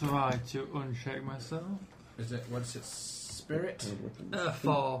 I will try to unshake myself. Is it? What's it? spirit.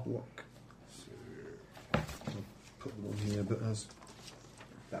 4. Block. I'll put them on here, but as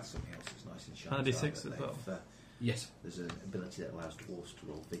That's something else that's nice and shiny. And a D6 as well. Yes. There's an ability that allows dwarves to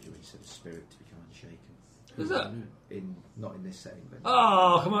roll vigor instead of spirit to become unshaken. Is that? Not in this setting, but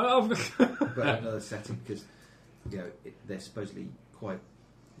Oh, come on. but in another setting, because they're supposedly quite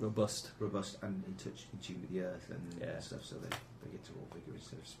Robust. and in tune with the earth and Yeah. stuff, so they get to roll vigor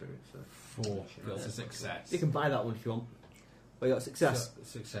instead of spirit for 4. unshaken. That's a success. You can buy that one if you want. Well, you got success.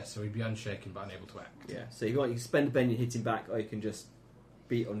 Success, so he'd be unshaken but unable to act. Yeah. So if you want, you can spend a penny and hit him back, or you can just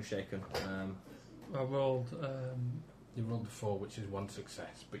be unshaken. I rolled. You rolled a 4, which is 1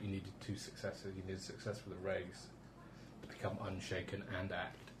 success, but you needed 2 successes. You needed a success with a raise to become unshaken and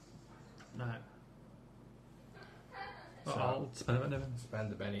act. No. So- I'll spend it anyway.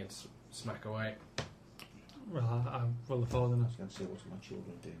 Spend the penny and smack away. Well, I rolled a 4 then. I was going to say, what are my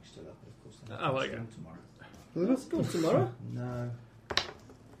children doing still up? But of course, they're Oh, not well, school yeah. tomorrow. Let's go tomorrow. No.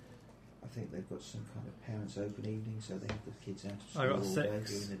 I think they've got some kind of parents' open evening, so they have the kids out of school I got all 6. day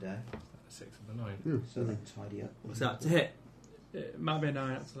during the day, 6 of the 9. so they can tidy up. What's that to hit? It might be a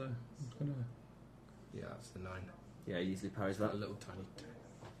 9 actually. I'm just gonna... Yeah, that's the 9. Yeah, he easily parries That that. little tiny.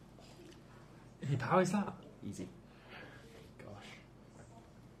 He powers that? Easy. Gosh.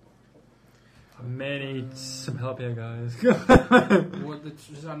 I may need some help here, guys. Well,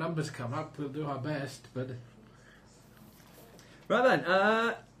 as our numbers come up, we'll do our best, but. Right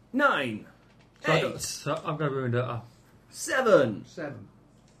then. 9, So 8, so I've got ruined it. 7. 7.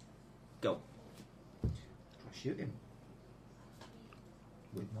 Go. Try shoot him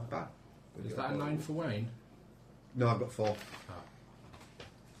with my bow. Is that a 9 for Wayne? no, I've got 4.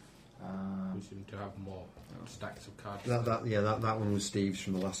 We seem to have more stacks of cards. That one was Steve's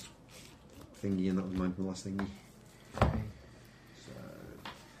from the last thingy, and that was mine from the last thingy. Okay. So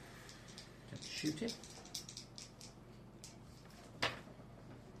let's shoot him.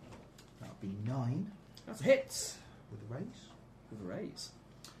 That'll be 9 That's a hit. with a raise. With a raise.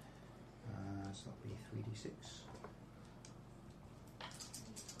 So that'll be 3d6.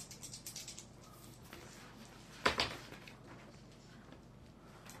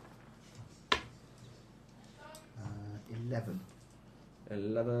 Uh, 11.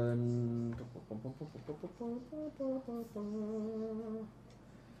 11.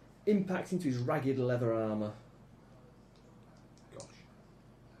 Impact into his ragged leather armour. Gosh,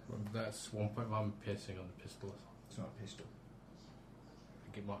 Well, that's 1.1 piercing on the pistols. it's not a pistol. I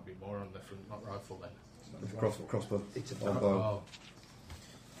think it might be more on the front rifle then. It's not a Crossbow. It's a Or bow.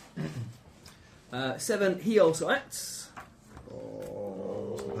 Oh. 7. He also acts.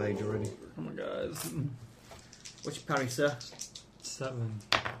 Oh, what's the page already? Oh my guys. What's your parry, sir? 7. Still 7.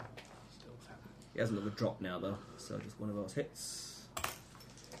 He has another drop now, though, so just one of those hits.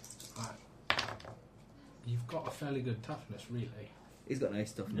 You've got a fairly good toughness, really. He's got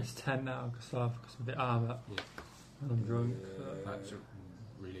nice toughness. It's 10 now because of the armour. Yeah. And I'm drunk. That's a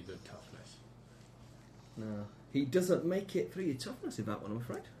really good toughness. No, he doesn't make it through your toughness in that one, I'm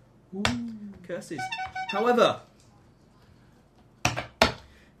afraid. Curses. However,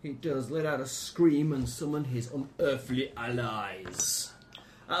 he does let out a scream and summon his unearthly allies.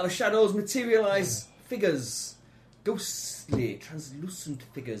 Out of the shadows materialise figures. Ghostly, translucent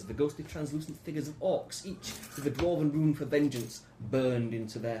figures. The ghostly, translucent figures of orcs, each with a dwarven rune for vengeance burned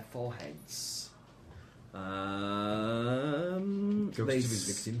into their foreheads. Ghosts They of his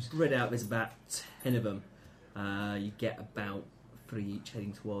victims. spread out. There's about 10 of them. You get about 3 each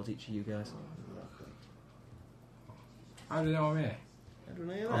heading towards each of you guys. How do you know I'm here? I don't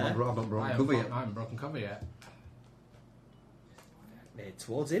know you're I've there. not I broken cover yet. haven't broken cover yet. Head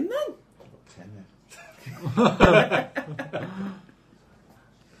towards him then. I've got 10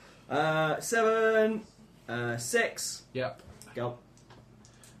 then. 7, 6. Yep. Go.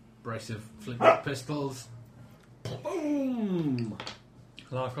 Brace of flint pistols. Boom.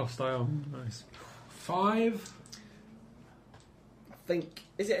 Larkov style. Nice. 5. I think,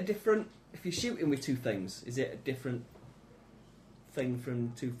 is it a different, if you're shooting with 2 things, is it a different thing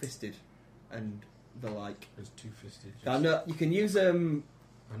from two-fisted and the like? There's 2-fisted. I know you can use them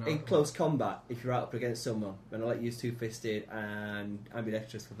in close combat if you're out up against someone, and I'll let you use two-fisted and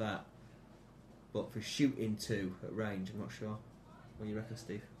ambidextrous for that. But for shooting 2 at range, I'm not sure. What do you reckon,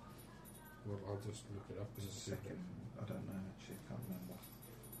 Steve? Well, I'll just look it up. Second, I don't know actually, I can't remember.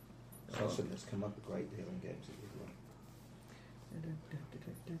 It's not something that's come up a great deal in games that we've run.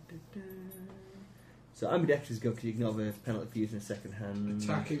 So ambidextrous go because you ignore the penalty for using a second hand.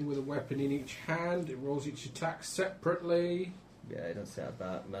 Attacking with a weapon in each hand. It rolls each attack separately. Yeah, it doesn't say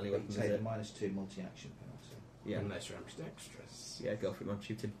about melee You weapons, take is the it? -2 multi-action penalty. Yeah. Unless you're ambidextrous. Yeah, go for it, man.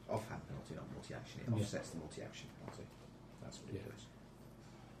 Shoot him. Offhand penalty, not multi-action. It Yeah. offsets the multi-action penalty. So That's what it is.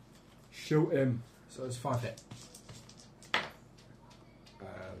 Shoot him. So it's 5 hit.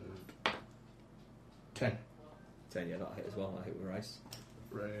 And 10. 10, yeah, that'll hit as well. I'll hit with Rice.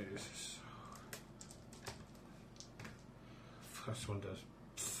 Raise. First one does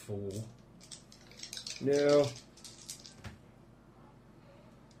 4. No.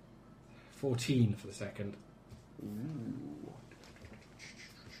 14 for the second. Ooh.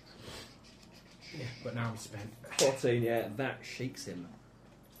 Yeah, but now I'm spent. 14, yeah, that shakes him.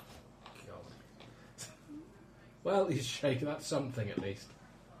 God. Well, he's shaking. That's something at least.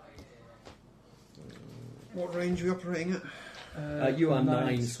 What range are we operating at? You are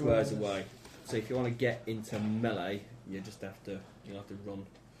 9 squares away. So if you want to get into melee, you'll have to run.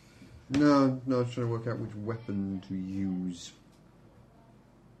 No, I was trying to work out which weapon to use.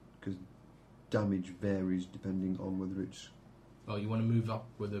 Because damage varies depending on whether it's Oh, you want to move up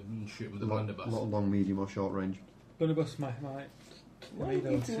with a shoot with the blunderbuss? long, medium, or short range. Blunderbuss might. Why are you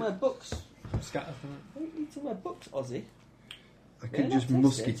eating my books? Scatter them. Why are you eating my books, Ozzy? I could Yeah, just that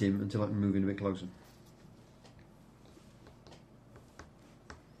tastes musket him until I can move in a bit closer.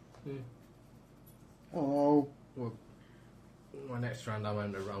 Oh. Well, my next round I'm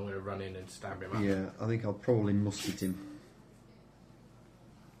going to run in and stab him up. Yeah, I think I'll probably musket him.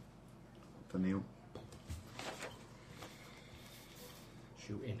 For now.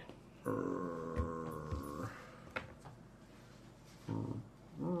 Shoot in.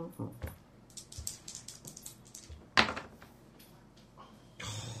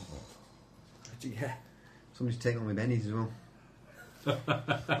 Yeah. Somebody's taking on my bennies as well.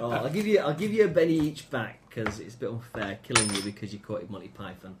 Oh, I'll give you a Benny each back because it's a bit unfair killing you because you caught Monty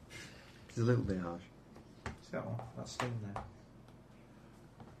Python. It's a little bit harsh. See that one? That's still in there.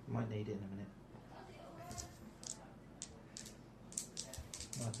 Might need it in a minute.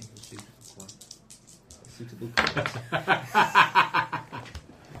 No, I think it's suitable quite. Suitable.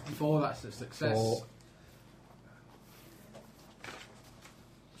 4, that's a success. 4.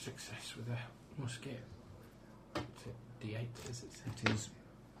 Success with a musket. It's a D8, is it? It is.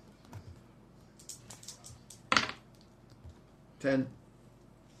 10.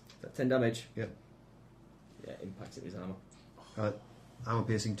 That 10 damage. Yep. Yeah, impacts it with his armour. Armour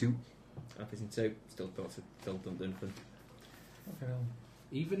piercing 2. Happens in 2. Still don't do anything. Okay.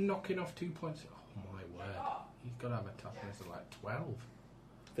 Even knocking off 2 points. Oh my word. He's got to have a toughness of like 12.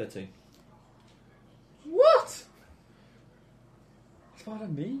 13. What? It's harder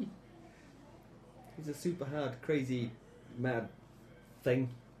than me. He's a super hard, crazy, mad thing.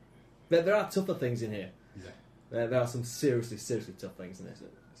 There are tougher things in here. Yeah. There are some seriously tough things in this.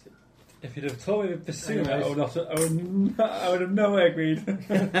 If you'd have told me this sooner, I would have no way agreed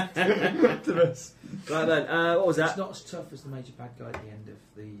to this. Right then, what was It's that? not as tough as the major bad guy at the end of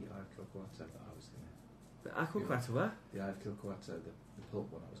the Eye of Kilquarto that I was going to. The Aqua Quattro. The Eye of Kilquarto, the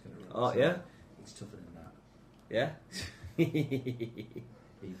pulp one I was going to run. Oh, So yeah? It's tougher than that. Yeah? He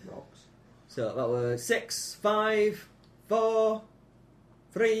rocks. So that was 6, 5, 4,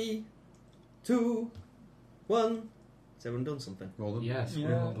 3, 2, 1. Has everyone done something? Well done. Yes, Yeah.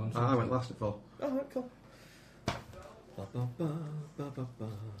 we're all done. I went last at 4. Oh, right, cool.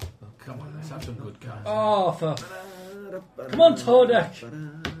 Come on, let's have some good cards. Oh, come on, Tordek.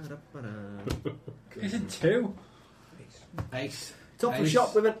 Is it 2? Ace. Top of the Ace.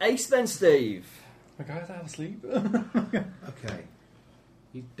 shop with an ace then, Steve. My guy's out of sleep. Okay.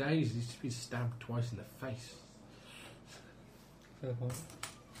 He's dazed. He's just been stabbed twice in the face. Fair point.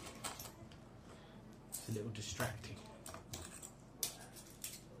 It's a little distracting.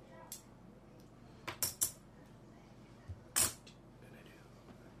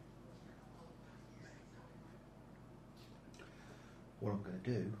 What I'm going to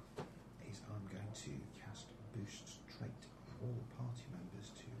do is I'm going to cast Boost Trait on all party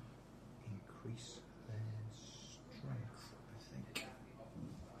members to increase their strength, I think.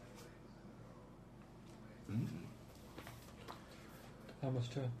 How much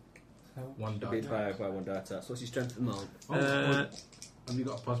to? How? One It'll be die. by one die attack. So what's your strength at the moment? Have you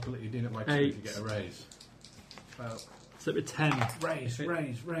got a possibility of doing it by 2 8. to get a raise? Well, So it'd be 10. raise.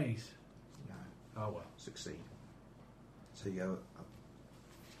 No, Oh well. succeed. So you go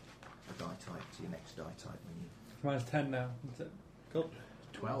a die type to your next die type when you... Mine's 10 now. That's it. Cool.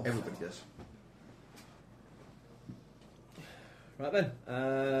 12. Everybody does. Right then.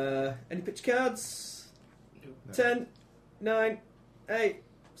 Any picture cards? Nope. 10, 9, 8,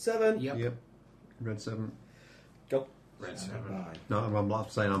 7. Yep. Red 7. Red So 7. bye. No, I'm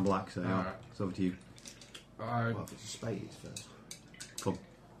saying I'm black, so Alright. it's over to you. Well, if it's a spade, it's first. Cool.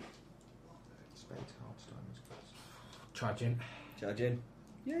 Spade's hearts, diamonds, clubs. Charge in. Charge in.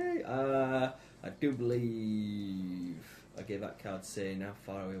 Yay. I do believe I gave that card saying how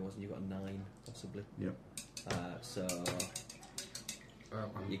far away it was, and you got a 9, possibly. Yep. So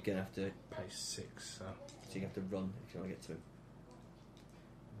I'm you're gonna have to. pace 6. So you have to run if you want to get to him.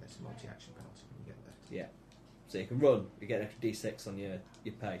 There's a multi-action penalty when you get there. Yeah. So you can run. You get an extra D6 on your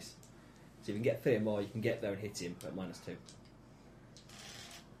pace. So if you can get 3 or more, you can get there and hit him at -2.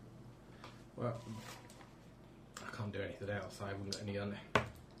 Well, I can't do anything else. I haven't got any on there.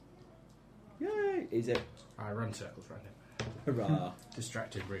 Yay! Easy. I run circles around him. Hurrah!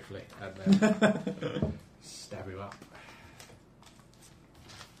 Distract him briefly and then stab him up.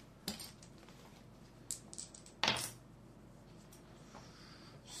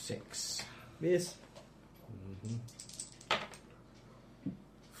 Six. Miss.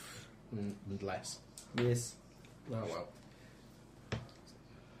 And less. Miss. Oh well.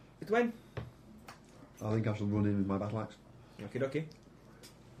 Dwayne. I think I shall run in with my battle axe. Okie dokie.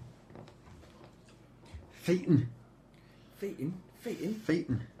 Feeten. Feeting.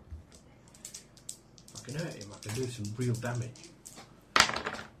 Feeten. I can hurt him. I can do some real damage.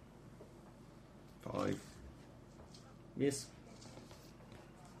 5. Miss.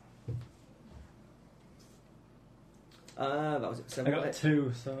 That was it. I 7. got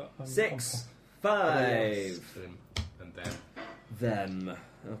 2, so I'm 6. I'm 5. Him and them. Them.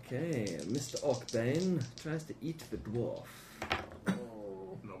 Okay. Mr. Orkbane tries to eat the dwarf.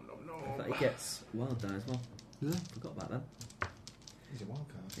 Oh, no. In fact, he gets wild die as well. Is it? Forgot about that. He's a wild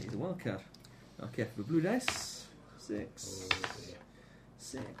card. He's a wild card. Okay, for the blue dice. 6. Oh, dear.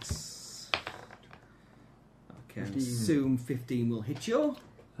 6. Okay, 15. assume 15 will hit you.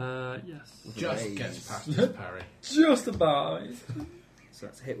 Yes. With a Just raise. gets past his parry. Just about. So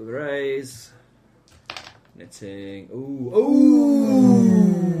that's a hit with a raise. Netting. Ooh,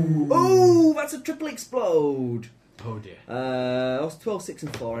 that's a triple explode. Oh dear. I was 12, 6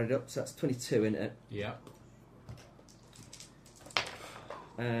 and 4 added up, so that's 22, isn't it? Yeah.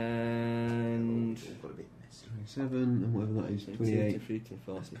 And All got a bit messy. 27, and whatever that is, 22, 28. 23,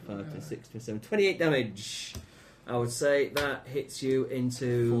 24, 25, 26, 27, 28 damage. I would say that hits you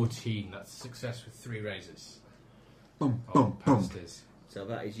into... 14. That's a success with 3 raises. Boom, Oh, boom, boom. past his. So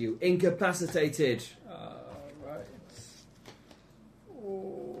that is you incapacitated. Right.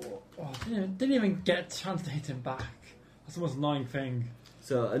 Didn't even get a chance to hit him back. That's the most annoying thing.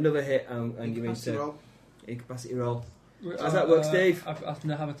 So another hit and you're Incapacity into roll. incapacity roll. How's that work, Steve? I've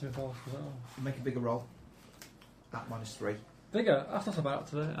never had it before. So. Make a bigger roll. At -3. Bigger? That's not so bad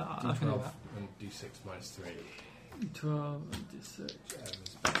today. I can do D12 that. and D6 minus 3. 12 and D6.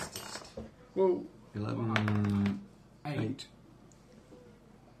 German's bestest. Whoa. 11, 8.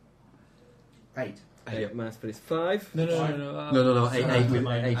 8. 8. Yeah, minus 3 is 5. No. No, 8 with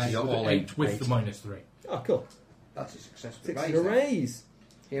 8 is all 8. With the minus 3. Oh, cool. That's a successful 6 raise. is a then. raise.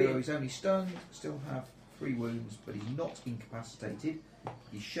 Hero is only stunned, still have 3 wounds, but he's not incapacitated.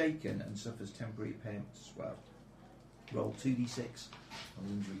 He's shaken and suffers temporary impairment as well. Roll 2d6 on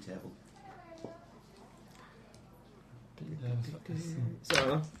the injury table.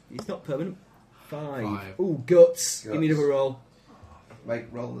 So, it's not permanent. 5. 5. Ooh, guts. Give me Guts. another roll. Wait,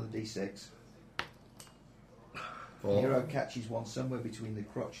 roll the d6. Hero catches one somewhere between the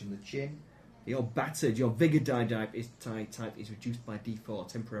crotch and the chin. You're battered. Your vigor die type is reduced by D4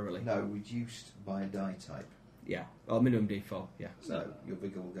 temporarily. No, reduced by a die type. Yeah. Or minimum D4. Yeah. So your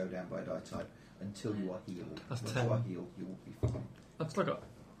vigor will go down by a die type until you are healed. That's Once 10. you are healed, you will be fine. I've still got.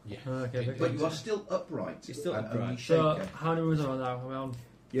 Yeah. Okay, big But you are still upright. You're still and upright. only So, shaken. how many wounds am I now? Am I on?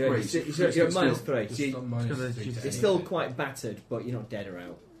 You're at Three. minus 3. So Just on minus because 3 it's to you're any still hit. quite battered, but you're not dead or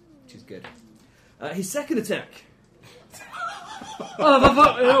out, which is good. His second attack.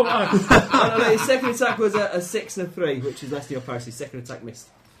 His second attack was a 6 and a 3, which is less than your parry. His second attack missed.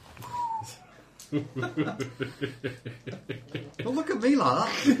 Don't look at me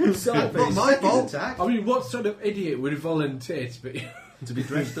like that. So, Not my Second fault. attack. I mean, what sort of idiot would volunteer to be To be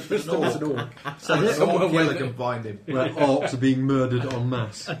dressed up as dressed an up as an orc. orc? So that Somewhere someone where killer they- can find him. Where orcs are being murdered en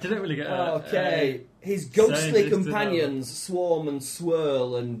masse. I didn't really get okay, his Say ghostly this to companions swarm and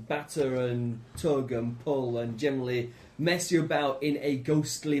swirl and batter and tug and pull and generally mess you about in a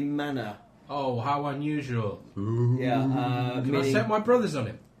ghostly manner. Oh, how unusual. Yeah, Can I meaning... set my brothers on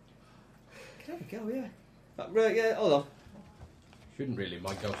him? There we go, yeah. Right, yeah, hold on. Shouldn't really.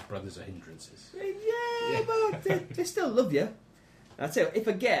 My ghost brothers are hindrances. Yeah, but they still love you. I tell you, if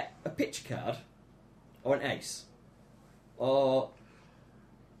I get a pitch card or an ace, or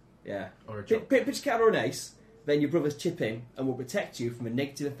Or a joke. pitch card or an ace, then your brothers chip in and will protect you from the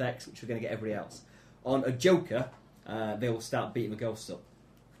negative effects which are going to get everybody else. On a joker, they will start beating the ghosts up.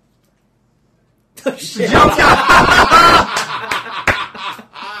 Oh, shit.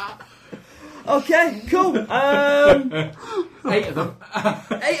 Okay, cool. 8 of them.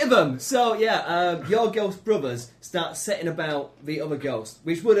 8 of them. So yeah, your ghost brothers start setting about the other ghost,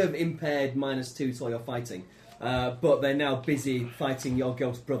 which would have impaired -2 to all your fighting, but they're now busy fighting your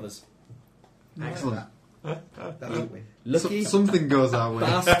ghost brothers. Excellent. That's a win. Lucky Something goes our way.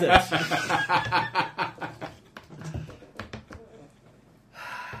 bastard.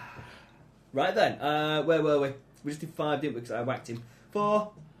 Right then, where were we? We just did 5, didn't we? Because I whacked him.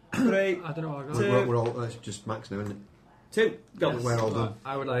 4, 3, I don't know what I got. Two. We're all it's just max now, isn't it? 2. Go. We're all done.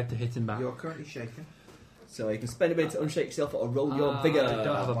 I would like to hit him back. You're currently shaken. So you can spend a minute to unshake yourself or roll your I vigour.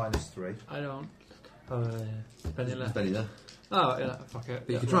 don't have a- -3. I don't. Penny left. Benny there. Oh, yeah, fuck it.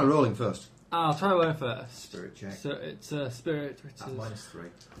 But you can try rolling first. I'll try one first. Spirit check. So it's spirit, which At is. -3.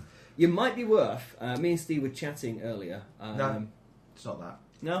 You might be worth. Me and Steve were chatting earlier. No. It's not that.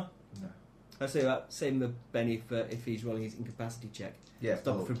 No? No. I'd say that. Same with Benny for if he's rolling his incapacity check. Yeah,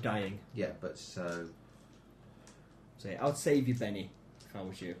 Stop well, him from dying. yeah, but so So yeah, I would save you, Benny, if I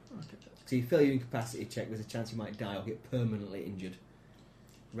was you. So you fail your incapacity check, there's a chance you might die or get permanently injured,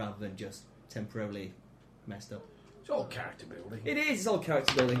 rather than just temporarily messed up. It's all character building. It is. It's all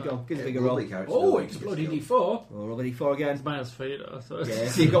character building. Go on, give us a it bigger will roll. be character Oh, building. it's bloody D4. Roll over D4 again. It's -3 though, so Yeah,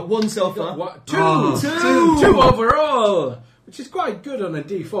 so you've got 1 so far. What? 2! Oh, 2 overall! Which is quite good on a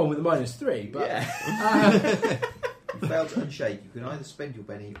D4 with a -3, but... Yeah. You fail to unshake. You can either spend your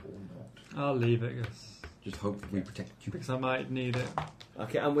Benny or not. I'll leave it Just hope that we protect you. because I might need it.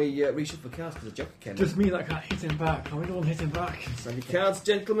 Okay, and we reshuffle cards because the Joker came in. Just me that can't hit him back. I really want to hit him back. Send your cards,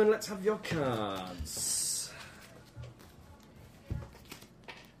 gentlemen. Let's have your cards.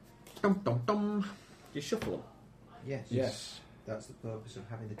 Dum, dum, dum. You shuffle them. Yes. Yes. That's the purpose of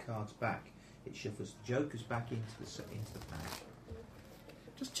having the cards back. It shuffles the jokers back into the pack.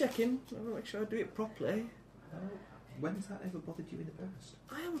 Just checking. I want to make sure I do it properly. When has that ever bothered you in the past?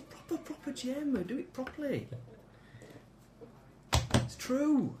 I am a proper GM. I do it properly. It's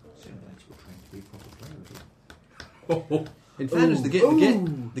true. Sooner or later you'll train to be a proper player. In fairness,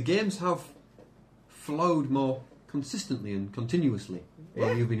 Ooh. the games have flowed more consistently and continuously while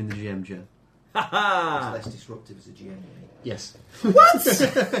Yeah. you've been in the GM chair. Ha ha! It's less disruptive as a GM. Yes.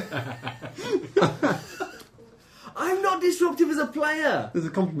 I'm not disruptive as a player. There's a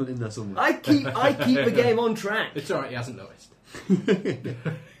compliment in there somewhere. I keep the game on track. It's alright, he hasn't noticed.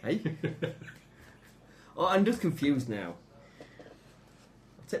 Hey? Oh, I'm just confused now.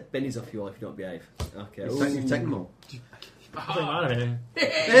 I'll take Benny's off you all if you don't behave. Okay. You've taken them all. Doesn't matter.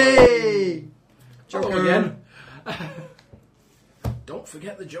 Hey! Joker again. Don't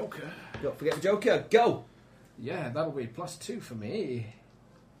forget the Joker. Don't forget the Joker. Go. Yeah, that'll be +2 for me.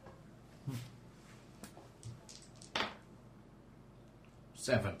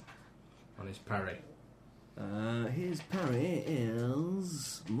 Seven on his parry. His parry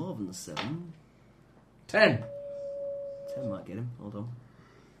is more than 7. 10. 10 might get him. Hold on.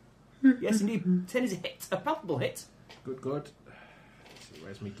 Yes, indeed. 10 is a hit. A palpable hit. Good, good. Let's see,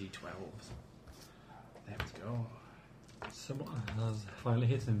 where's my D12s? There we go. Someone has finally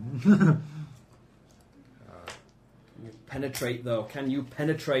hit him. Can you penetrate, though? Can you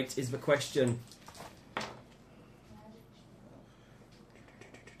penetrate is the question.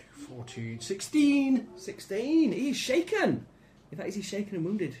 14, 16. 16. He's shaken. In fact, is he shaken and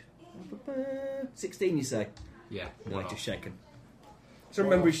wounded? 16, you say? Yeah, No, one he's off. just shaken. So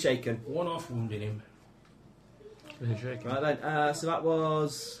remember, he's shaken. One off wounded him. Really shaking. Right then, so that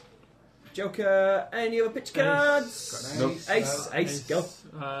was Joker. Any other picture cards? Got an Ace. Ace, go.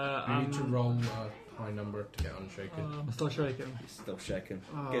 You need to roll a high number to get unshaken. I'm still shaking. He's still shaken.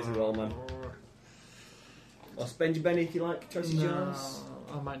 Get a roll, man. Or spend your Benny if you like. Choice is yours.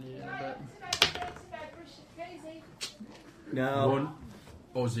 I might need it a bit. No. 1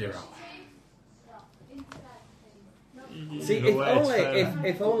 or 0. See,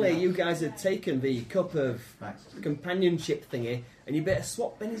 if only you guys had taken the cup of Max. companionship thingy, and you better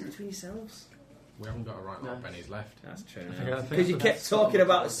swap bennies between yourselves. We haven't got a right lot of pennies left. That's true. I think Because you that's- kept talking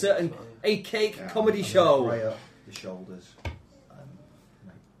about a cake Yeah, comedy and then show. Grey up the shoulders. Make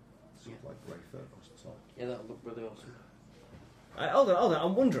sort of like grey fur across the top. Yeah, that'll look really awesome. Hold on.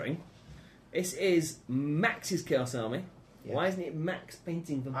 I'm wondering. This is Max's Chaos Army. Yeah. Why isn't it Max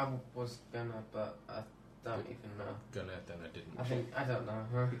painting them? I was gonna, but I don't even know. Then I didn't. I don't know.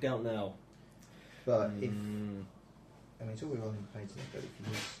 Huh? We don't know. But if Mm. I mean, it's all well in painting it, but if you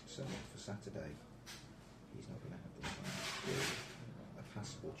need someone for Saturday, he's not going to have the time to do a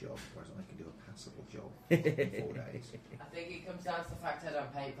passable job, whereas I can do a passable job in 4 days. I think it comes down to the fact I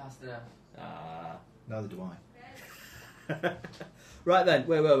don't paint fast enough. Neither do I. Right then,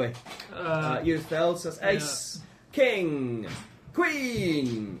 where were we? You failed, so that's Yeah. Ace, King,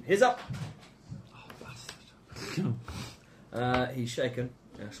 Queen. Here's up. He's shaken.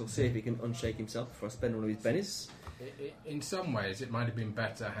 I shall see if he can unshake himself before I spend one of his bennies. In some ways, it might have been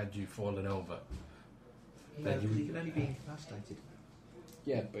better had you fallen over. No, because he can only be incapacitated.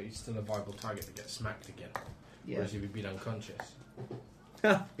 Yeah, but he's still a viable target to get smacked again. Yeah. Whereas if he'd been unconscious.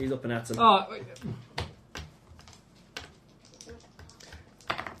 He's up and at him. Oh, wait.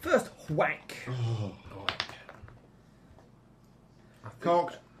 First whack. Oh. I think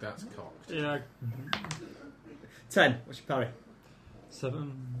Cocked. That's cocked. Yeah. 10. What's your parry?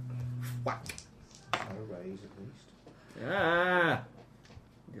 7. Whack. No raise at least. Ah!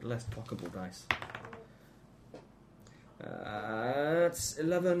 Get less pockable dice. That's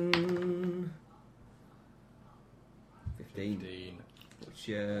 11. 15. Which,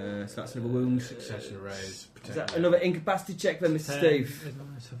 so that's another wound. Success and a raise. Is that another incapacity check then, Mr. Steve?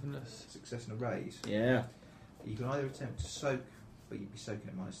 Success and a raise. Yeah. You can either attempt to soak, but you'd be soaking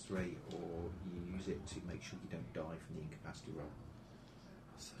at -3, or you use it to make sure you don't die from the incapacity roll.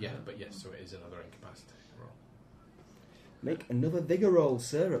 Yeah, but yes, so it is another incapacity roll. Make another vigour roll,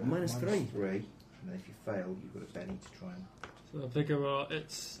 sir, at -3. -3, and then if you fail, you've got a penny to try and. So vigor roll,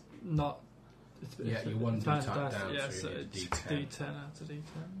 it's not. Yeah, you want to times type dice, down, yeah, so so you need it's a D10. D10 out of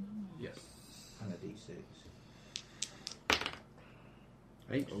D10. Yes. And a D6.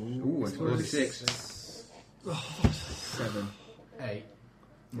 8. Ooh, Ooh, that's that's 46. 7. 8.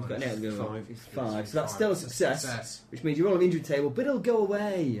 You've got an 8 going 5. It's 5. So that's still a success, Success. which means you're on an injury table, but it'll go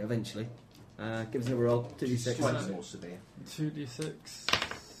away eventually. Give us another roll. It's 2d6. slightly more severe. 2d6.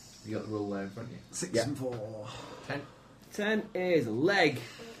 You got the rule there in front of you. 6 Yeah. and 4. 10. 10 is leg.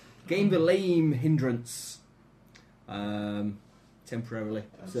 Gain the lame hindrance. Temporarily.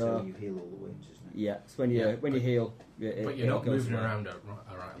 And So, so you heal all the wounds, isn't it? yeah, it's when you Yeah, when you heal. But you're not moving around a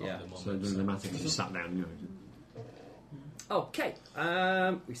right lot Yeah. at the So moment. it doesn't matter if you sat down, you know. Okay.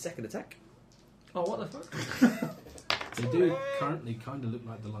 We second attack. Oh, what the fuck? They do currently kind of look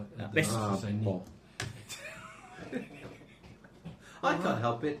like the Miss. monsters they need. I can't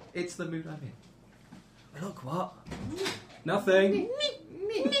help it. It's the mood I'm in. Look what? Nothing.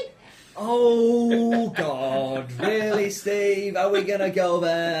 Oh God! Really, Steve? Are we gonna go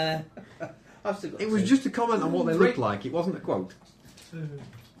there? I've still got It was two. just a comment on what they looked like. It wasn't a quote.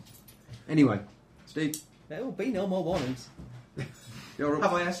 Anyway, Steve, There will be no more warnings. you're Have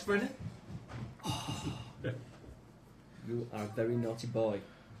up. I asked for any? You are a very naughty boy.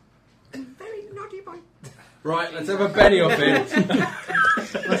 Right, let's have a penny off it.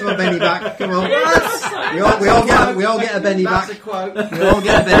 Let's have a Benny back. Come on. we all get a Benny That's back. a quote. We all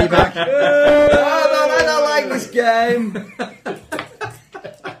get a Benny back. I don't like this game.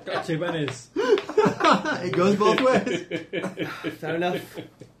 Got 2 bennies. It goes both ways. Fair enough.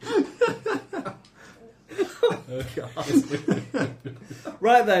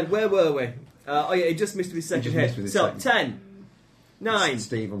 Right then, where were we? Oh yeah, he just missed with his second just hit. missed with his So second. 10, 9,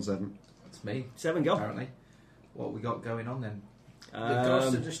 Steve on 7. That's me, 7, go. apparently. What we got going on then? The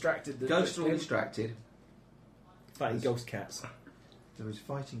ghosts are Um, distracted. Ghosts are all distracted. fighting ghost cats. There is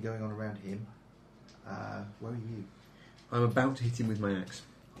fighting going on around him. Where are you? I'm about to hit him with my axe.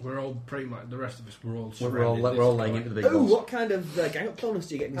 We're all pretty much, the rest of us, we're all We're all surrounded. laying into the big Ooh, boss. what kind of gang up bonus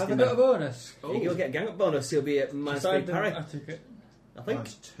do you get in this Have a game? bit of bonus. You'll get a gang up bonus. He'll be at minus 3 parry. I took it. I think.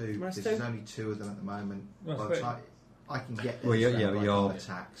 -2. Minus There's 2. only 2 of them at the moment. Well, By the wait. time I can get Well, there, yeah, so I you're- can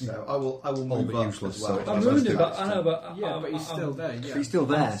attack. So I will all move but up useless, as well. so- I'm That's wounded, good. but I know, but Yeah, but he's still there, yeah. He's still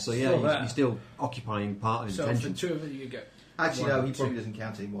there, so yeah, Still he's, there. he's still occupying part of his So for attention. 2 of you, you get... Actually, One, no, he two. probably doesn't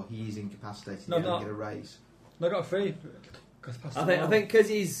count anymore. He is incapacitated. No, He no. only get a raise. I got 3. Cause past I the think roll. because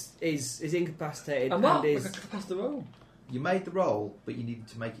he's incapacitated I'm and not. is I passed the roll. You made the roll, but you needed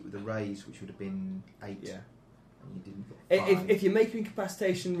to make it with a raise, which would have been 8. yeah. And you didn't get 5. If you make an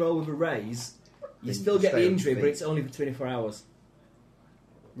incapacitation roll with a raise, you Then still you get the stay on injury, your but feet. it's only for 24 hours,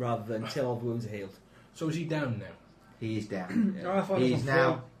 rather than until all the wounds are healed. So is he down now? He is down. Oh, I thought it He was is on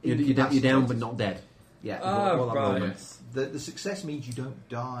now You're down, incapacitated. but not dead. Yeah. Oh, while I'm right. rolling. The success means you don't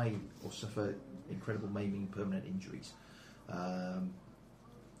die or suffer incredible maiming, permanent injuries.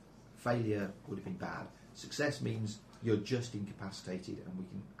 Failure would have been bad. Success means you're just incapacitated, and we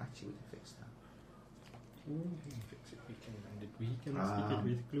can fix that.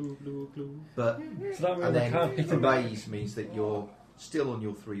 But So that and roll then can't hit a him. raise means that you're still on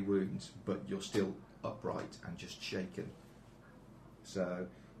your 3 wounds, but you're still upright and just shaken. So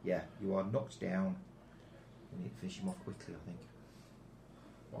yeah, you are knocked down. We need to finish him off quickly, I think.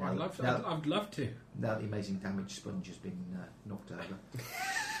 Well, I'd love to. No. I'd love to. Now the amazing damage sponge has been knocked over.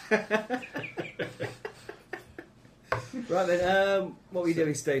 Right then, what were you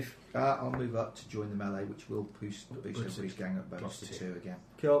doing, Steve? I'll move up to join the melee, which will boost everybody's gang up bonus to 2 again.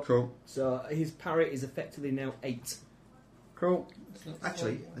 Cool. So his parry is effectively now 8. Cool.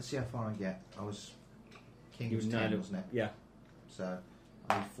 Actually, let's see how far I get. I was king was 10, wasn't it? Yeah. So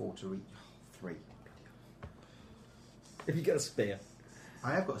I need 4 to reach 3. If you get a spear.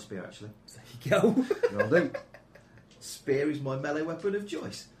 I have got a spear actually. There you go. Well done. Spear is my melee weapon of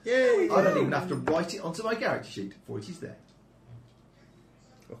choice. Yay! I don't even have to write it onto my character sheet, for it is there.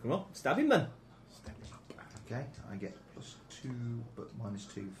 Oh, come on, stab him then. Okay, I get +2, but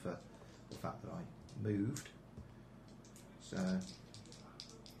 -2 for the fact that I moved. So,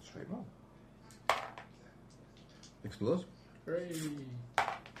 straight roll. Explode. Hooray.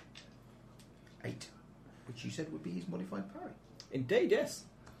 8, which you said would be his modified parry. Indeed, yes.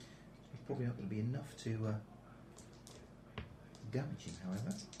 It's probably not going to be enough to damage him,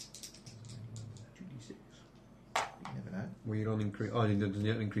 however. 2d6. You never know. Well, you don't increase. Oh, you don't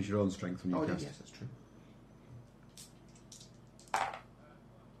increase your own strength when you Oh, cast. yes, that's true.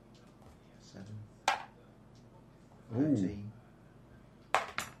 7. Ooh. 13.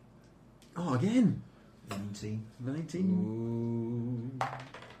 Oh, again. 19. 19. Ooh.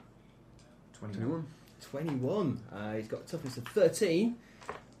 21. 21. He's got a toughness of 13.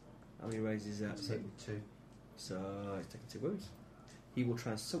 How many raises that? That's hit with 2. So he's taking 2 wounds. He will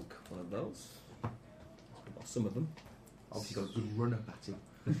try and soak one of those. Or some of them. Obviously got a good run up at him.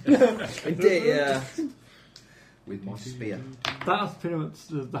 Indeed, yeah. With my spear. That's pretty much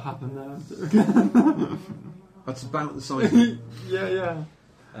the happen there. That's about the size. Of it.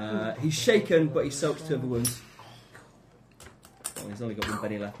 yeah. He's shaken, but he soaks 2 of the wounds. Oh, he's only got 1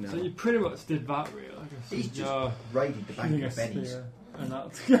 penny left now. So you pretty much did that, really. I guess. He's just raided the bank of bennies. And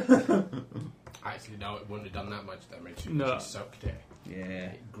that's Actually, no, it wouldn't have done that much damage. It No. just soaked it. Yeah.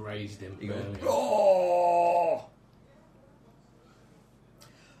 It grazed him. He goes, barely. oh!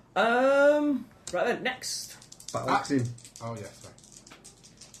 Right then, next. Battle axe him. Oh, yeah, sorry.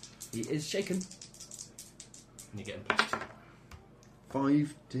 He is shaken. And you're getting +2.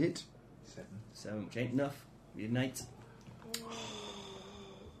 5 to hit. 7. 7, which ain't enough. You need an 8.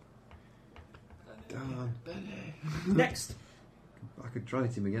 Darn. Next. I could try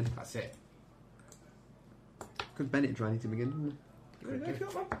hit him again. That's it. Could Bennett try hit him again? Give it a go if you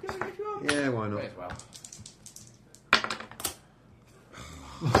want, man. Give it a go if you want. Yeah, why not? May as well.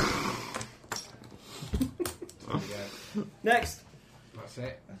 There we go. Next. That's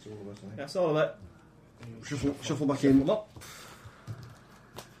it. That's all of us, I think. That's all of it. Shuffle back Come in. up.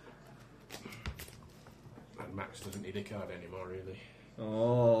 And Max doesn't need a card anymore, really.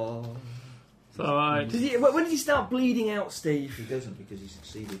 Oh. so I. When did you start bleeding out, Steve? He doesn't because he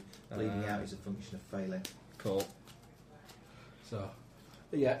succeeded. Bleeding out is a function of failing. Cool. So,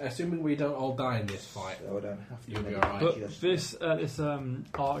 but yeah, assuming we don't all die in this fight, So I don't have to You'll do be anything. alright. But Just- this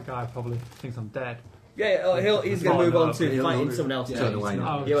art guy probably thinks I'm dead. Yeah, he's going to move on to he'll fighting not- someone else. Yeah, Turn he's away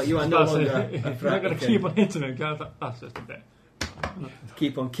not- now. You are no That's longer it. a If threat. I'm going to keep on hitting him, guys, that's just a bit.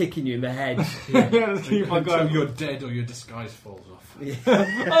 Keep on kicking you in the head. Yeah, just keep on until going. you're dead or your disguise falls off. Yeah.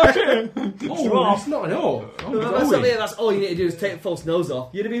 Okay. Oh, it's not an orc. Oh, That's all you need to do is take a false nose off.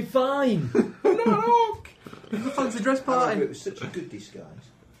 You'd have been fine. It's a fancy dress However, party. it was such a good disguise.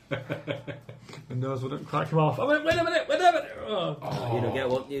 The nose wouldn't crack him off. I went, wait a minute. Oh. You don't get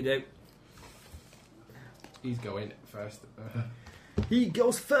what you do. He's going first. He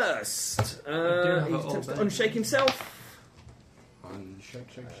goes first. He have it all attempts to there. unshake himself. And shake.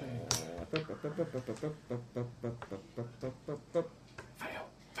 Fail.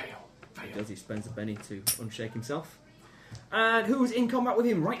 Does he spends a penny to unshake himself? And who's in combat with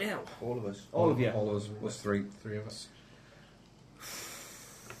him right now? All of us. All of you. All us was 3. 3 of us.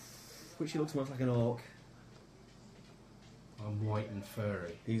 Which he looks most like an orc. I'm white and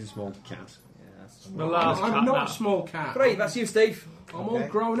furry. He's a small cat. Yeah, that's The last I'm cat not now. a small cat. great. That's you, Steve. I'm all Okay.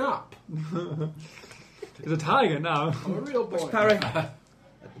 grown up. He's a tiger now. I'm a real boy. Parry. At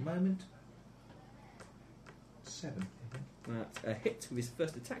the moment, 7. That's a hit with his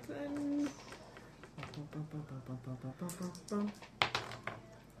first attack then.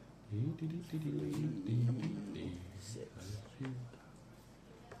 Six.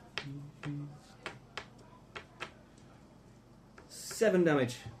 7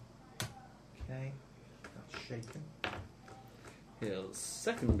 damage. Okay. That's shaken. He'll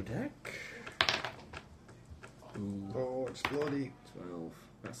second attack. Ooh, Oh, explodey. 12.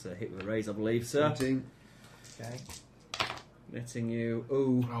 That's a hit with a raise, I believe, sir. 18. Okay. Netting you.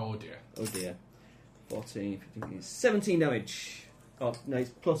 Ooh. Oh dear. Oh dear. 14, 15, 17 damage. Oh, no, it's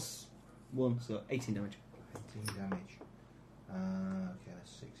plus 1, so 18 damage. 18 damage. Okay,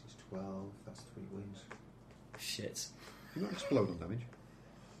 that's 6 is 12. That's 3 wounds. Shit. You not explode on damage.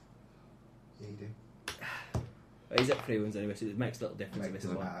 Yeah, you do. Well, he's at 3 wounds anyway, so it makes a little difference. It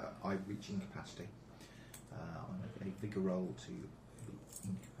doesn't matter. I reach incapacity. I'm going to get a vigor roll to be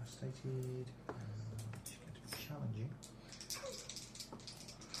incapacitated. Which is going to be challenging.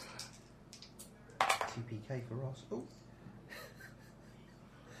 TPK for Ross. Oh,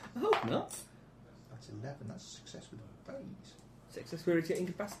 I hope not. that's 11. That's a success with a raise. Success for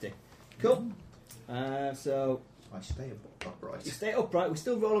incapacity. Cool. So I stay upright. you stay upright. We're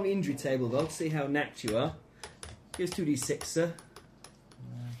still rolling the injury table though to see how knacked you are. Here's 2d6, sir.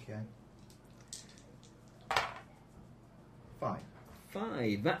 Okay. 5.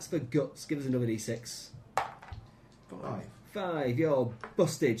 5. That's for guts. Give us another d6. 5. 5. You're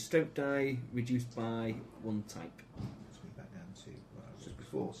busted. Strength die reduced by 1 type. Puts me back down to what I was just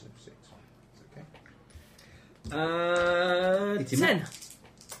before, so 6. It's okay. Hit him 10.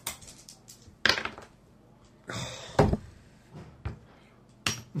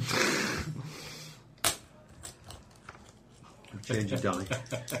 Change your die.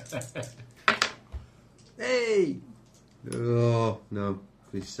 Hey! Oh, no.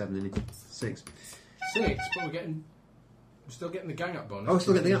 He's 7, isn't he? 6. 6, but we're still getting the gang up bonus. Oh, I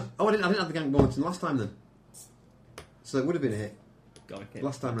still get the gang. Oh, I didn't have the gang bonus in last time then. So it would have been a hit. Go on, kid.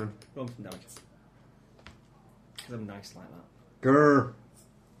 Last time round. Roll some damage. Because I'm nice like that. Grrr.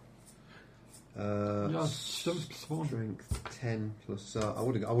 Yeah, strength plus 1. Strength 10 plus. So I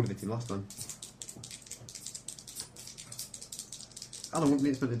would have hit him last time. I wouldn't be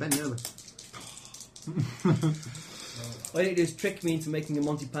expected Benny either. All you need to do is trick me into making a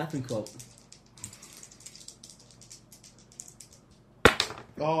Monty Python quote.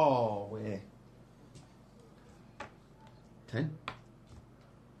 Oh, where? 10.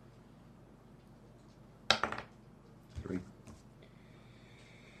 3.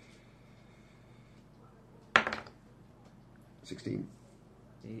 16.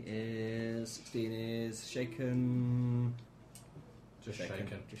 He is 16 is shaken. Just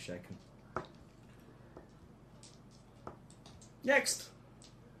shaken. Just shaken. Next.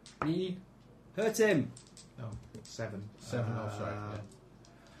 Me. Hurt him. Oh, 7. 7, oh sorry.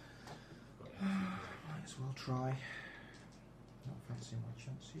 Might as well try. Not fancying my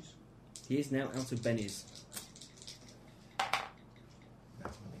chances. He is now out of Benny's.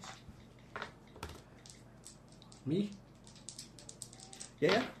 That's a miss. Me?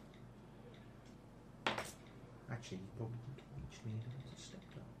 Yeah? Actually, you probably need to step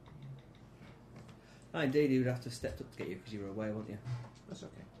up. Ah, indeed, he would have to step up to get you because you were away, weren't you? That's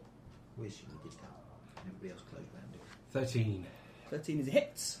okay. Wish you did that. Everybody else closed round it. 13. 13 is a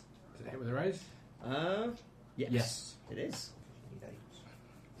hit. Is it hit with a raise? Yes. Yes. It is. You need 8.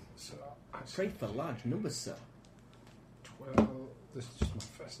 So, Pray for large numbers, sir. 12. This is just my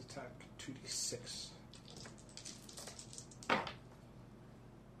first attack. 2d6.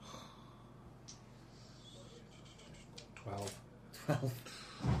 $12. 12.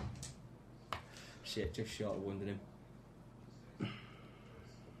 Shit, just short of wounding him.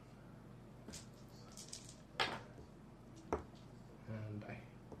 And I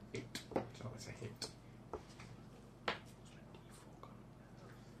hit. So it's a hit.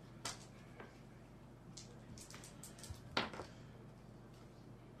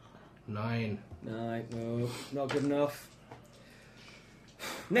 9. No, not good enough.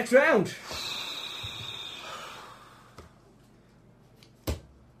 Next round. 5.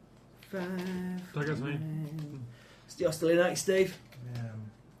 That goes me. You're still in 8, Steve.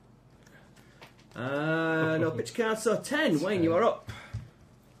 No pitch card, so 10. Wayne, you are up.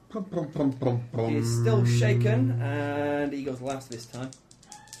 Pum, pum, pum, pum, pum. He's still shaken, and he goes last this time.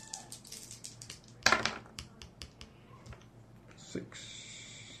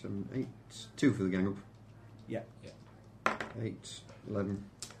 6, 7, 8. 2 for the gang up. Yeah. 8, 11.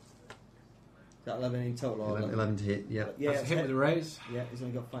 Is that 11 in total? Or 11 to hit, yeah. Yeah, That's a hit with a raise. Yeah, he's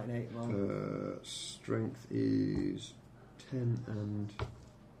only got fighting 8 at the moment. Strength is 10 and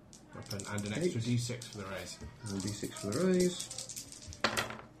Weapon and an extra d6 for the raise. d6 for the raise.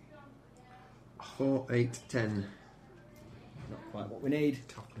 4, 8, 10. Not quite what we need.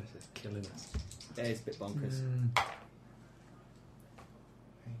 Toughness is killing us. Yeah, it's a bit bonkers. 8, 10.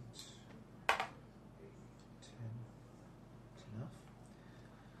 That's enough.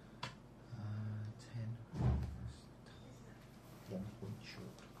 10. 1 point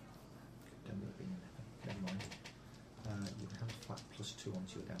short. Don't would have been 11. Never mind. You have a flat +2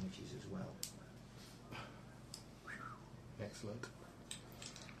 onto your damages as well. Excellent.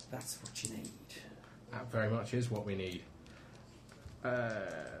 That's what you need. That very much is what we need.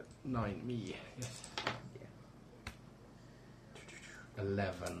 9, me. Yes. Yeah.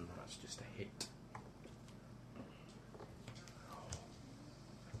 11. That's just a hit.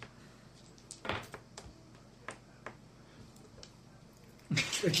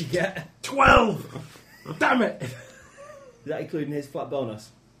 What'd you get? 12! Damn it! Is that including his flat bonus?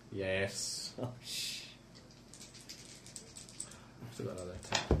 Yes. Oh, shh. I've still got another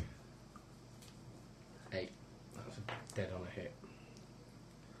attack. 8. That's dead on a hit.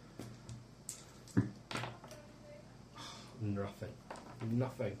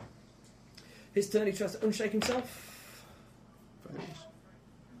 Nothing. His turn, he tries to unshake himself.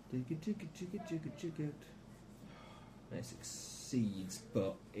 It succeeds,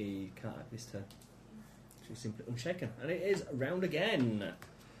 but he can't have his turn. So he's simply unshaken. And it is round again.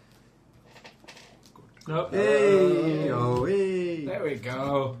 Nope. Hey! Oh, hey! There we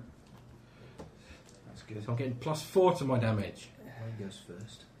go. That's good. So I'm getting +4 to my damage. Mine goes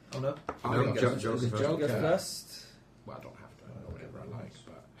first. Oh no. Oh, No, it Joker goes- first. it's a Joker Joker. first. Well, I don't have to. I know whatever I like,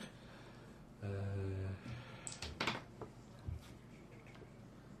 but...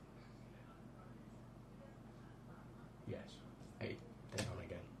 yes. 8. Dead on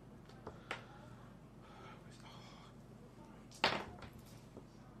again.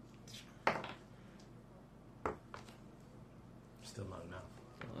 Still not enough.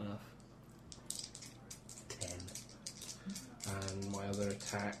 Not enough. 10. And my other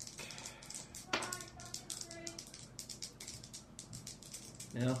attack...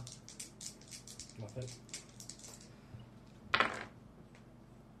 No. Nothing.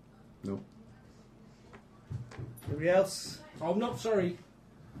 Nope. Everybody else? Oh, no, sorry.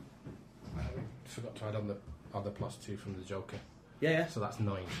 I forgot to add on the other +2 from the Joker. Yeah. So that's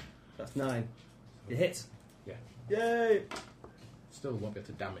 9. That's 9. You hit. Yeah. Yay! Still won't be able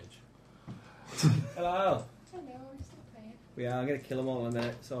to damage. Hello. Hello, we're still playing. We are. I'm going to kill them all in a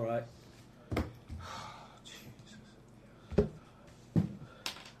minute. It's alright.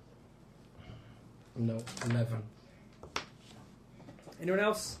 No, 11. Anyone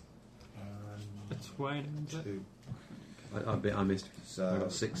else? It's Wayne, is it? 2. I missed. So I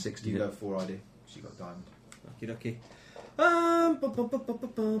got 660. You go 4 ID. So you got diamond. Okie dokie.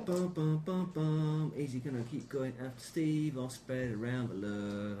 Is he going to keep going after Steve or spread around the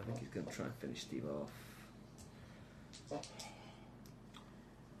love? I think he's going to try and finish Steve off.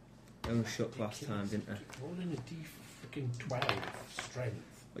 I only shook last time, didn't I? Keep rolling a D for freaking 12 strength.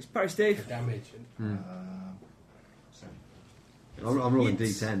 Which parry, For Steve? damage. Hmm. So I'm rolling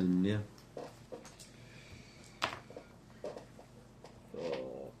Hits. D10 and yeah.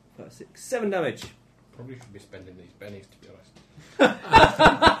 4, 5, 6, 7 damage. Probably should be spending these bennies, to be honest.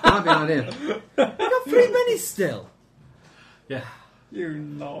 Might be an idea. I got 3 minis still. Yeah. You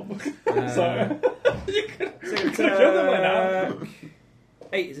knob. Sorry. You could Second kill them by now. attack.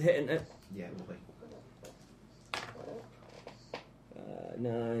 8 is a hit, isn't it? yeah, it will be.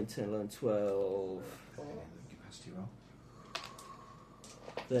 9, 10, 11, 12, Capacity roll.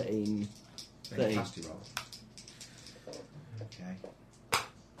 13. Then 13. capacity roll. Okay.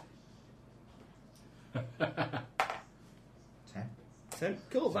 10. 10.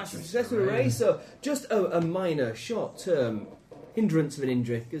 Cool, that's a successful array. So just a minor, short-term hindrance of an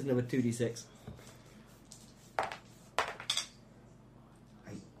injury. Gives another 2d6.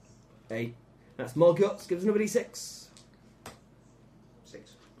 8. That's more guts. Gives another d6.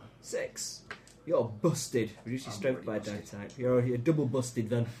 6. 6. You're busted. Reduce your I'm strength by a already die busted. type. You're double busted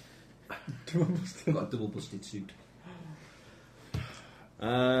then. I've got a double busted suit.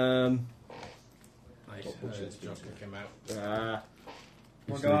 Nice. Bullshit. Joker came out.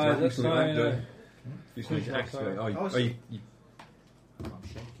 Well, guys, let's try and... You still need to activate. Oh, Oh, I you, I'm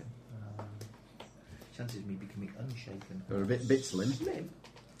shaken. Chances of me becoming unshaken. you're a bit slim. Slim.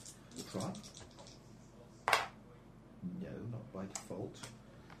 We'll try. No, not by default.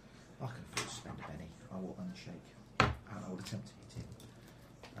 I can afford to spend a penny. I will unshake. And I will attempt to hit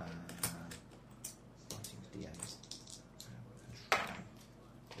him. Fighting's DAs. Try.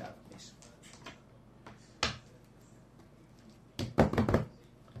 Don't miss.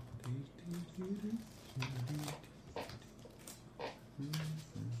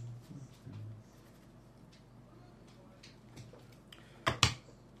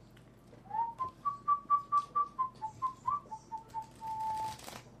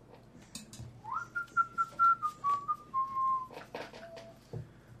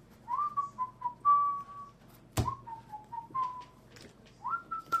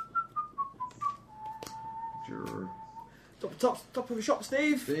 Sure. Top of the shop,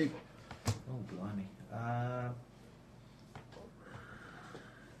 Steve. Big. Oh, blimey.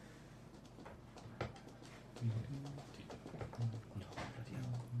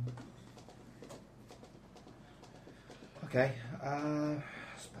 Okay,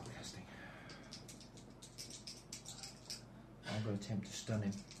 spellcasting. I'm going to attempt to stun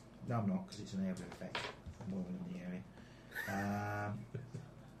him. No, I'm not, because it's an area effect. I'm rolling in the area.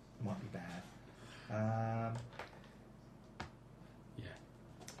 might be bad. Yeah.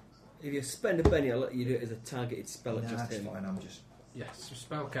 If you spend a penny, I'll let you do it as a targeted spell of No, just that's him. fine. I'm just. Yes, so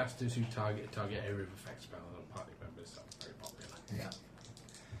spellcasters who target area of effect spells on party members, that's very popular. Yeah.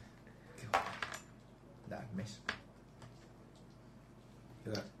 God. No, miss.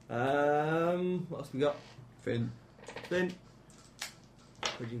 What else we got? Finn, Finn.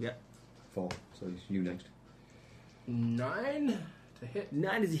 What did you get? 4. So it's you next. 9 to hit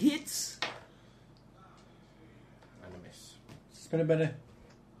 9 is hits. and a miss. Spin a penny.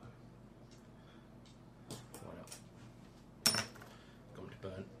 Why not? Come to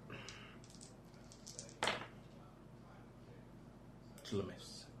burn. Still a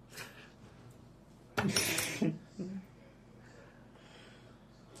miss. It's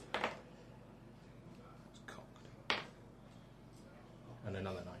cocked. And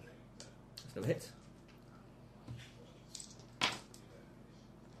another 9. That's no hit.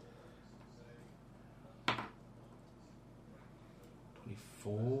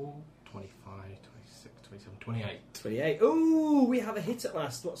 Four, 25, 26, 27, 28. 28. Ooh, we have a hit at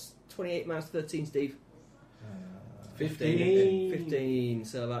last. What's 28 minus 13, Steve? 15. 15.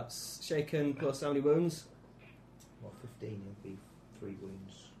 So that's shaken plus how many wounds? Well, 15 will be 3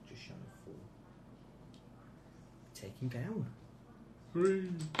 wounds, just shy of 4. Take him down.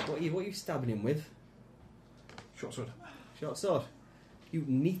 What are you stabbing him with? Short sword. Short sword. You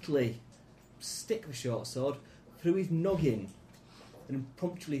neatly stick the short sword through his noggin and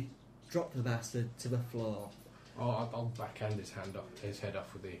promptly drop the bastard to the floor. Oh, I'll backhand his head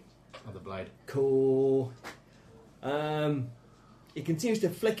off with the other blade. Cool. It continues to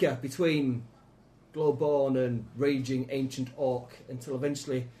flicker between Glowborn and raging ancient orc until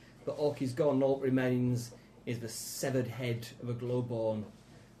eventually the orc is gone. All that remains is the severed head of a Glowborn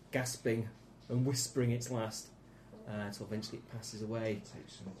gasping and whispering its last until eventually it passes away.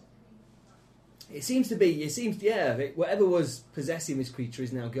 Whatever was possessing this creature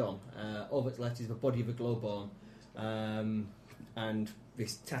is now gone. All that's left is the body of a Glowborn and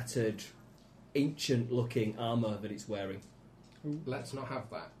this tattered, ancient-looking armour that it's wearing. Let's not have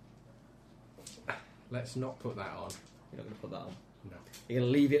that. Let's not put that on. You're not going to put that on? No. You're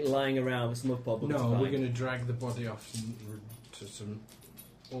going to leave it lying around with some other problems? No, we're going to drag the body off to some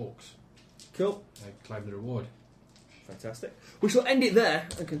orcs. Cool. They claim the reward. Fantastic. We shall end it there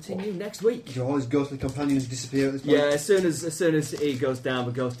and continue next week. Do all his ghostly companions disappear at this point? Yeah, as soon as he goes down,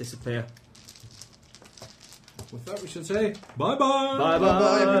 the ghosts disappear. With that, we should say bye-bye.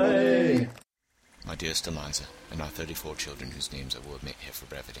 Bye-bye, everybody. My dearest Eliza, and our 34 children whose names I will omit here for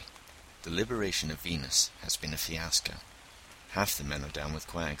brevity. The liberation of Venus has been a fiasco. Half the men are down with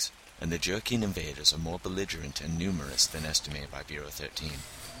quags, and the Jerkine invaders are more belligerent and numerous than estimated by Bureau 13.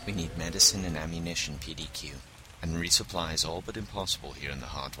 We need medicine and ammunition, PDQ, and resupply is all but impossible here in the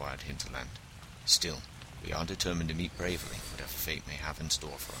hardwired hinterland. Still, we are determined to meet bravely whatever fate may have in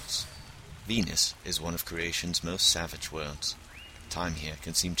store for us. Venus is one of creation's most savage worlds. Time here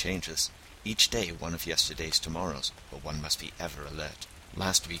can seem changeless, each day one of yesterday's tomorrows, but one must be ever alert.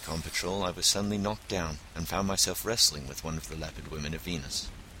 Last week on patrol I was suddenly knocked down and found myself wrestling with one of the leopard women of Venus.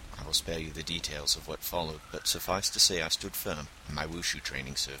 I will spare you the details of what followed, but suffice to say I stood firm, and my wushu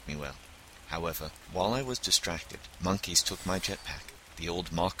training served me well. However, while I was distracted, monkeys took my jetpack, the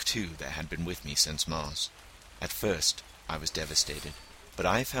old Mach II that had been with me since Mars. At first, I was devastated, but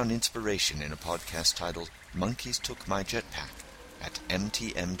I found inspiration in a podcast titled Monkeys Took My Jetpack at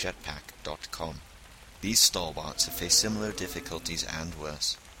mtmjetpack.com. These stalwarts have faced similar difficulties and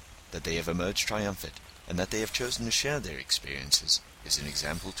worse. That they have emerged triumphant, and that they have chosen to share their experiences, is an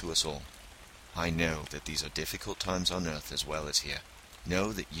example to us all. I know that these are difficult times on Earth as well as here.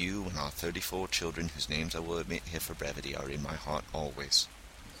 Know that you and our 34 children whose names I will omit here for brevity are in my heart always.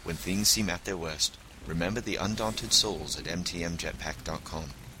 When things seem at their worst, remember the undaunted souls at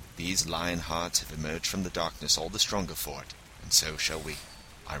mtmjetpack.com. These lion hearts have emerged from the darkness all the stronger for it, and so shall we.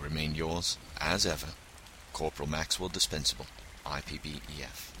 I remain yours, as ever, Corporal Maxwell Dispensable,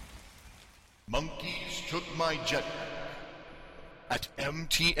 IPBEF. Monkeys took my jetpack at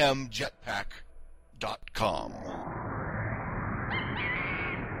mtmjetpack.com.